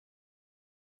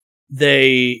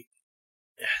they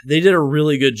did a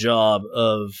really good job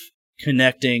of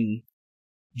connecting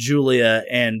Julia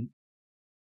and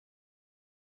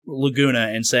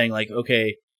Laguna and saying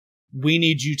okay, we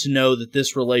need you to know that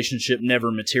this relationship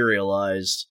never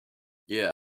materialized.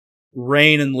 Yeah.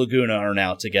 Rain and Laguna are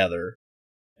now together.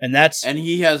 And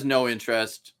he has no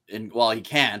interest and well, he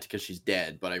can't because she's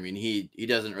dead. But I mean, he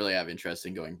doesn't really have interest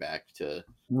in going back to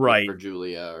right for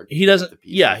Julia. Or he doesn't.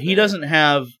 Yeah, he there. doesn't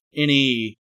have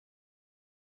any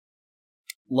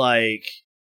like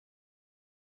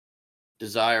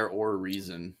desire or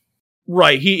reason.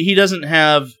 Right, he doesn't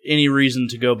have any reason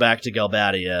to go back to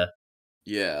Galbadia.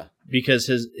 Yeah, because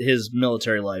his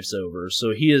military life's over.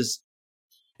 So he is.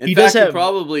 In fact, he'd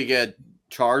probably get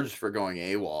charged for going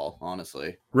AWOL.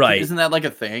 Honestly, right? Isn't that like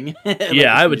a thing? Like,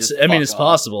 yeah, I would. I mean, it's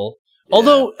possible. Yeah.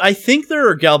 Although I think there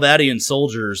are Galbadian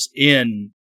soldiers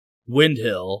in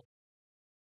Windhill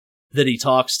that he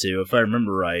talks to, if I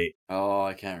remember right. Oh,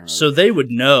 I can't remember. So they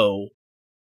would know.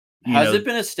 Has it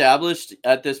been established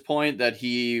at this point that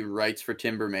he writes for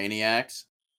Timber Maniacs?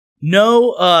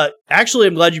 No, actually,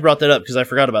 I'm glad you brought that up because I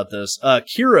forgot about this.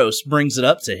 Kyros brings it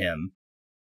up to him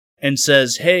and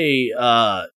says, "Hey,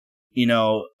 I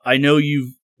know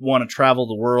you want to travel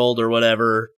the world or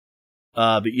whatever,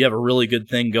 but you have a really good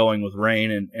thing going with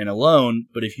Rain and Alone.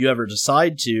 But if you ever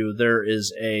decide to, there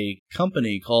is a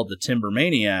company called the Timber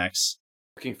Maniacs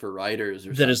looking for writers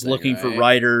that is looking for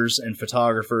writers and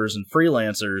photographers and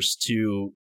freelancers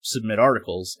to submit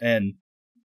articles." And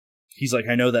he's like,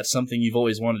 I know that's something you've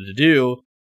always wanted to do,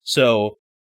 so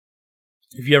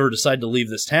if you ever decide to leave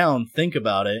this town, think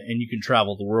about it, and you can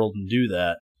travel the world and do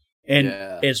that. And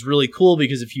it's really cool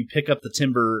because if you pick up the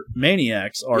Timber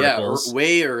Maniacs articles...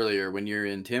 way earlier when you're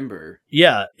in Timber.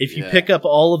 Yeah, if you pick up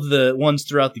all of the ones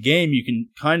throughout the game, you can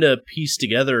kind of piece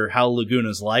together how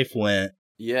Laguna's life went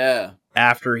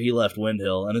after he left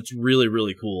Windhill, and it's really,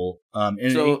 really cool.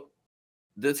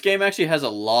 This game actually has a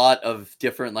lot of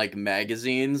different like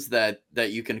magazines that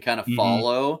you can kind of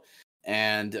follow,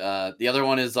 and the other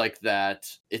one is like that.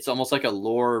 It's almost like a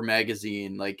lore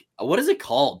magazine. Like, what is it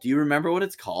called? Do you remember what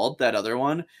it's called? That other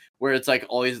one where it's like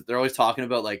they're always talking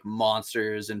about like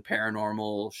monsters and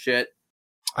paranormal shit.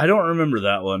 I don't remember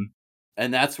that one.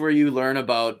 And that's where you learn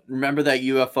about, remember that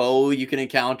UFO you can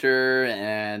encounter,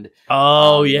 and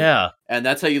and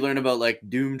that's how you learn about like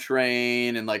Doom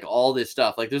Train and like all this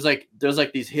stuff. Like there's like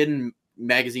these hidden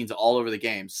magazines all over the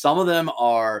game. Some of them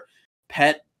are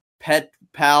pet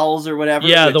pals or whatever.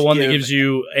 Yeah, the one that gives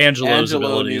you Angelo's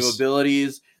abilities. New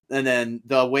abilities. And then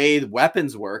the way the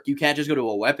weapons work, you can't just go to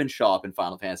a weapon shop in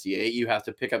Final Fantasy VIII. You have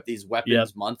to pick up these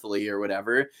weapons monthly or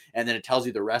whatever, and then it tells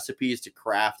you the recipes to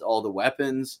craft all the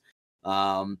weapons.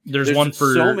 There's one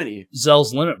for so many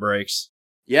Zell's Limit Breaks.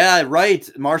 Yeah, right.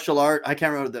 Martial art. I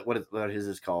can't remember what his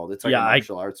is called. It's like a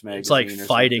martial arts magazine. It's like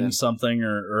fighting something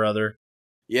or other.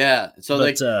 Yeah. So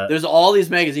there's all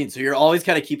these magazines. So you're always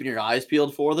kind of keeping your eyes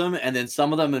peeled for them. And then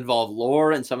some of them involve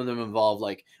lore and some of them involve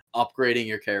like upgrading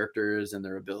your characters and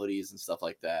their abilities and stuff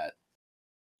like that.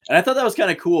 And I thought that was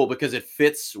kind of cool because it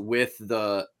fits with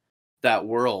that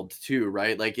world too,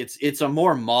 right? Like it's a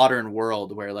more modern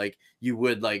world where like you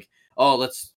would like, oh,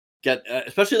 let's get,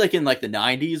 especially like in like the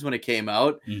 90s when it came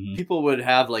out, people would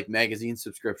have like magazine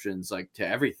subscriptions like to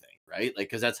everything, right? Like,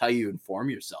 because that's how you inform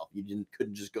yourself. You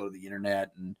couldn't just go to the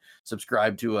internet and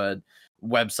subscribe to a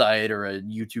website or a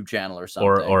YouTube channel or something,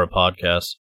 or a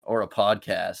podcast,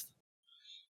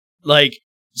 Like,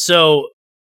 so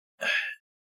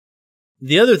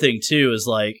the other thing too is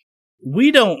like we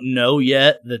don't know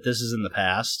yet that this is in the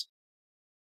past.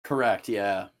 Correct.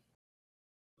 Yeah.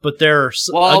 But there's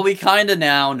we kind of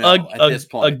now know at this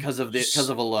point because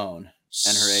of Alone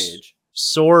and her age,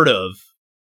 sort of.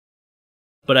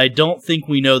 But I don't think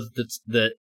we know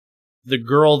that the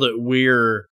girl that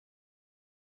we're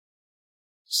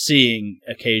seeing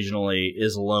occasionally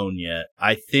is Alone yet.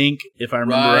 I think, if I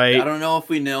remember right, I don't know if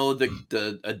we know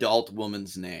the adult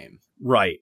woman's name.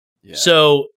 Right. Yeah.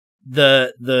 So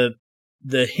the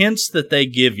hints that they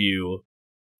give you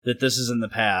that this is in the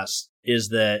past is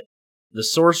that the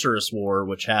Sorceress War,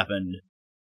 which happened,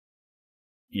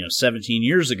 17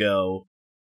 years ago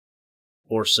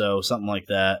or so, something like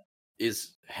that,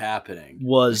 is happening.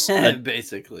 Was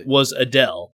basically was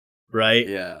Adele, right?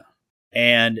 Yeah.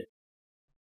 And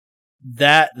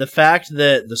the fact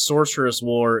that the Sorceress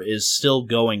War is still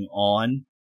going on,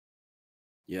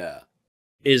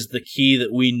 is the key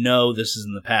that we know this is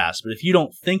in the past. But if you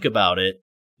don't think about it,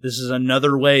 this is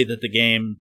another way that the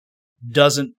game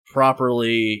doesn't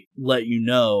properly let you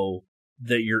know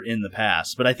that you're in the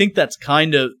past. But I think that's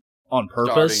kind of on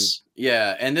purpose.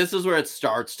 And this is where it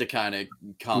starts to kind of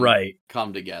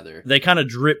come together. They kind of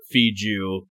drip feed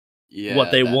you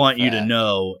what they want you to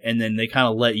know, and then they kind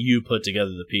of let you put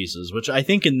together the pieces, which I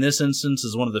think in this instance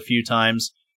is one of the few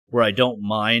times where I don't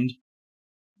mind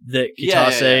that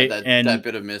Kitase and that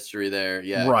bit of mystery there.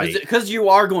 Yeah. Right. Because you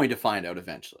are going to find out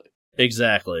eventually.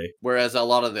 Exactly. Whereas a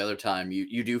lot of the other time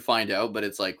you do find out, but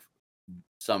it's like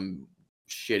some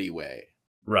shitty way.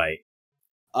 Right.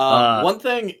 One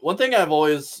thing I've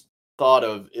always thought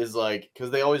of is like,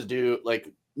 because they always do, like,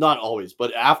 not always,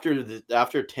 but after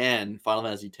Final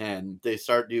Fantasy 10, they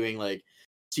start doing like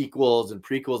sequels and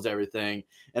prequels to everything.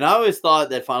 And I always thought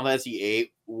that Final Fantasy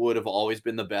 8 would have always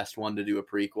been the best one to do a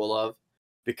prequel of,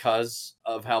 because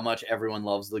of how much everyone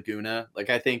loves Laguna. Like,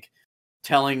 I think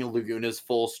telling Laguna's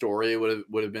full story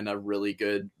would have been a really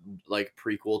good like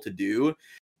prequel to do.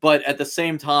 But at the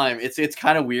same time, it's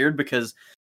kind of weird because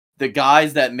the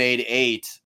guys that made 8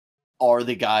 are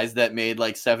the guys that made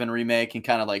like 7 remake and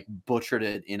kind of like butchered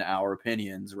it in our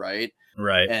opinions, right?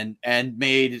 Right. And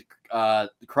made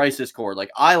Crisis Core.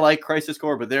 Like, I like Crisis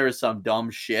Core, but there is some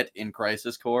dumb shit in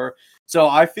Crisis Core. So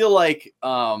I feel like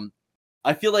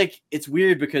it's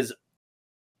weird because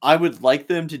I would like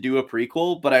them to do a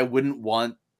prequel, but I wouldn't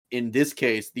want, in this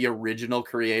case, the original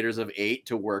creators of 8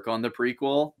 to work on the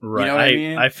prequel. Right. You know what I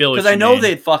mean? I feel, because I know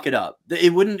they'd fuck it up.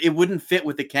 It wouldn't fit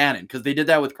with the canon, because they did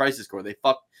that with Crisis Core. They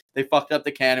fucked up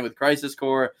the canon with Crisis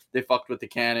Core. They fucked with the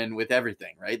canon with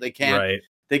everything. Right? They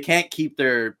can't keep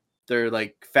their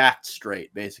like facts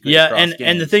straight, basically. Yeah,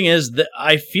 and the thing is that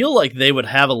I feel like they would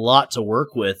have a lot to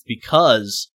work with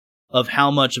because of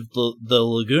how much of the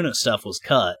Laguna stuff was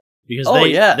cut.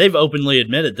 Because they've openly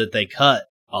admitted that they cut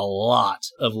a lot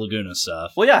of Laguna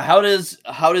stuff. Well, yeah. How does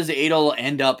Adel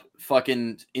end up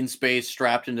fucking in space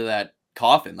strapped into that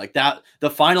coffin? Like, that, the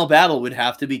final battle would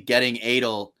have to be getting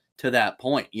Adel to that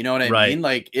point. You know what I mean?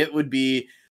 Like, it would be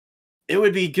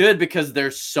good because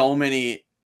there's so many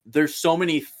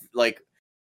like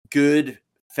good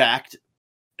fact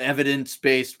evidence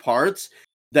based parts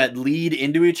that lead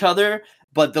into each other,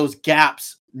 but those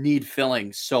gaps need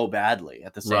filling so badly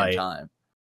at the same time.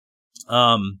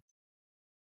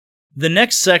 The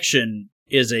next section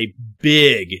is a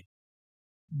big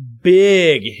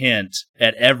hint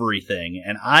at everything,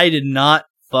 and I did not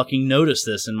fucking notice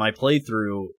this in my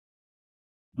playthrough,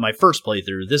 my first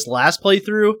playthrough. This last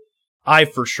playthrough, I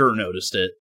for sure noticed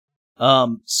it.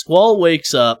 Squall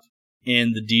wakes up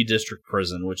in the D District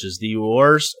prison, which is the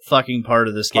worst fucking part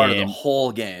of this game. Part of the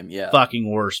whole game, yeah. Fucking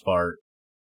worst part.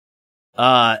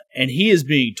 And he is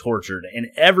being tortured, and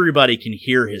everybody can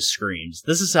hear his screams.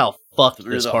 This is how fucked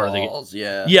this part of the game.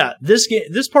 Yeah. Yeah,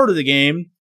 this part of the game,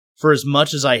 for as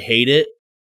much as I hate it,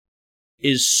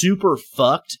 is super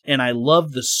fucked, and I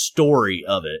love the story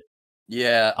of it.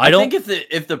 Yeah, I think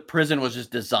if the prison was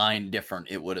just designed different,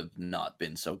 it would have not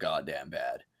been so goddamn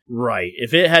bad. Right.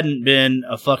 If it hadn't been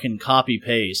a fucking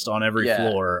copy-paste on every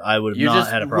floor, I would have not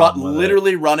had a problem with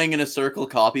literally it. running in a circle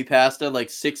copy-pasta, like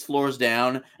 6 floors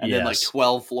down, and then like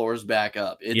 12 floors back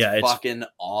up. It's fucking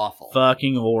awful.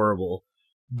 Fucking horrible.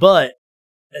 But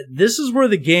this is where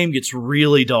the game gets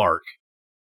really dark.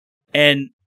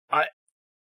 And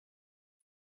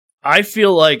I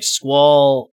feel like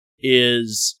Squall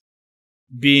is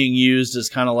being used as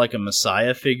kind of like a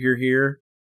messiah figure here.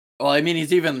 Well, I mean,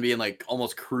 he's even being like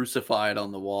almost crucified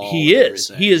on the wall. He is.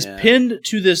 He is pinned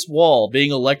to this wall,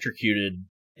 being electrocuted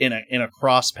in a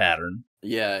cross pattern.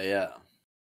 Yeah, yeah.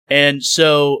 And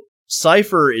so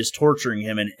Cypher is torturing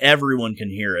him, and everyone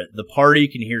can hear it. The party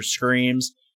can hear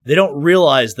screams. They don't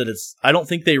realize that it's... I don't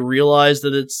think they realize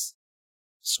that it's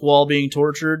Squall being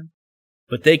tortured,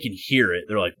 but they can hear it.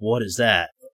 They're like, what is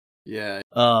that? Yeah.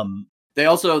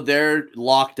 They're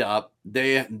locked up.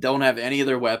 They don't have any of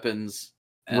their weapons.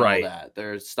 And all that.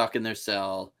 They're stuck in their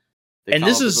cell. They come up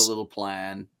with a little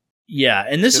plan. Yeah,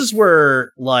 and this is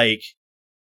where, like,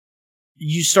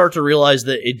 you start to realize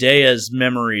that Idea's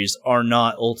memories are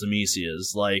not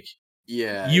Ultimecia's. Like,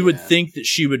 you would think that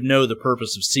she would know the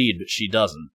purpose of Seed, but she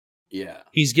doesn't. Yeah.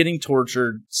 He's getting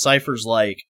tortured. Cypher's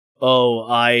like, oh,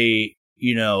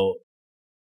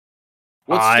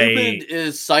 What's stupid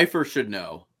is Cypher should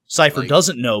know. Cypher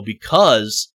doesn't know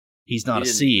because... he's not a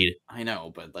Seed. I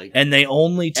know, but like... and they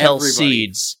only tell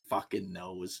Seeds... fucking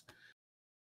knows.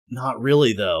 Not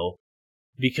really, though.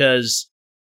 Because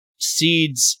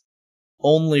Seeds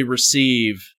only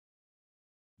receive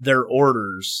their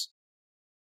orders.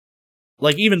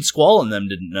 Like, even Squall and them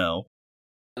didn't know.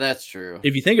 That's true.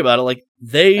 If you think about it, like,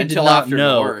 they did not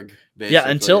know... Norg, yeah,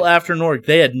 until after Norg.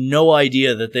 They had no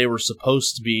idea that they were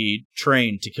supposed to be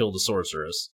trained to kill the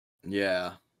sorceress.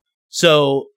 Yeah.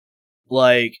 So,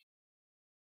 like...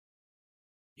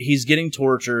 he's getting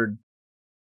tortured.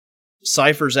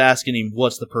 Cypher's asking him,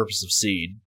 what's the purpose of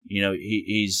Seed? You know,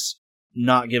 he's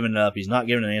not giving up. He's not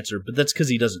giving an answer, but that's because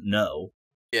he doesn't know.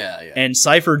 Yeah, yeah. And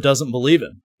Cypher doesn't believe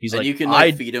him. He's like, you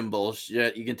can feed him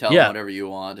bullshit. You can tell him whatever you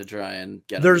want to try and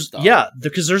get him to stop. Yeah,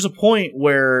 because there's a point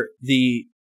where the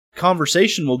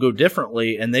conversation will go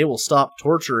differently and they will stop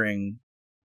torturing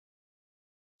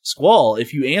Squall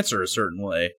if you answer a certain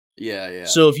way. Yeah.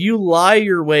 So if you lie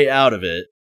your way out of it,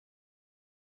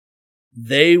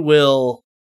 they will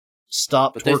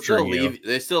stop torturing you.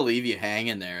 They still leave you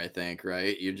hanging there, I think,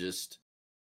 right? You just...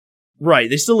 Right,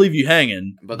 they still leave you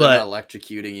hanging. But they're not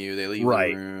electrocuting you. They leave the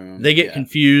room. They get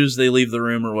confused. They leave the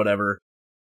room or whatever.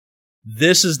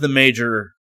 This is the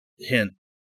major hint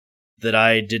that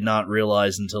I did not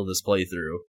realize until this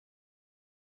playthrough.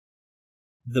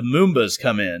 The Moombas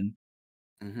come in,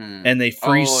 and they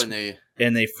free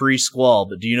and they free Squall.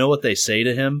 But do you know what they say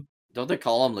to him? Don't they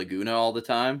call him Laguna all the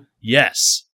time?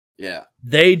 Yes. Yeah.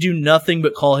 They do nothing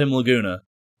but call him Laguna.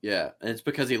 Yeah, and it's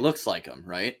because he looks like him,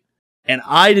 right? And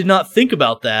I did not think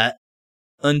about that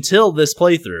until this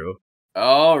playthrough.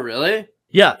 Oh, really?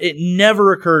 Yeah, it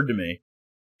never occurred to me.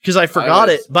 Because I forgot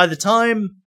it. By the time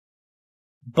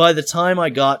I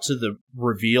got to the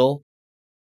reveal,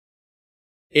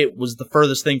 it was the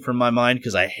furthest thing from my mind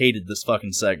because I hated this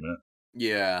fucking segment.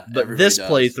 Yeah. But this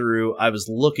playthrough, I was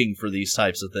looking for these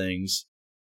types of things.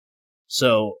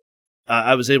 So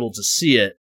I was able to see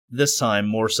it this time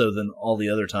more so than all the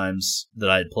other times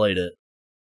that I had played it.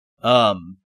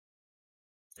 And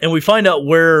we find out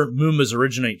where Moombas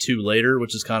originate to later,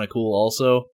 which is kind of cool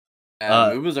also.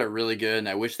 Moombas are really good, and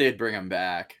I wish they'd bring them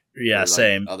back. Yeah,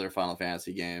 same. Other Final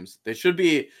Fantasy games. They should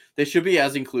be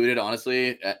as included,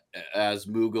 honestly, as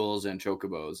Moogles and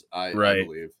Chocobos. I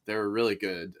believe they're really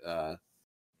good.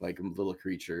 Like a little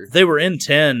creature. They were in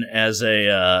 10 as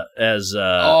a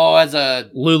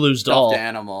Lulu's doll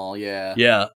animal. Yeah.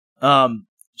 Yeah.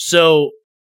 So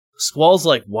Squall's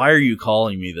like, why are you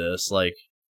calling me this? Like,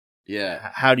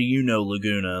 yeah. How do you know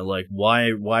Laguna? Like,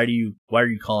 why are you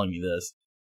calling me this?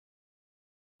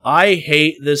 I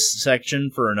hate this section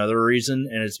for another reason,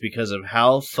 and it's because of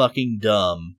how fucking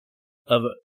dumb of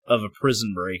a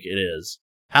prison break it is.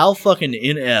 How fucking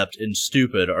inept and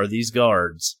stupid are these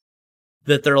guards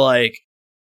that they're like,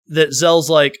 that Zell's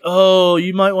like, oh,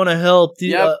 you might want to help.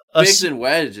 Biggs and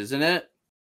Wedge, isn't it?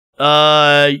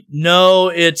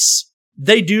 No,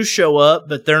 they do show up,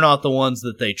 but they're not the ones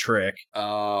that they trick.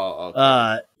 Oh,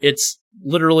 okay. It's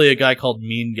literally a guy called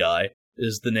Mean Guy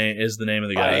is the name of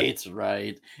the guy.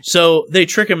 Right. So they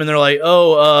trick him and they're like,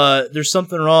 oh, there's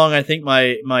something wrong. I think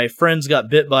my friends got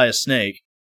bit by a snake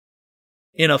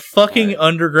in a fucking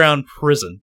underground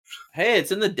prison. Hey,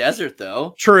 it's in the desert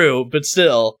though. True, but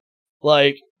still,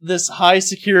 like this high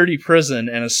security prison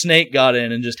and a snake got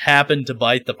in and just happened to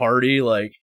bite the party,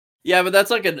 like. Yeah, but that's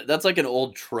like an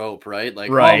old trope, right? Like,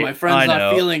 right, oh, my friend's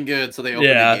not feeling good, so they open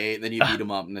the gate, and then you beat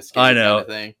them up in this game. I know. Kind of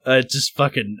thing. It just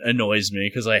fucking annoys me,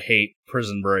 because I hate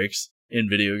prison breaks in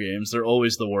video games. They're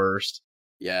always the worst.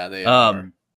 Yeah, they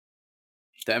are.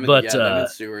 Them and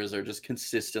sewers are just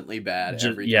consistently bad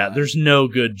every time. Yeah, there's no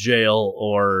good jail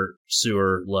or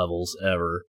sewer levels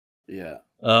ever. Yeah.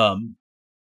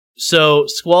 So,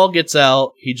 Squall gets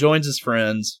out, he joins his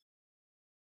friends,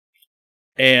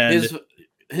 and...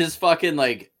 His fucking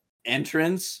like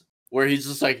entrance where he's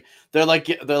just like they're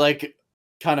like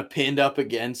kind of pinned up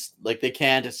against, like they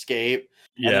can't escape,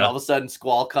 and then all of a sudden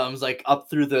Squall comes like up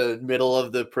through the middle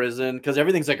of the prison because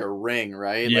everything's like a ring,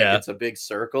 right? Like it's a big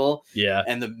circle,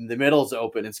 and the middle's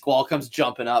open, and Squall comes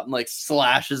jumping up and like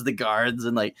slashes the guards,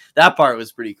 and like that part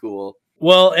was pretty cool.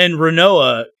 Well, and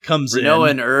Renoa comes in. Renoa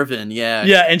and Irvin, yeah.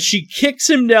 Yeah, and she kicks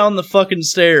him down the fucking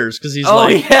stairs because he's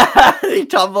he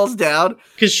tumbles down.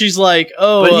 Because she's like,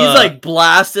 oh. But he's like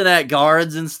blasting at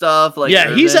guards and stuff. Like, yeah,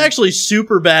 Irvin. He's actually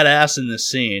super badass in this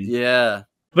scene. Yeah.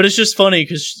 But it's just funny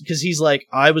because he's like,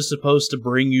 I was supposed to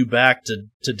bring you back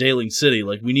to Daling City.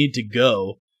 Like, we need to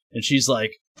go. And she's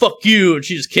like, fuck you, and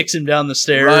she just kicks him down the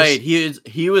stairs. Right,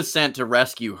 he was sent to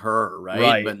rescue her,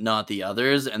 right? But not the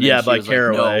others. And then she was like,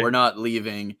 no, we're not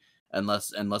leaving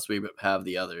unless we have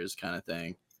the others, kind of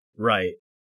thing. Right.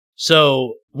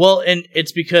 So, well, and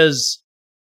it's because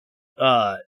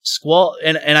Squall,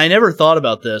 and I never thought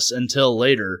about this until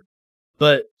later,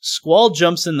 but Squall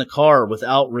jumps in the car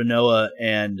without Renoa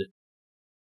and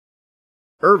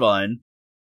Irvine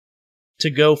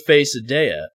to go face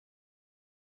Adea.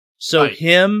 So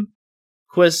him,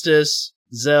 Quistis,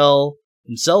 Zell,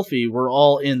 and Selphie were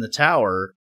all in the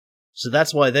tower, so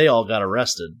that's why they all got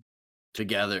arrested.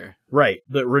 Together. Right,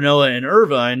 but Renoa and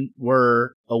Irvine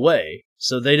were away,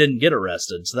 so they didn't get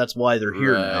arrested, so that's why they're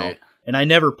here now. And I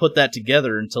never put that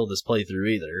together until this playthrough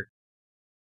either.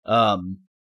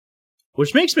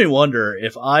 Which makes me wonder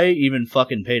if I even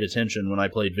fucking paid attention when I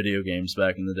played video games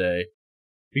back in the day.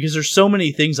 Because there's so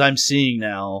many things I'm seeing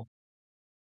now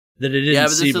that it didn't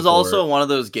see this before. is also one of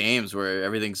those games where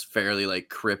everything's fairly like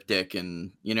cryptic,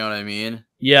 and you know what I mean?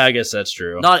 Yeah, I guess that's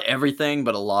true. Not everything,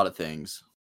 but a lot of things.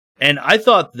 And I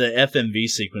thought the FMV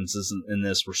sequences in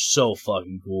this were so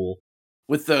fucking cool.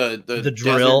 With the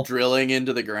drill drilling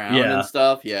into the ground and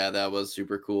stuff. Yeah, that was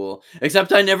super cool.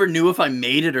 Except I never knew if I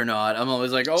made it or not. I'm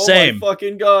always like, oh my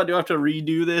fucking god, do I have to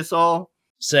redo this all?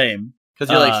 Same.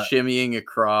 Because you're like shimmying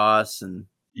across and...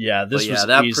 Yeah,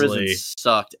 that easily... prison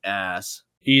sucked ass.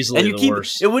 Easily and the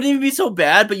worst. It wouldn't even be so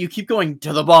bad, but you keep going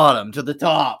to the bottom, to the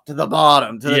top, to the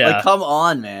bottom, to the... Like, come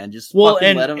on, man. Just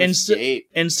fucking let them escape.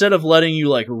 Instead of letting you,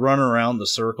 like, run around the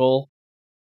circle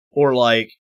or,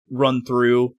 like, run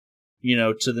through, you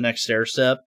know, to the next stair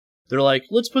step, they're like,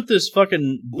 let's put this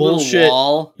fucking bullshit...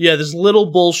 wall. Yeah, this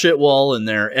little bullshit wall in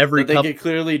there. That they could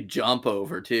clearly jump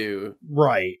over, too.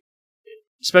 Right.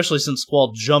 Especially since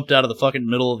Squall jumped out of the fucking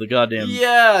middle of the goddamn...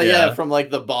 Yeah, from,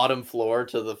 like, the bottom floor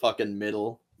to the fucking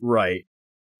middle. Right.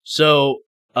 So,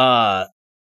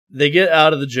 they get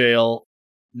out of the jail,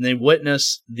 and they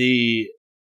witness the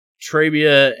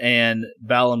Trabia and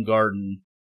Balam Garden.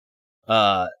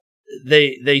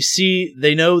 They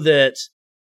know that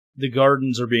the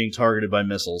gardens are being targeted by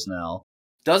missiles now.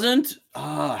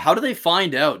 How do they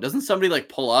find out? Doesn't somebody, like,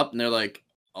 pull up, and they're like,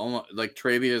 oh, like,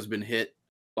 Trabia has been hit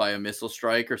by a missile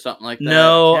strike or something like that?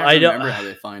 No, I don't remember how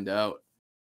they find out.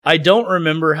 I don't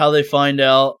remember how they find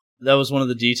out. That was one of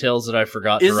the details that I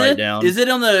forgot to write down. Is it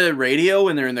on the radio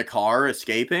when they're in the car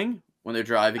escaping? When they're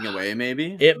driving away,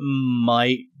 maybe? It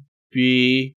might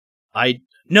be.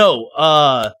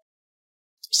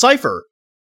 Cypher.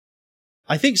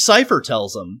 I think Cypher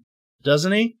tells them,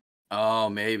 doesn't he? Oh,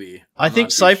 maybe. I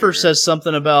think Cypher says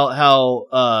something about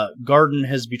how Garden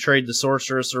has betrayed the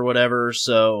sorceress or whatever,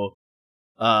 so...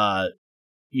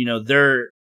 you know,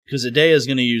 because Adea is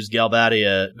going to use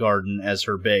Galbadia Garden as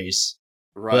her base,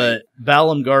 right? But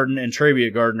Balam Garden and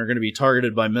Trabia Garden are going to be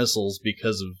targeted by missiles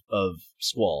because of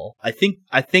Squall. I think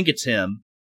it's him.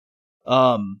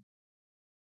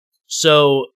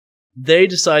 So they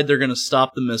decide they're going to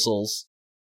stop the missiles.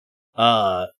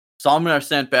 Some are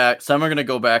sent back. Some are going to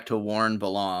go back to warn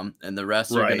Balam, and the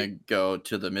rest are going to go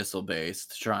to the missile base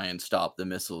to try and stop the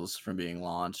missiles from being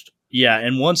launched. Yeah,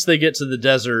 and once they get to the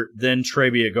desert, then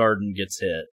Trabia Garden gets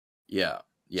hit. Yeah.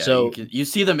 So you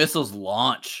see the missiles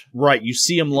launch. Right, you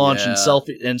see them launch, and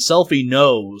Selphie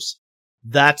knows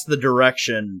that's the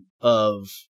direction of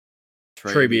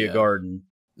Trabia Garden.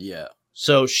 Yeah.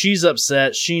 So she's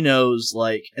upset. She knows,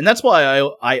 like, and that's why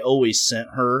I always sent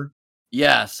her.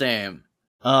 Yeah, same.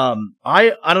 I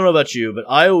don't know about you, but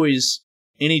I always,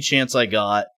 any chance I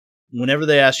got, whenever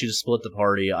they asked you to split the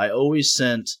party, I always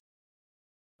sent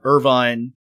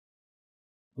Irvine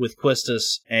with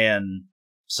Quistis and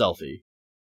Selphie.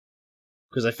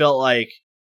 Because I felt like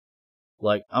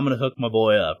I'm gonna hook my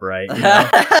boy up, right? You know?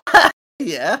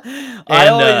 Yeah. And,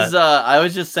 I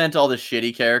always just sent all the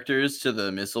shitty characters to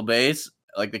the missile base,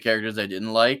 like the characters I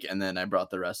didn't like, and then I brought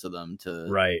the rest of them to...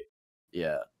 Right.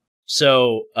 Yeah.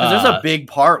 So... there's a big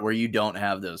part where you don't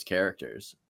have those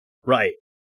characters. Right.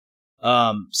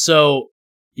 So...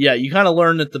 Yeah, you kind of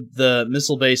learn that the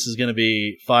missile base is going to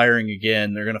be firing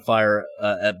again. They're going to fire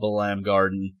at Balam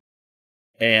Garden.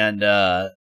 And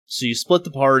so you split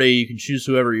the party. You can choose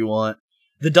whoever you want.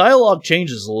 The dialogue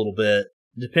changes a little bit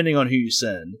depending on who you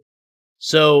send.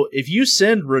 So if you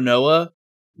send Renoa,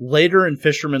 later in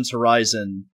Fisherman's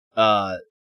Horizon,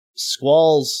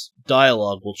 Squall's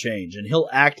dialogue will change, and he'll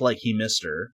act like he missed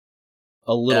her.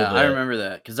 A little bit. I remember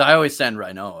that, because I always send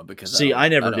Rinoa, because I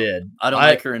never did. I don't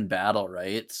like her in battle,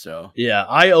 right? So yeah,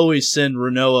 I always send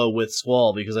Rinoa with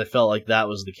Squall, because I felt like that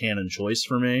was the canon choice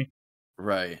for me.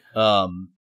 Right.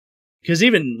 Because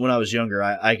even when I was younger,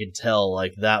 I could tell,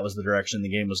 like, that was the direction the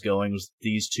game was going, was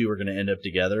these two are going to end up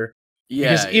together.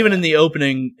 Yeah. Because even in the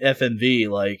opening FMV,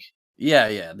 like...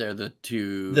 Yeah, they're the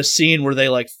two... The scene where they,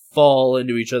 like, fall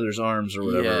into each other's arms or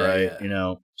whatever, right? Yeah. You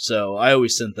know? So I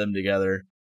always sent them together.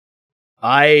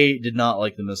 I did not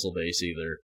like the missile base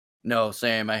either. No,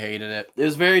 same. I hated it. It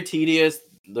was very tedious.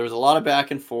 There was a lot of back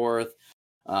and forth.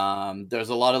 There's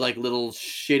a lot of, like, little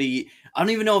shitty... I don't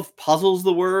even know if puzzle's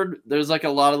the word. There's, like, a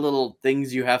lot of little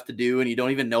things you have to do, and you don't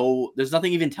even know... There's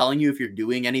nothing even telling you if you're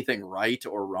doing anything right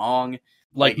or wrong.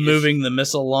 Like moving the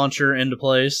missile launcher into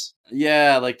place?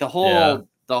 Yeah, like, the whole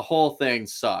thing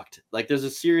sucked. Like, there's a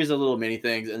series of little mini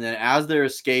things, and then as they're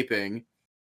escaping...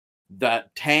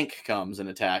 that tank comes and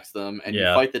attacks them, and you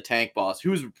fight the tank boss,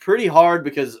 who's pretty hard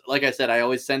because, like I said, I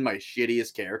always send my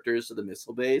shittiest characters to the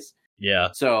missile base. Yeah.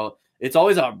 So it's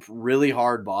always a really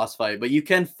hard boss fight, but you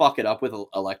can fuck it up with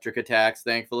electric attacks,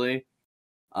 thankfully.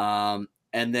 And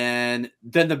then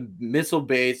the missile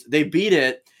base, they beat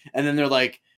it, and then they're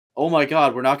like, oh my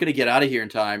god, we're not going to get out of here in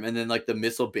time. And then, like, the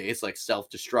missile base, like,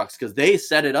 self-destructs, because they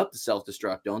set it up to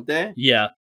self-destruct, don't they? Yeah.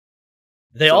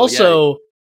 They also...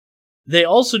 they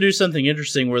also do something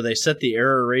interesting where they set the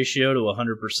error ratio to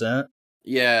 100%.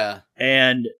 Yeah.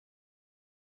 And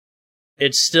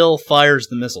it still fires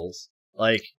the missiles.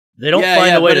 Like, they don't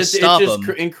find a way to stop them. It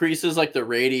just increases like the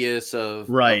radius of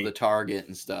the target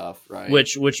and stuff, right?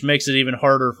 Which makes it even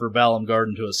harder for Balam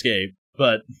Garden to escape.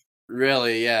 But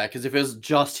really, yeah, because if it was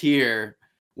just here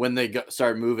when they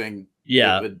start moving,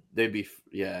 they'd be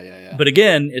yeah. But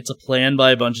again, it's a plan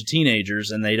by a bunch of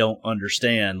teenagers, and they don't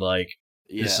understand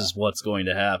this is what's going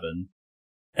to happen.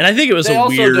 And I think it was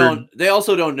weird. They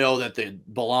also don't know that the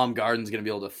Balam Garden's going to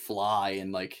be able to fly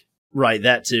and right,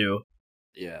 that too.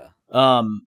 Yeah.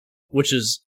 Which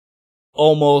is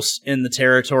almost in the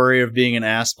territory of being an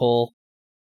asshole.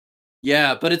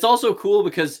 Yeah, but it's also cool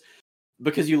because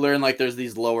you learn there's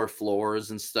these lower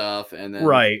floors and stuff, and then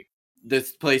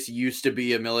this place used to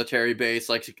be a military base.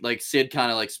 Like Sid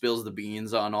kind of spills the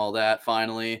beans on all that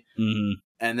finally. Mm-hmm.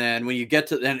 And then when you get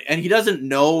to and he doesn't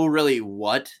know really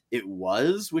what it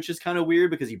was, which is kind of weird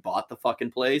because he bought the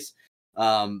fucking place.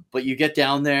 But you get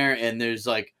down there and there's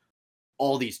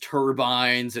all these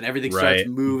turbines and everything starts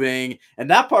moving, and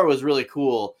that part was really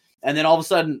cool. And then all of a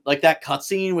sudden, that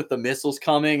cutscene with the missiles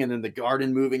coming and then the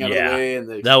garden moving out of the way and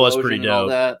the that was pretty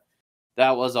dope. All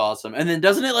that was awesome. And then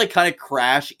doesn't it kind of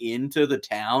crash into the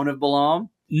town of Balam?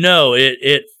 No,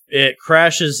 it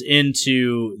crashes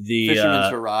into the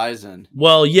Fisherman's Horizon.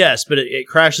 Well, yes, but it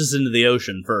crashes into the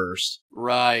ocean first.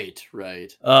 Right.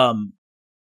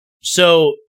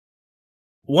 So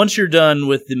once you're done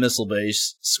with the missile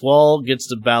base, Squall gets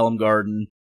to Balam Garden,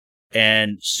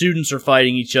 and students are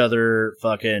fighting each other,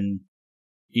 fucking,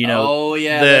 Oh,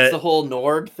 yeah, that's the whole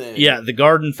Norg thing. Yeah, the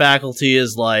garden faculty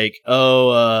is like,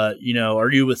 are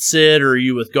you with Sid or are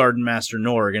you with Garden Master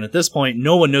Norg? And at this point,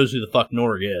 no one knows who the fuck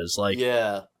Norg is.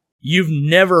 You've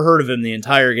never heard of him the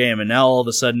entire game, and now all of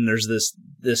a sudden there's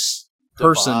this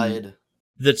person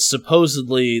that's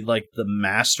supposedly the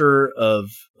master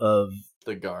of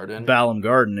the garden, Balam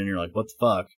Garden, and you're like, what the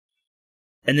fuck?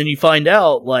 And then you find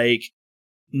out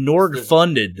Norg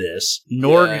funded this.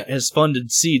 Norg has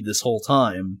funded Seed this whole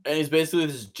time. And he's basically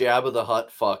this Jabba the Hutt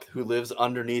fuck who lives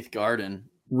underneath Garden.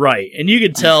 Right. And you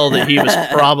could tell that he was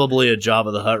probably a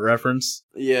Jabba the Hutt reference.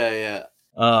 Yeah.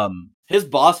 His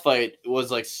boss fight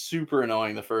was super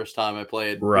annoying the first time I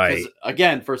played. Right. Because,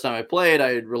 again, first time I played,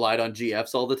 I relied on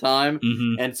GFs all the time.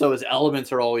 Mm-hmm. And so his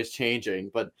elements are always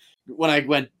changing. But when I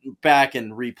went back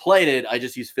and replayed it, I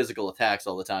just used physical attacks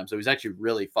all the time. So it was actually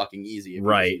really fucking easy if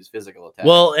you just use physical attacks.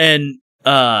 Well, and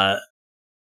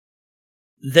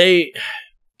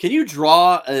Can you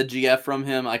draw a GF from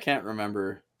him? I can't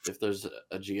remember if there's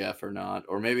a GF or not.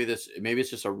 Or maybe it's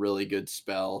just a really good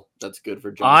spell that's good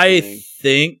for jump spinning. I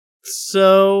think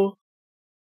so.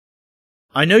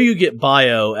 I know you get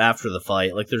bio after the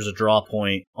fight. There's a draw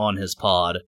point on his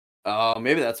pod. Oh,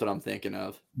 maybe that's what I'm thinking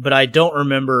of. But I don't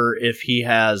remember if he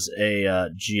has a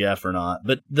GF or not.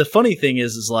 But the funny thing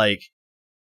is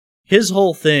his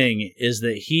whole thing is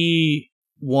that he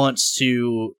wants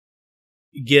to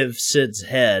give Sid's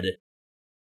head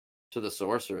to the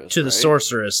sorceress. To the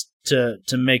sorceress to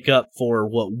make up for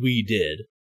what we did.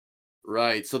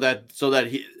 Right. So that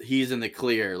he's in the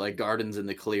clear, Garden's in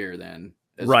the clear then.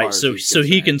 Right. So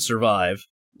he can survive.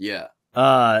 Yeah.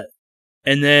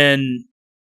 And then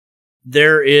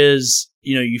there is,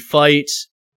 you fight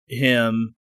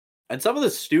him. And some of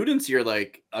the students you're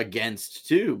against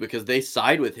too, because they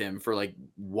side with him for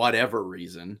whatever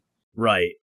reason.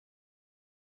 Right.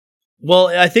 Well,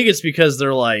 I think it's because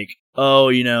they're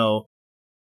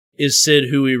is Sid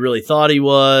who we really thought he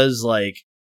was?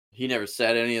 He never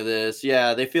said any of this.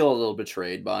 Yeah, they feel a little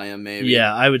betrayed by him, maybe.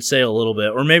 Yeah, I would say a little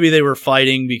bit. Or maybe they were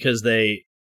fighting because they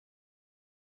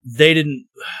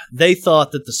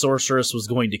thought that the sorceress was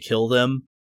going to kill them,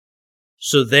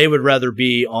 so they would rather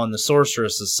be on the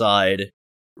sorceress's side,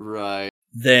 right?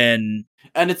 And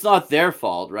it's not their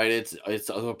fault, right? It's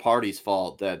the party's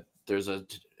fault that there's a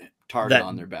target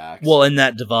on their backs. Well, in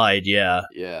that divide, yeah.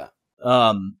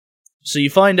 So you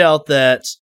find out that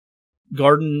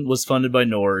Garden was funded by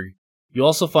Norg. You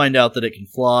also find out that it can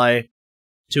fly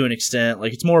to an extent,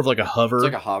 it's more of a hover. It's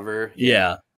like a hover.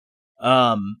 Yeah.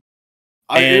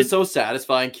 It was so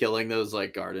satisfying killing those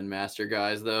Garden Master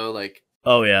guys though.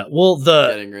 Oh yeah. Well,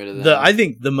 getting rid of them. I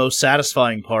think the most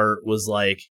satisfying part was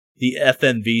the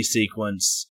FMV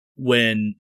sequence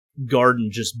when Garden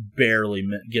just barely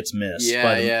gets missed.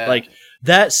 Yeah.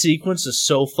 That sequence is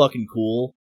so fucking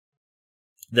cool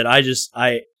that I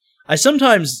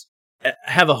sometimes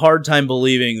have a hard time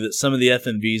believing that some of the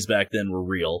FMVs back then were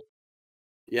real.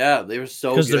 Yeah, they were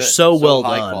so good. Because they're so well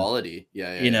high done. Quality.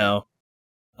 Yeah.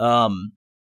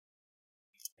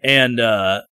 And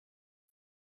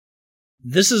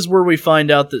this is where we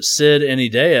find out that Sid and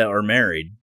Idea are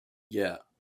married. Yeah.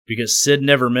 Because Sid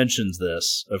never mentions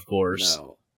this, of course.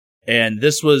 No. And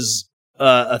this was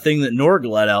a thing that Norg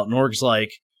let out. Norg's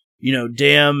like,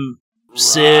 damn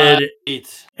Sid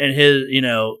and his,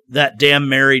 that damn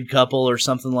married couple or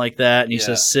something like that. And he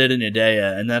says Sid and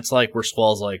Idea. And that's like where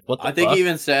Squall's like, what the fuck? I think he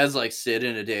even says like Sid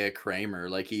and Idea Kramer.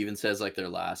 Like he even says like their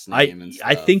last name and stuff.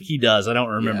 I think he does. I don't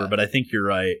remember, but I think you're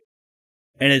right.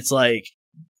 And it's like,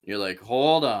 you're like,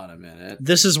 hold on a minute.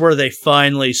 This is where they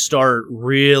finally start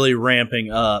really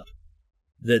ramping up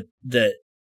that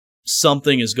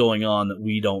something is going on that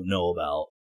we don't know about.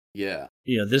 Yeah.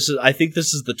 I think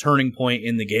this is the turning point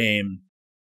in the game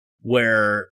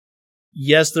where,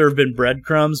 yes, there have been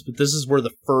breadcrumbs, but this is where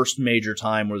the first major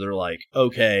time where they're like,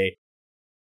 okay,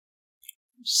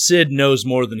 Sid knows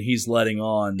more than he's letting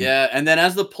on. Yeah, and then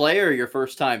as the player, your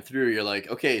first time through, you're like,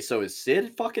 okay, so is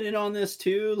Sid fucking in on this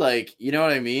too? Like, you know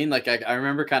what I mean? Like, I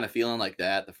remember kind of feeling like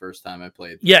that the first time I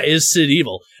played. Yeah, is Sid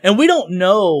evil? And we don't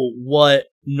know what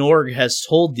Norg has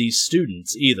told these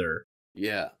students either.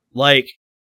 Yeah. Like,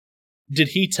 did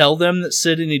he tell them that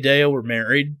Sid and Idea were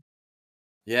married?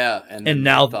 Yeah, and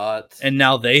now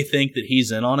they think that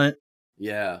he's in on it?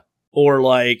 Yeah. Or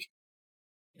like,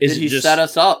 did he set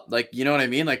us up? Like, you know what I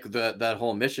mean? Like that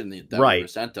whole mission that we were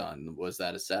sent on, was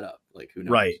that a setup? Like, who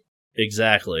knows? Right.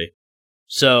 Exactly.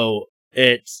 So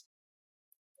it's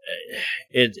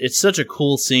such a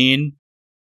cool scene,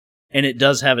 and it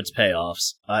does have its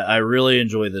payoffs. I really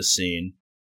enjoy this scene.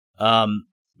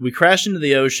 We crash into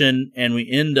the ocean, and we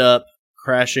end up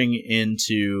crashing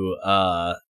into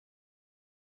I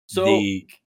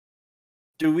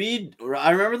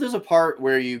remember there's a part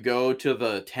where you go to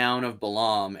the town of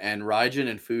Balam, and Raijin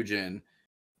and Fujin,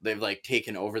 they've like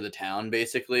taken over the town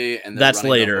basically, and that's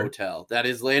later. A hotel. That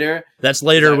is later. That's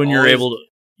later when you're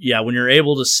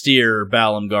able to steer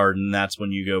Balam Garden. That's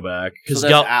when you go back because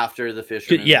that's after the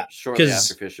Fisherman. Yeah, shortly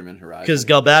after Fisherman Horizon. Because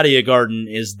Galbadia Garden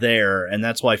is there, and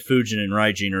that's why Fujin and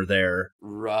Raijin are there.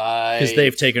 Right. Because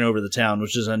they've taken over the town,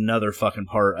 which is another fucking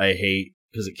part I hate.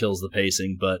 Because it kills the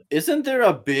pacing, but isn't there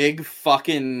a big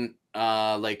fucking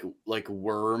like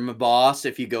worm boss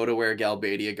if you go to where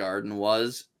Galbadia Garden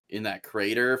was in that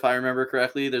crater? If I remember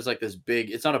correctly, there's like this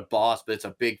big. It's not a boss, but it's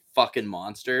a big fucking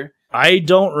monster. I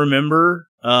don't remember.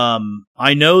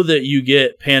 I know that you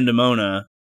get Pandemona.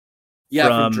 Yeah,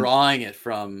 from drawing it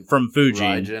from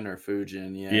Fujin. Raijin or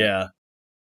Fujin. Yeah. Yeah,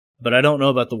 but I don't know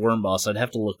about the worm boss. I'd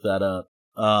have to look that up.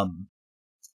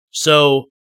 So.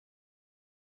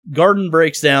 Garden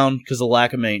breaks down because of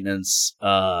lack of maintenance.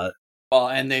 Well,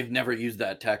 and they've never used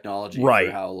that technology for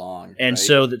how long. And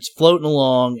so it's floating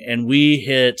along, and we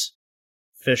hit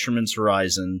Fisherman's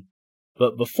Horizon.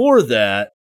 But before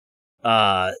that,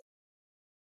 the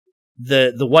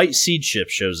White Seed ship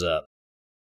shows up.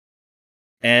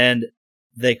 And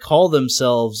they call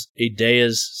themselves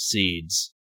Idea's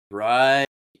Seeds. Right.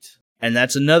 And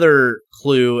that's another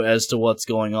clue as to what's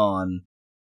going on.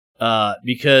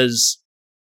 Because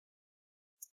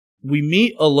we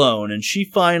meet Alone, and she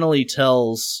finally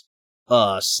tells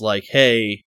us, like,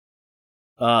 hey,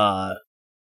 right,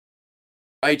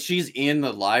 she's in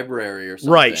the library or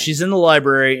something. Right, she's in the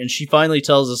library, and she finally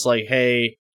tells us, like,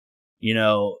 hey,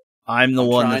 I'm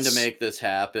one trying to make this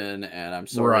happen, and I'm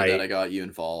sorry that I got you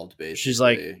involved, basically. She's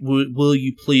like, will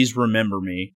you please remember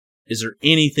me? Is there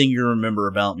anything you remember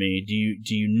about me? Do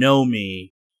you know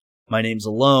me? My name's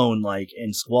Alone,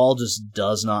 and Squall just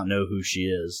does not know who she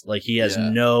is. Like, he has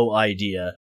no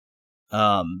idea.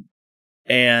 And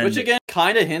which again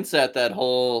kind of hints at that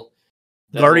whole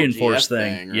Guardian Force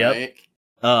thing. Right?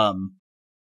 Yep.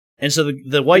 And so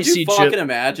the White Seed ship. Could you fucking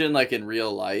imagine, like, in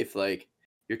real life, like,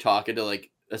 you're talking to,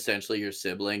 like, essentially your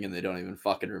sibling and they don't even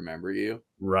fucking remember you?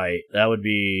 Right. That would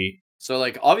be. So,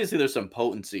 like, obviously there's some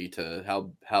potency to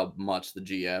how much the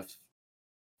GF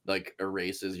like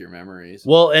erases your memories.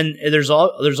 Well, and there's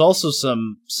also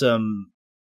some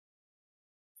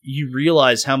you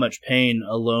realize how much pain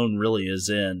Alone really is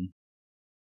in,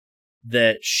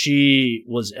 that she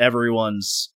was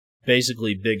everyone's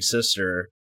basically big sister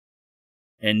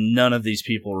and none of these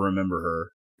people remember her.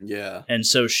 Yeah. And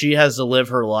so she has to live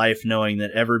her life knowing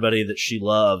that everybody that she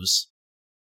loves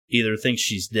either thinks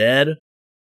she's dead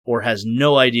or has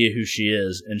no idea who she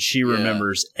is, and she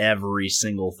remembers every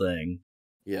single thing.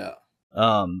 Yeah.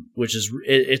 Which is,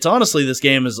 it's honestly, this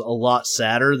game is a lot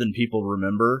sadder than people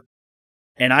remember.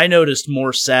 And I noticed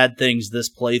more sad things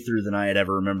this playthrough than I had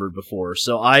ever remembered before.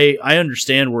 So I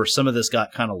understand where some of this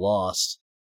got kind of lost.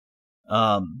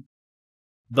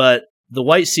 But the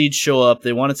White Seeds show up.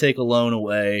 They want to take Alone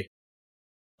away.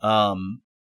 And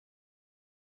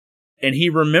he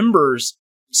remembers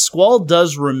Squall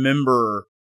does remember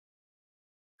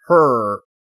her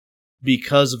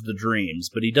because of the dreams,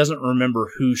 but he doesn't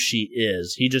remember who she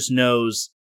is. He just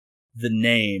knows the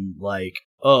name, like,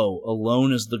 oh,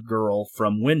 Alone is the girl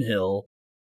from Windhill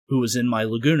who was in my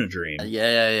Laguna dream.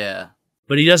 Yeah.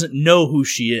 But he doesn't know who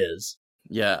she is.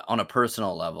 Yeah, on a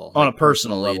personal level. On a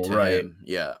personal level, right. Him.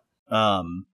 Yeah.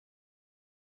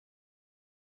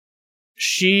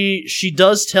 She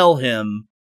does tell him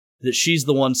that she's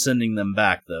the one sending them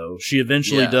back, though. She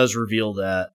eventually does reveal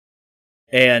that.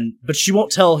 But she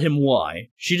won't tell him why.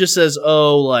 She just says,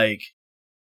 oh, like,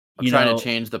 I'm trying to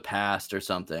change the past or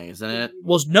something, isn't it?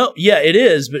 Well, no, yeah, it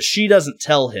is, but she doesn't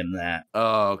tell him that.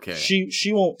 Oh, okay.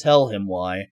 She won't tell him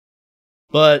why.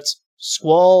 But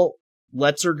Squall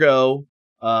lets her go.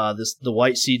 The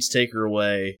White Seeds take her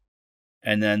away.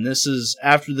 And then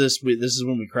after this is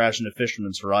when we crash into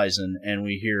Fisherman's Horizon, and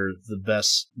we hear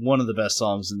one of the best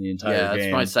songs in the entire game. Yeah,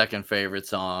 it's my second favorite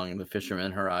song, the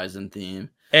Fisherman Horizon theme.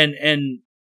 And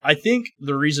I think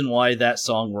the reason why that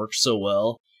song works so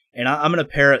well, and I'm going to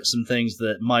parrot some things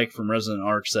that Mike from Resident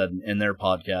Arc said in their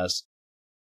podcast.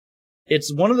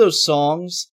 It's one of those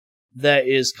songs that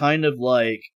is kind of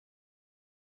like,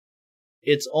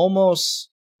 it's almost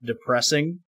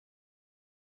depressing.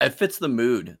 It fits the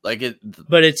mood,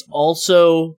 but it's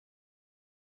also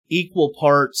equal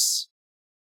parts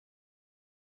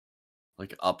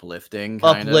like uplifting.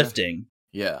 Uplifting.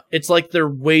 Yeah. It's like they're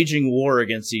waging war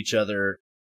against each other.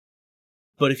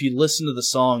 But if you listen to the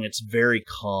song, it's very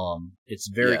calm. It's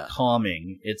very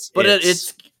calming.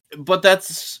 But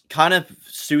that's kind of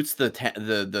suits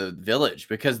the village,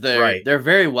 because they're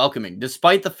very welcoming,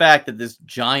 despite the fact that this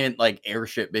giant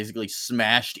airship basically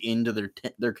smashed into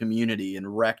their community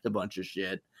and wrecked a bunch of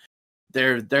shit.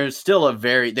 They're still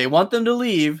they want them to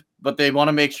leave, but they want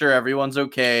to make sure everyone's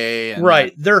okay.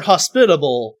 And they're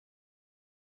hospitable,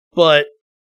 but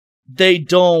they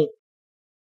don't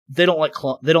like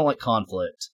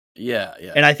conflict. Yeah.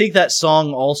 And I think that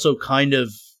song also kind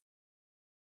of,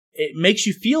 it makes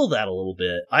you feel that a little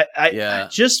bit. I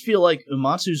just feel like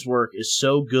Uematsu's work is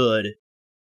so good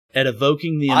at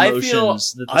evoking the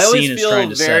emotions that the scene is trying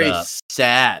to set up. I feel very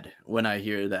sad when I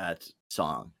hear that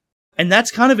song. And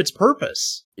that's kind of its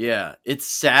purpose. Yeah, it's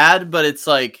sad, but it's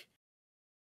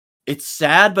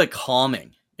sad but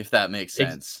calming, if that makes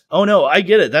sense. Oh no, I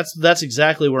get it. That's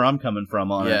exactly where I'm coming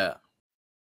from on it. Yeah.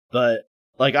 But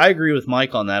I agree with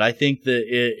Mike on that. I think that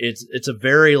it's a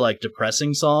very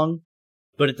depressing song.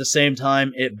 But at the same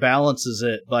time, it balances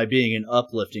it by being an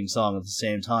uplifting song at the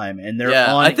same time, and they're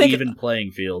on even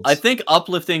playing fields. I think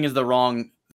uplifting is the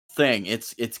wrong thing.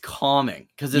 It's calming,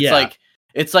 because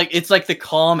it's like the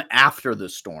calm after the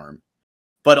storm,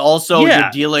 but also you're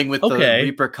dealing with the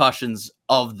repercussions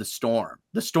of the storm.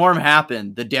 The storm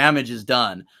happened, the damage is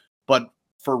done, but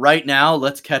for right now,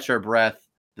 let's catch our breath.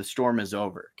 The storm is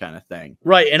over, kind of thing.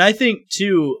 Right, and I think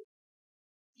too,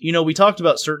 we talked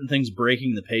about certain things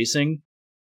breaking the pacing.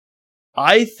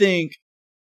 I think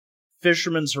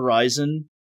Fisherman's Horizon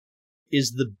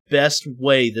is the best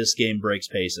way this game breaks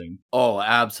pacing. Oh,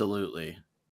 absolutely.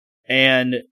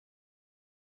 And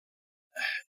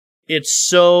it's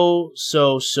so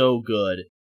good.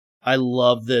 I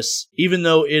love this, even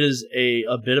though it is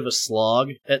a bit of a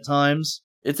slog at times.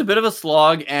 It's a bit of a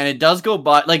slog, and it does go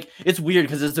by, it's weird,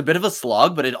 because it's a bit of a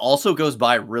slog, but it also goes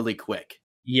by really quick.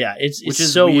 Yeah,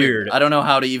 it's so weird. I don't know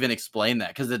how to even explain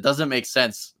that, because it doesn't make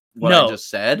sense. I just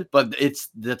said, but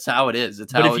that's how it is.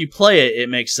 But if you play it, it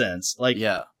makes sense.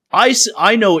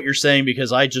 I know what you're saying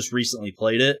because I just recently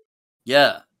played it.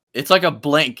 Yeah, it's like a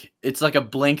blink. It's like a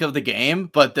blink of the game,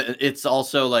 but it's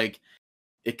also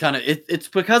it's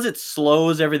because it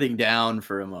slows everything down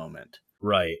for a moment,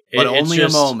 right? But only a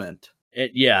moment.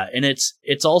 And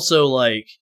it's also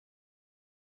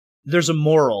there's a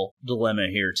moral dilemma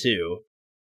here too,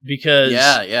 because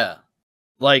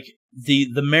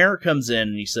The mayor comes in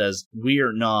and he says,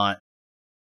 we're not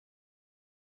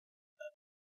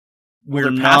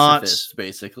pacifists,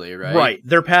 basically, right? Right,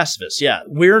 they're pacifists, yeah.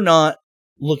 We're not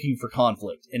looking for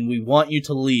conflict, and we want you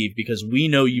to leave because we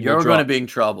know you're going to be in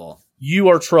trouble. You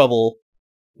are trouble.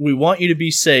 We want you to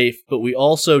be safe, but we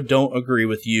also don't agree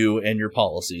with you and your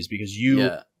policies because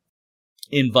you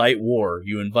invite war,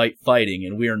 you invite fighting,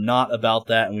 and we are not about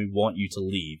that, and we want you to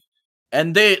leave.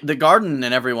 And the garden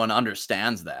and everyone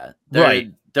understands that.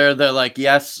 They're like,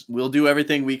 yes, we'll do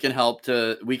everything we can help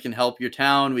your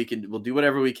town. We'll do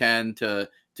whatever we can to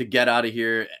get out of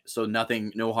here so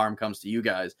no harm comes to you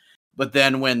guys. But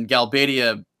then when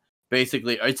Galbadia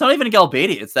basically, it's not even a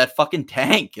Galbadia, it's that fucking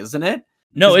tank, isn't it?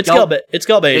 No, it's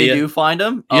Galbadia. They do find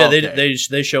him? Yeah,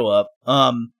 they show up.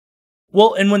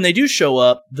 Well, and when they do show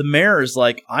up, the mayor is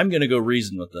like, I'm going to go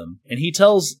reason with them. And he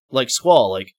tells, like,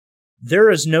 Squall, like, there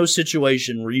is no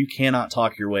situation where you cannot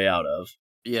talk your way out of.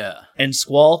 Yeah. And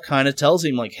Squall kind of tells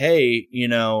him, like, hey, you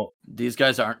know... These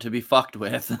guys aren't to be fucked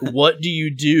with. What do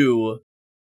you do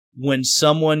when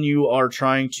someone you are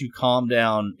trying to calm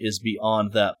down is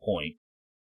beyond that point?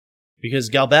 Because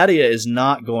Galbadia is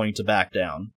not going to back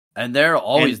down. And they're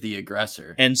always the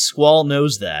aggressor. And Squall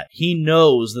knows that. He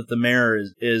knows that the mayor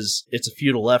is it's a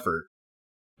futile effort.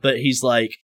 But he's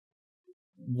like,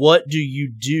 what do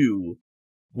you do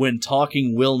when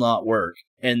talking will not work?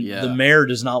 And the mayor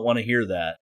does not want to hear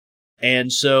that.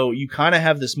 And so you kind of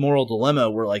have this moral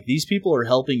dilemma where, like, these people are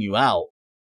helping you out,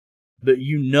 but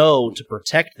you know to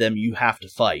protect them, you have to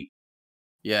fight.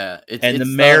 Yeah. And the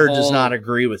mayor does not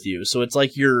agree with you. So it's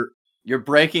like you're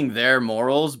breaking their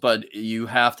morals, but you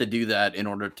have to do that in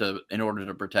order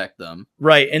to protect them.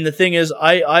 Right, and the thing is,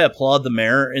 I applaud the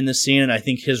mayor in this scene, and I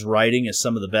think his writing is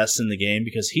some of the best in the game,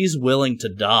 because he's willing to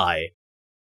die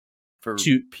for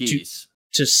peace.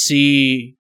 To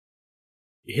see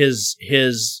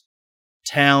his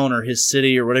town or his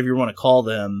city or whatever you want to call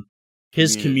them,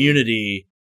 his community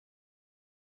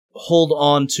hold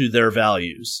on to their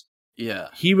values. Yeah.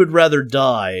 He would rather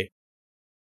die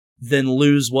than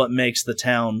lose what makes the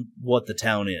town what the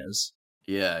town is.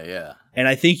 Yeah, yeah. And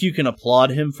I think you can applaud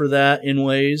him for that in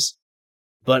ways,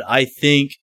 but I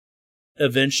think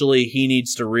eventually he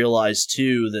needs to realize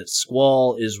too that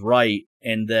Squall is right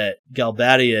and that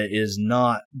Galbadia is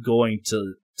not going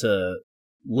to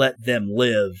let them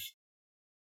live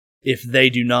if they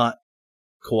do not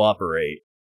cooperate.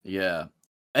 Yeah.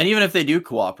 And even if they do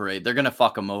cooperate, they're going to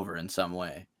fuck them over in some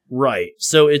way. Right.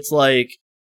 So it's like,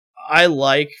 I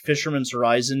like Fisherman's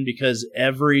Horizon because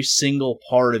every single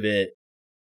part of it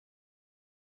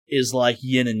is like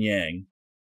yin and yang.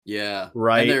 Yeah.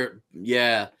 Right?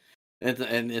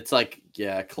 And it's like,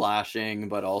 clashing,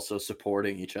 but also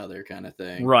supporting each other kind of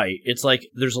thing. Right. It's like,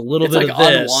 there's a little bit of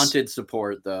this. Unwanted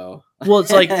support, though. Well,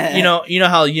 it's like, you know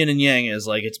how yin and yang is,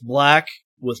 like, it's black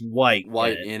with white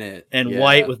in it. And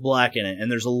white with black in it.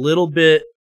 And there's a little bit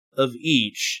of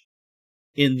each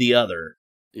in the other.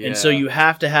 Yeah. And so you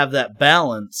have to have that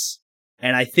balance.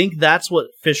 And I think that's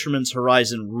what Fisherman's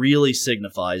Horizon really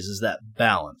signifies, is that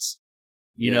balance.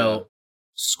 You know,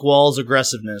 Squall's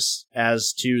aggressiveness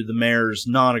as to the mayor's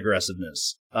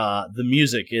non-aggressiveness. The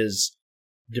music is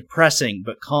depressing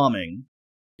but calming.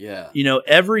 Yeah. You know,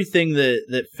 everything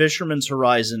that Fisherman's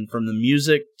Horizon, from the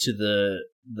music to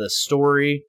the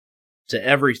story to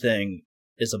everything,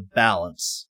 is a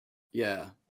balance. Yeah.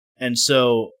 And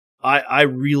so I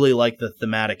really like the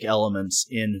thematic elements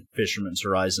in Fisherman's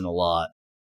Horizon a lot.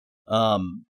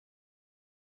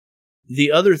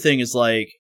 The other thing is, like,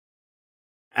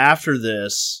 after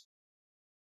this,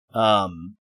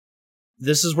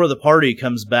 this is where the party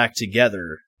comes back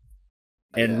together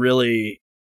and really,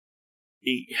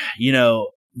 you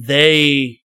know,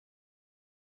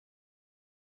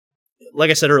 like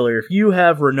I said earlier, if you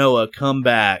have Renoa come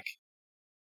back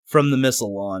from the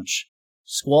missile launch,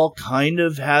 Squall kind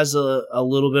of has a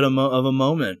little bit of a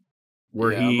moment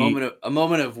where a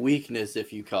moment of weakness,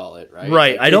 if you call it, right?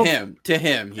 Right. Like to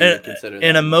him, he would consider that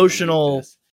an emotional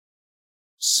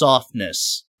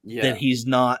softness that he's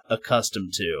not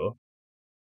accustomed to.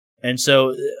 And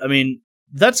so, I mean,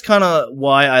 that's kind of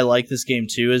why I like this game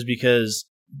too, is because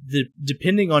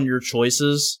depending on your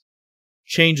choices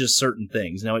changes certain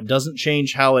things. Now, it doesn't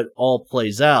change how it all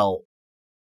plays out,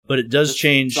 but it does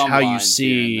change how you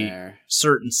see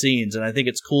certain scenes. And I think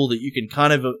it's cool that you can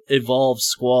kind of evolve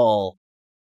Squall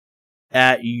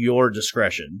at your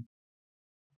discretion.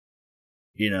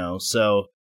 You know, so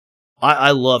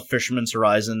I love Fisherman's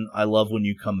Horizon. I love when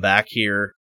you come back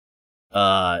here,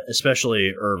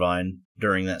 especially Irvine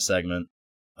during that segment.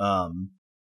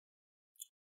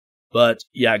 But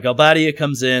yeah, Galbadia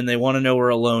comes in. They want to know where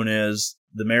Alone is.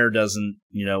 The mayor doesn't,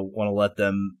 want to let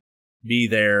them be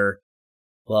there.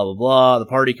 Blah, blah, blah. The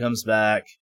party comes back.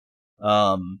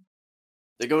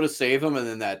 They go to save him, and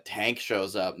then that tank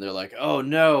shows up, and they're like, oh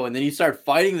no. And then you start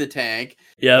fighting the tank.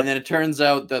 Yep. And then it turns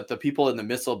out that the people in the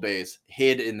missile base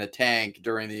hid in the tank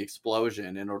during the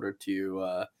explosion in order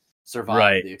to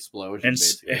survive the explosion.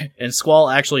 And Squall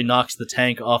actually knocks the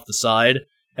tank off the side,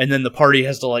 and then the party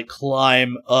has to, like,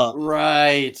 climb up.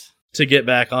 Right. To get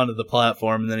back onto the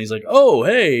platform, and then he's like, oh,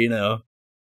 hey,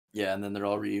 Yeah, and then they're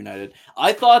all reunited.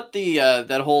 I thought the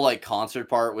that whole, like, concert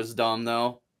part was dumb,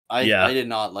 though. I did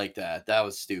not like that. That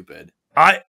was stupid.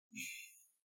 I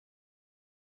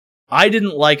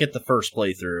didn't like it the first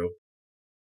playthrough.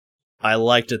 I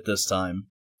liked it this time.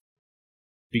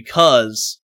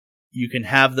 Because you can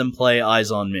have them play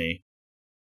Eyes on Me.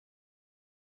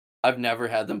 I've never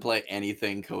had them play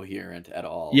anything coherent at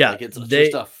all. Yeah, Like, it's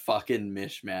just a fucking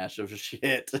mishmash of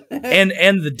shit.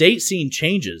 and the date scene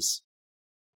changes.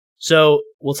 So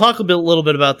we'll talk little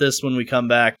bit about this when we come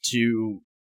back to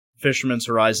Fisherman's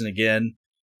Horizon again.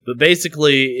 But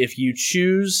basically, if you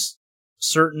choose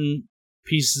certain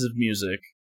pieces of music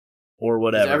or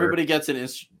whatever, everybody gets an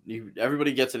instrument,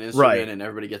 right, and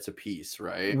everybody gets a piece,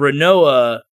 right?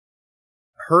 Renoa,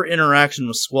 her interaction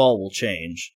with Squall will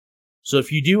change. So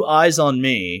if you do Eyes on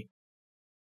Me,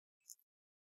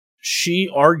 she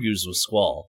argues with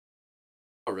Squall.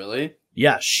 Oh, really?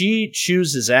 Yeah, she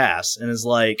chews his ass and is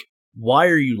like, why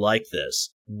are you like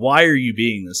this? Why are you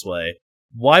being this way?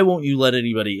 Why won't you let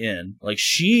anybody in? Like,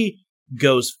 she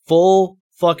goes full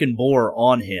fucking bore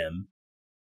on him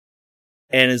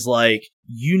and is like,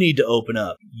 you need to open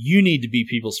up. You need to be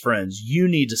people's friends. You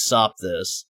need to stop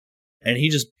this. And he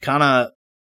just kind of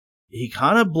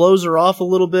blows her off a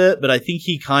little bit, but I think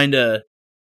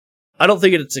I don't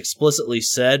think it's explicitly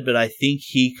said, but I think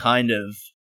he kind of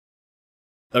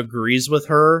agrees with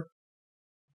her.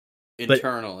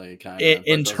 Internally,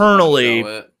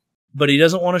 but he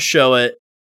doesn't want to show it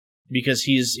because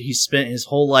he's spent his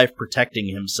whole life protecting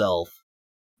himself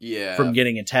from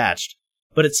getting attached.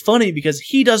 But it's funny because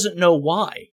he doesn't know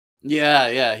why.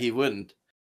 Yeah, he wouldn't.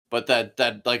 But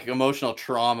that like emotional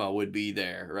trauma would be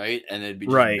there, right? And it'd be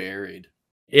just buried.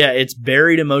 Yeah, it's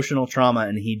buried emotional trauma,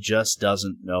 and he just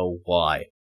doesn't know why.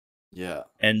 Yeah.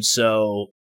 And so...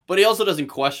 But he also doesn't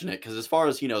question it, because as far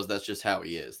as he knows, that's just how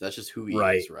he is. That's just who he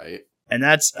is, right? And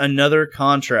that's another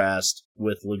contrast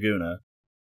with Laguna.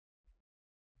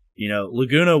 You know,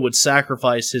 Laguna would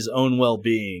sacrifice his own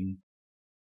well-being,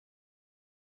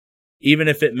 even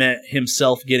if it meant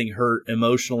himself getting hurt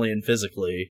emotionally and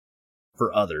physically,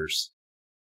 for others.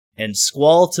 And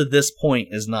Squall, to this point,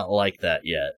 is not like that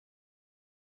yet.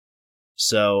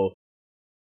 So,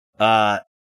 I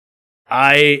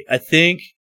think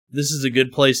this is a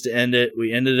good place to end it.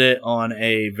 We ended it on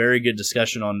a very good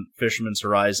discussion on Fisherman's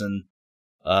Horizon.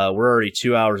 We're already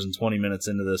 2 hours and 20 minutes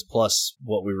into this, plus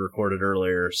what we recorded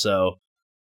earlier. So,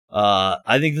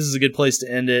 I think this is a good place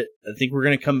to end it. I think we're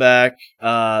going to come back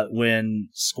when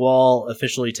Squall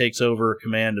officially takes over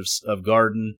command of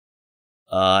Garden.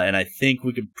 And I think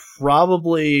we can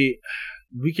probably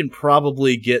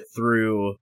get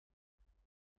through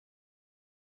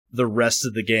the rest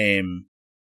of the game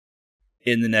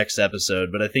in the next episode,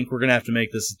 but I think we're going to have to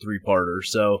make this a 3-parter.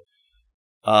 So,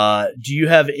 do you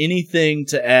have anything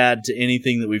to add to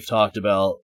anything that we've talked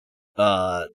about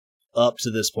up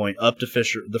to this point, up to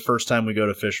the first time we go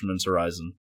to Fisherman's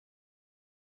Horizon?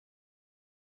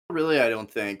 Really, I don't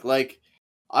think. Like,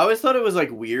 I always thought it was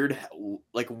like weird.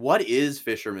 Like, what is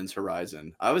Fisherman's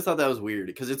Horizon? I always thought that was weird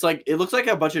because it's like, it looks like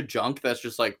a bunch of junk that's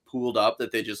just like pooled up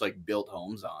that they just like built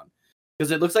homes on.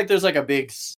 Because it looks like there's like a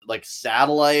big like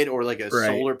satellite or like a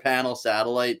solar panel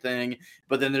satellite thing,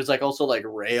 but then there's like also like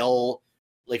railway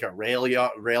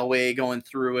going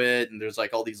through it, and there's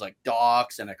like all these like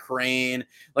docks and a crane.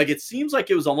 Like, it seems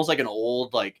like it was almost like an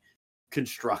old like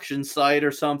construction site or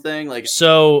something. Like,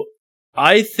 so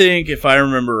I think if I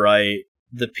remember right,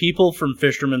 the people from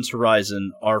Fisherman's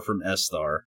Horizon are from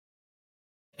Esthar.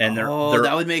 And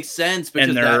that would make sense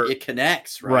because it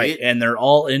connects, right? And they're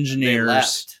all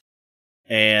engineers.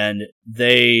 And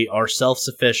they are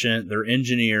self-sufficient. They're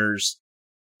engineers.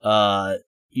 They're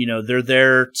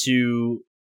there to...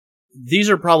 These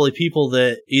are probably people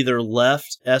that either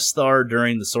left Esthar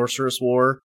during the Sorceress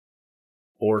War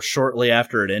or shortly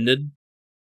after it ended.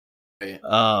 Right.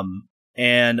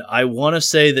 And I want to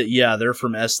say that, yeah, they're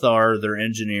from Esthar. They're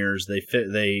engineers.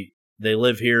 They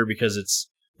live here because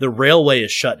the railway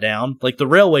is shut down. Like, the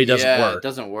railway doesn't work. Yeah, it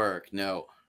doesn't work, no.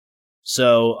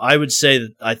 So I would say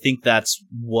that I think that's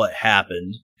what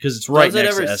happened because it's right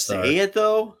next to Esthar. Does it ever say it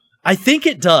though? I think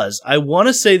it does. I want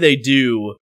to say they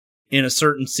do in a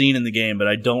certain scene in the game, but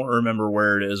I don't remember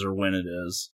where it is or when it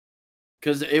is.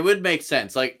 Because it would make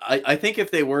sense. Like, I think if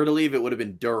they were to leave, it would have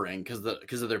been during because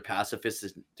of their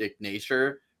pacifistic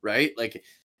nature, right? Like,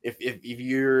 if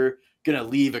you're gonna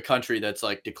leave a country that's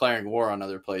like declaring war on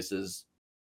other places,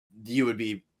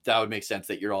 that would make sense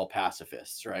that you're all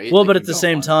pacifists, right? Well, like, but at the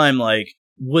same time, like,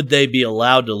 would they be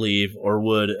allowed to leave, or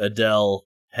would Adele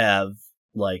have,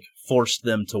 like, forced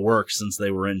them to work since they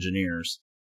were engineers?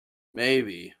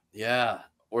 Maybe, yeah.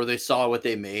 Or they saw what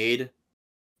they made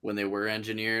when they were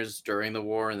engineers during the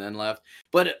war and then left.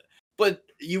 But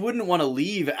you wouldn't want to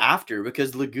leave after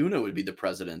because Laguna would be the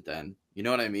president then. You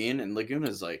know what I mean? And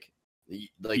Laguna's like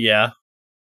yeah.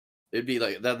 It'd be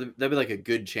like that'd be like a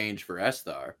good change for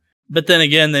Esthar. But then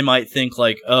again, they might think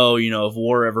like, oh, if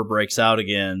war ever breaks out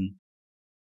again,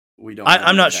 we don't.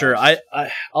 I'm not sure.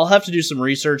 I'll have to do some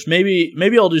research.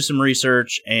 Maybe I'll do some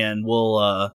research and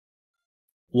we'll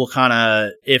kind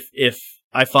of if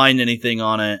I find anything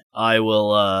on it, I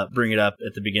will bring it up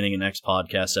at the beginning of next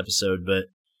podcast episode. But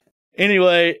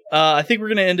anyway, I think we're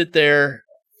gonna end it there.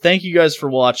 Thank you guys for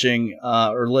watching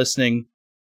or listening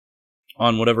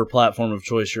on whatever platform of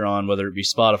choice you're on, whether it be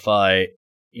Spotify,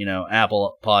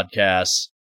 Apple Podcasts,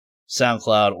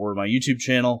 SoundCloud, or my YouTube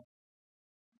channel.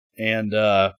 And,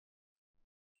 this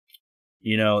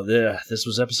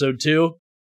was episode 2.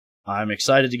 I'm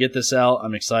excited to get this out.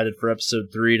 I'm excited for episode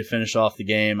 3 to finish off the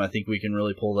game. I think we can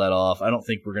really pull that off. I don't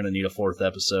think we're going to need a 4th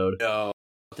episode. No, I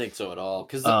don't think so at all.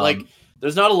 Because,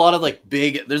 there's not a lot of,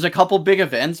 there's a couple big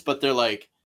events, but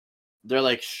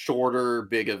they're shorter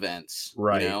big events,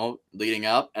 right? Leading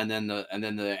up, and then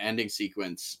the ending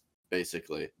sequence,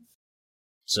 basically.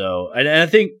 So, and I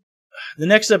think the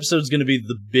next episode is going to be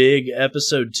the big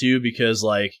episode too, because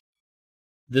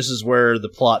this is where the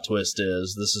plot twist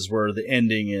is. This is where the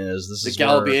ending is. This is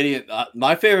Galbadia.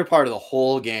 My favorite part of the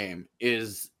whole game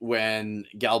is when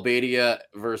Galbadia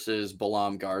versus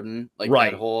Balam Garden,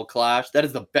 that whole clash. That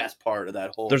is the best part of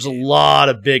that whole. There's game. A lot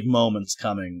of big moments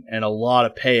coming and a lot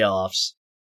of payoffs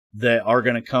that are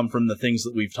going to come from the things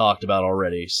that we've talked about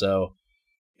already. So,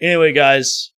 anyway,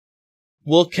 guys,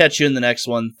 we'll catch you in the next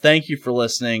one. Thank you for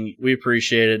listening. We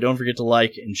appreciate it. Don't forget to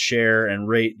like and share and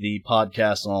rate the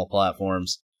podcast on all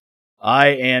platforms. I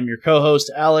am your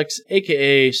co-host, Alex,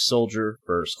 a.k.a. Soldier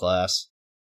First Class.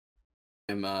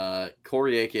 I'm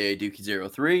Corey, a.k.a.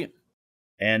 Dookie03.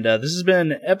 And this has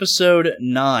been episode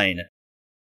 9,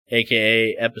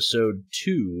 a.k.a. episode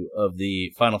 2 of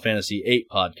the Final Fantasy VIII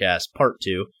podcast, part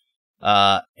 2.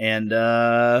 And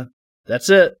that's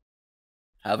it.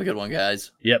 Have a good one,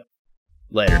 guys. Yep.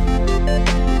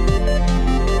 Later.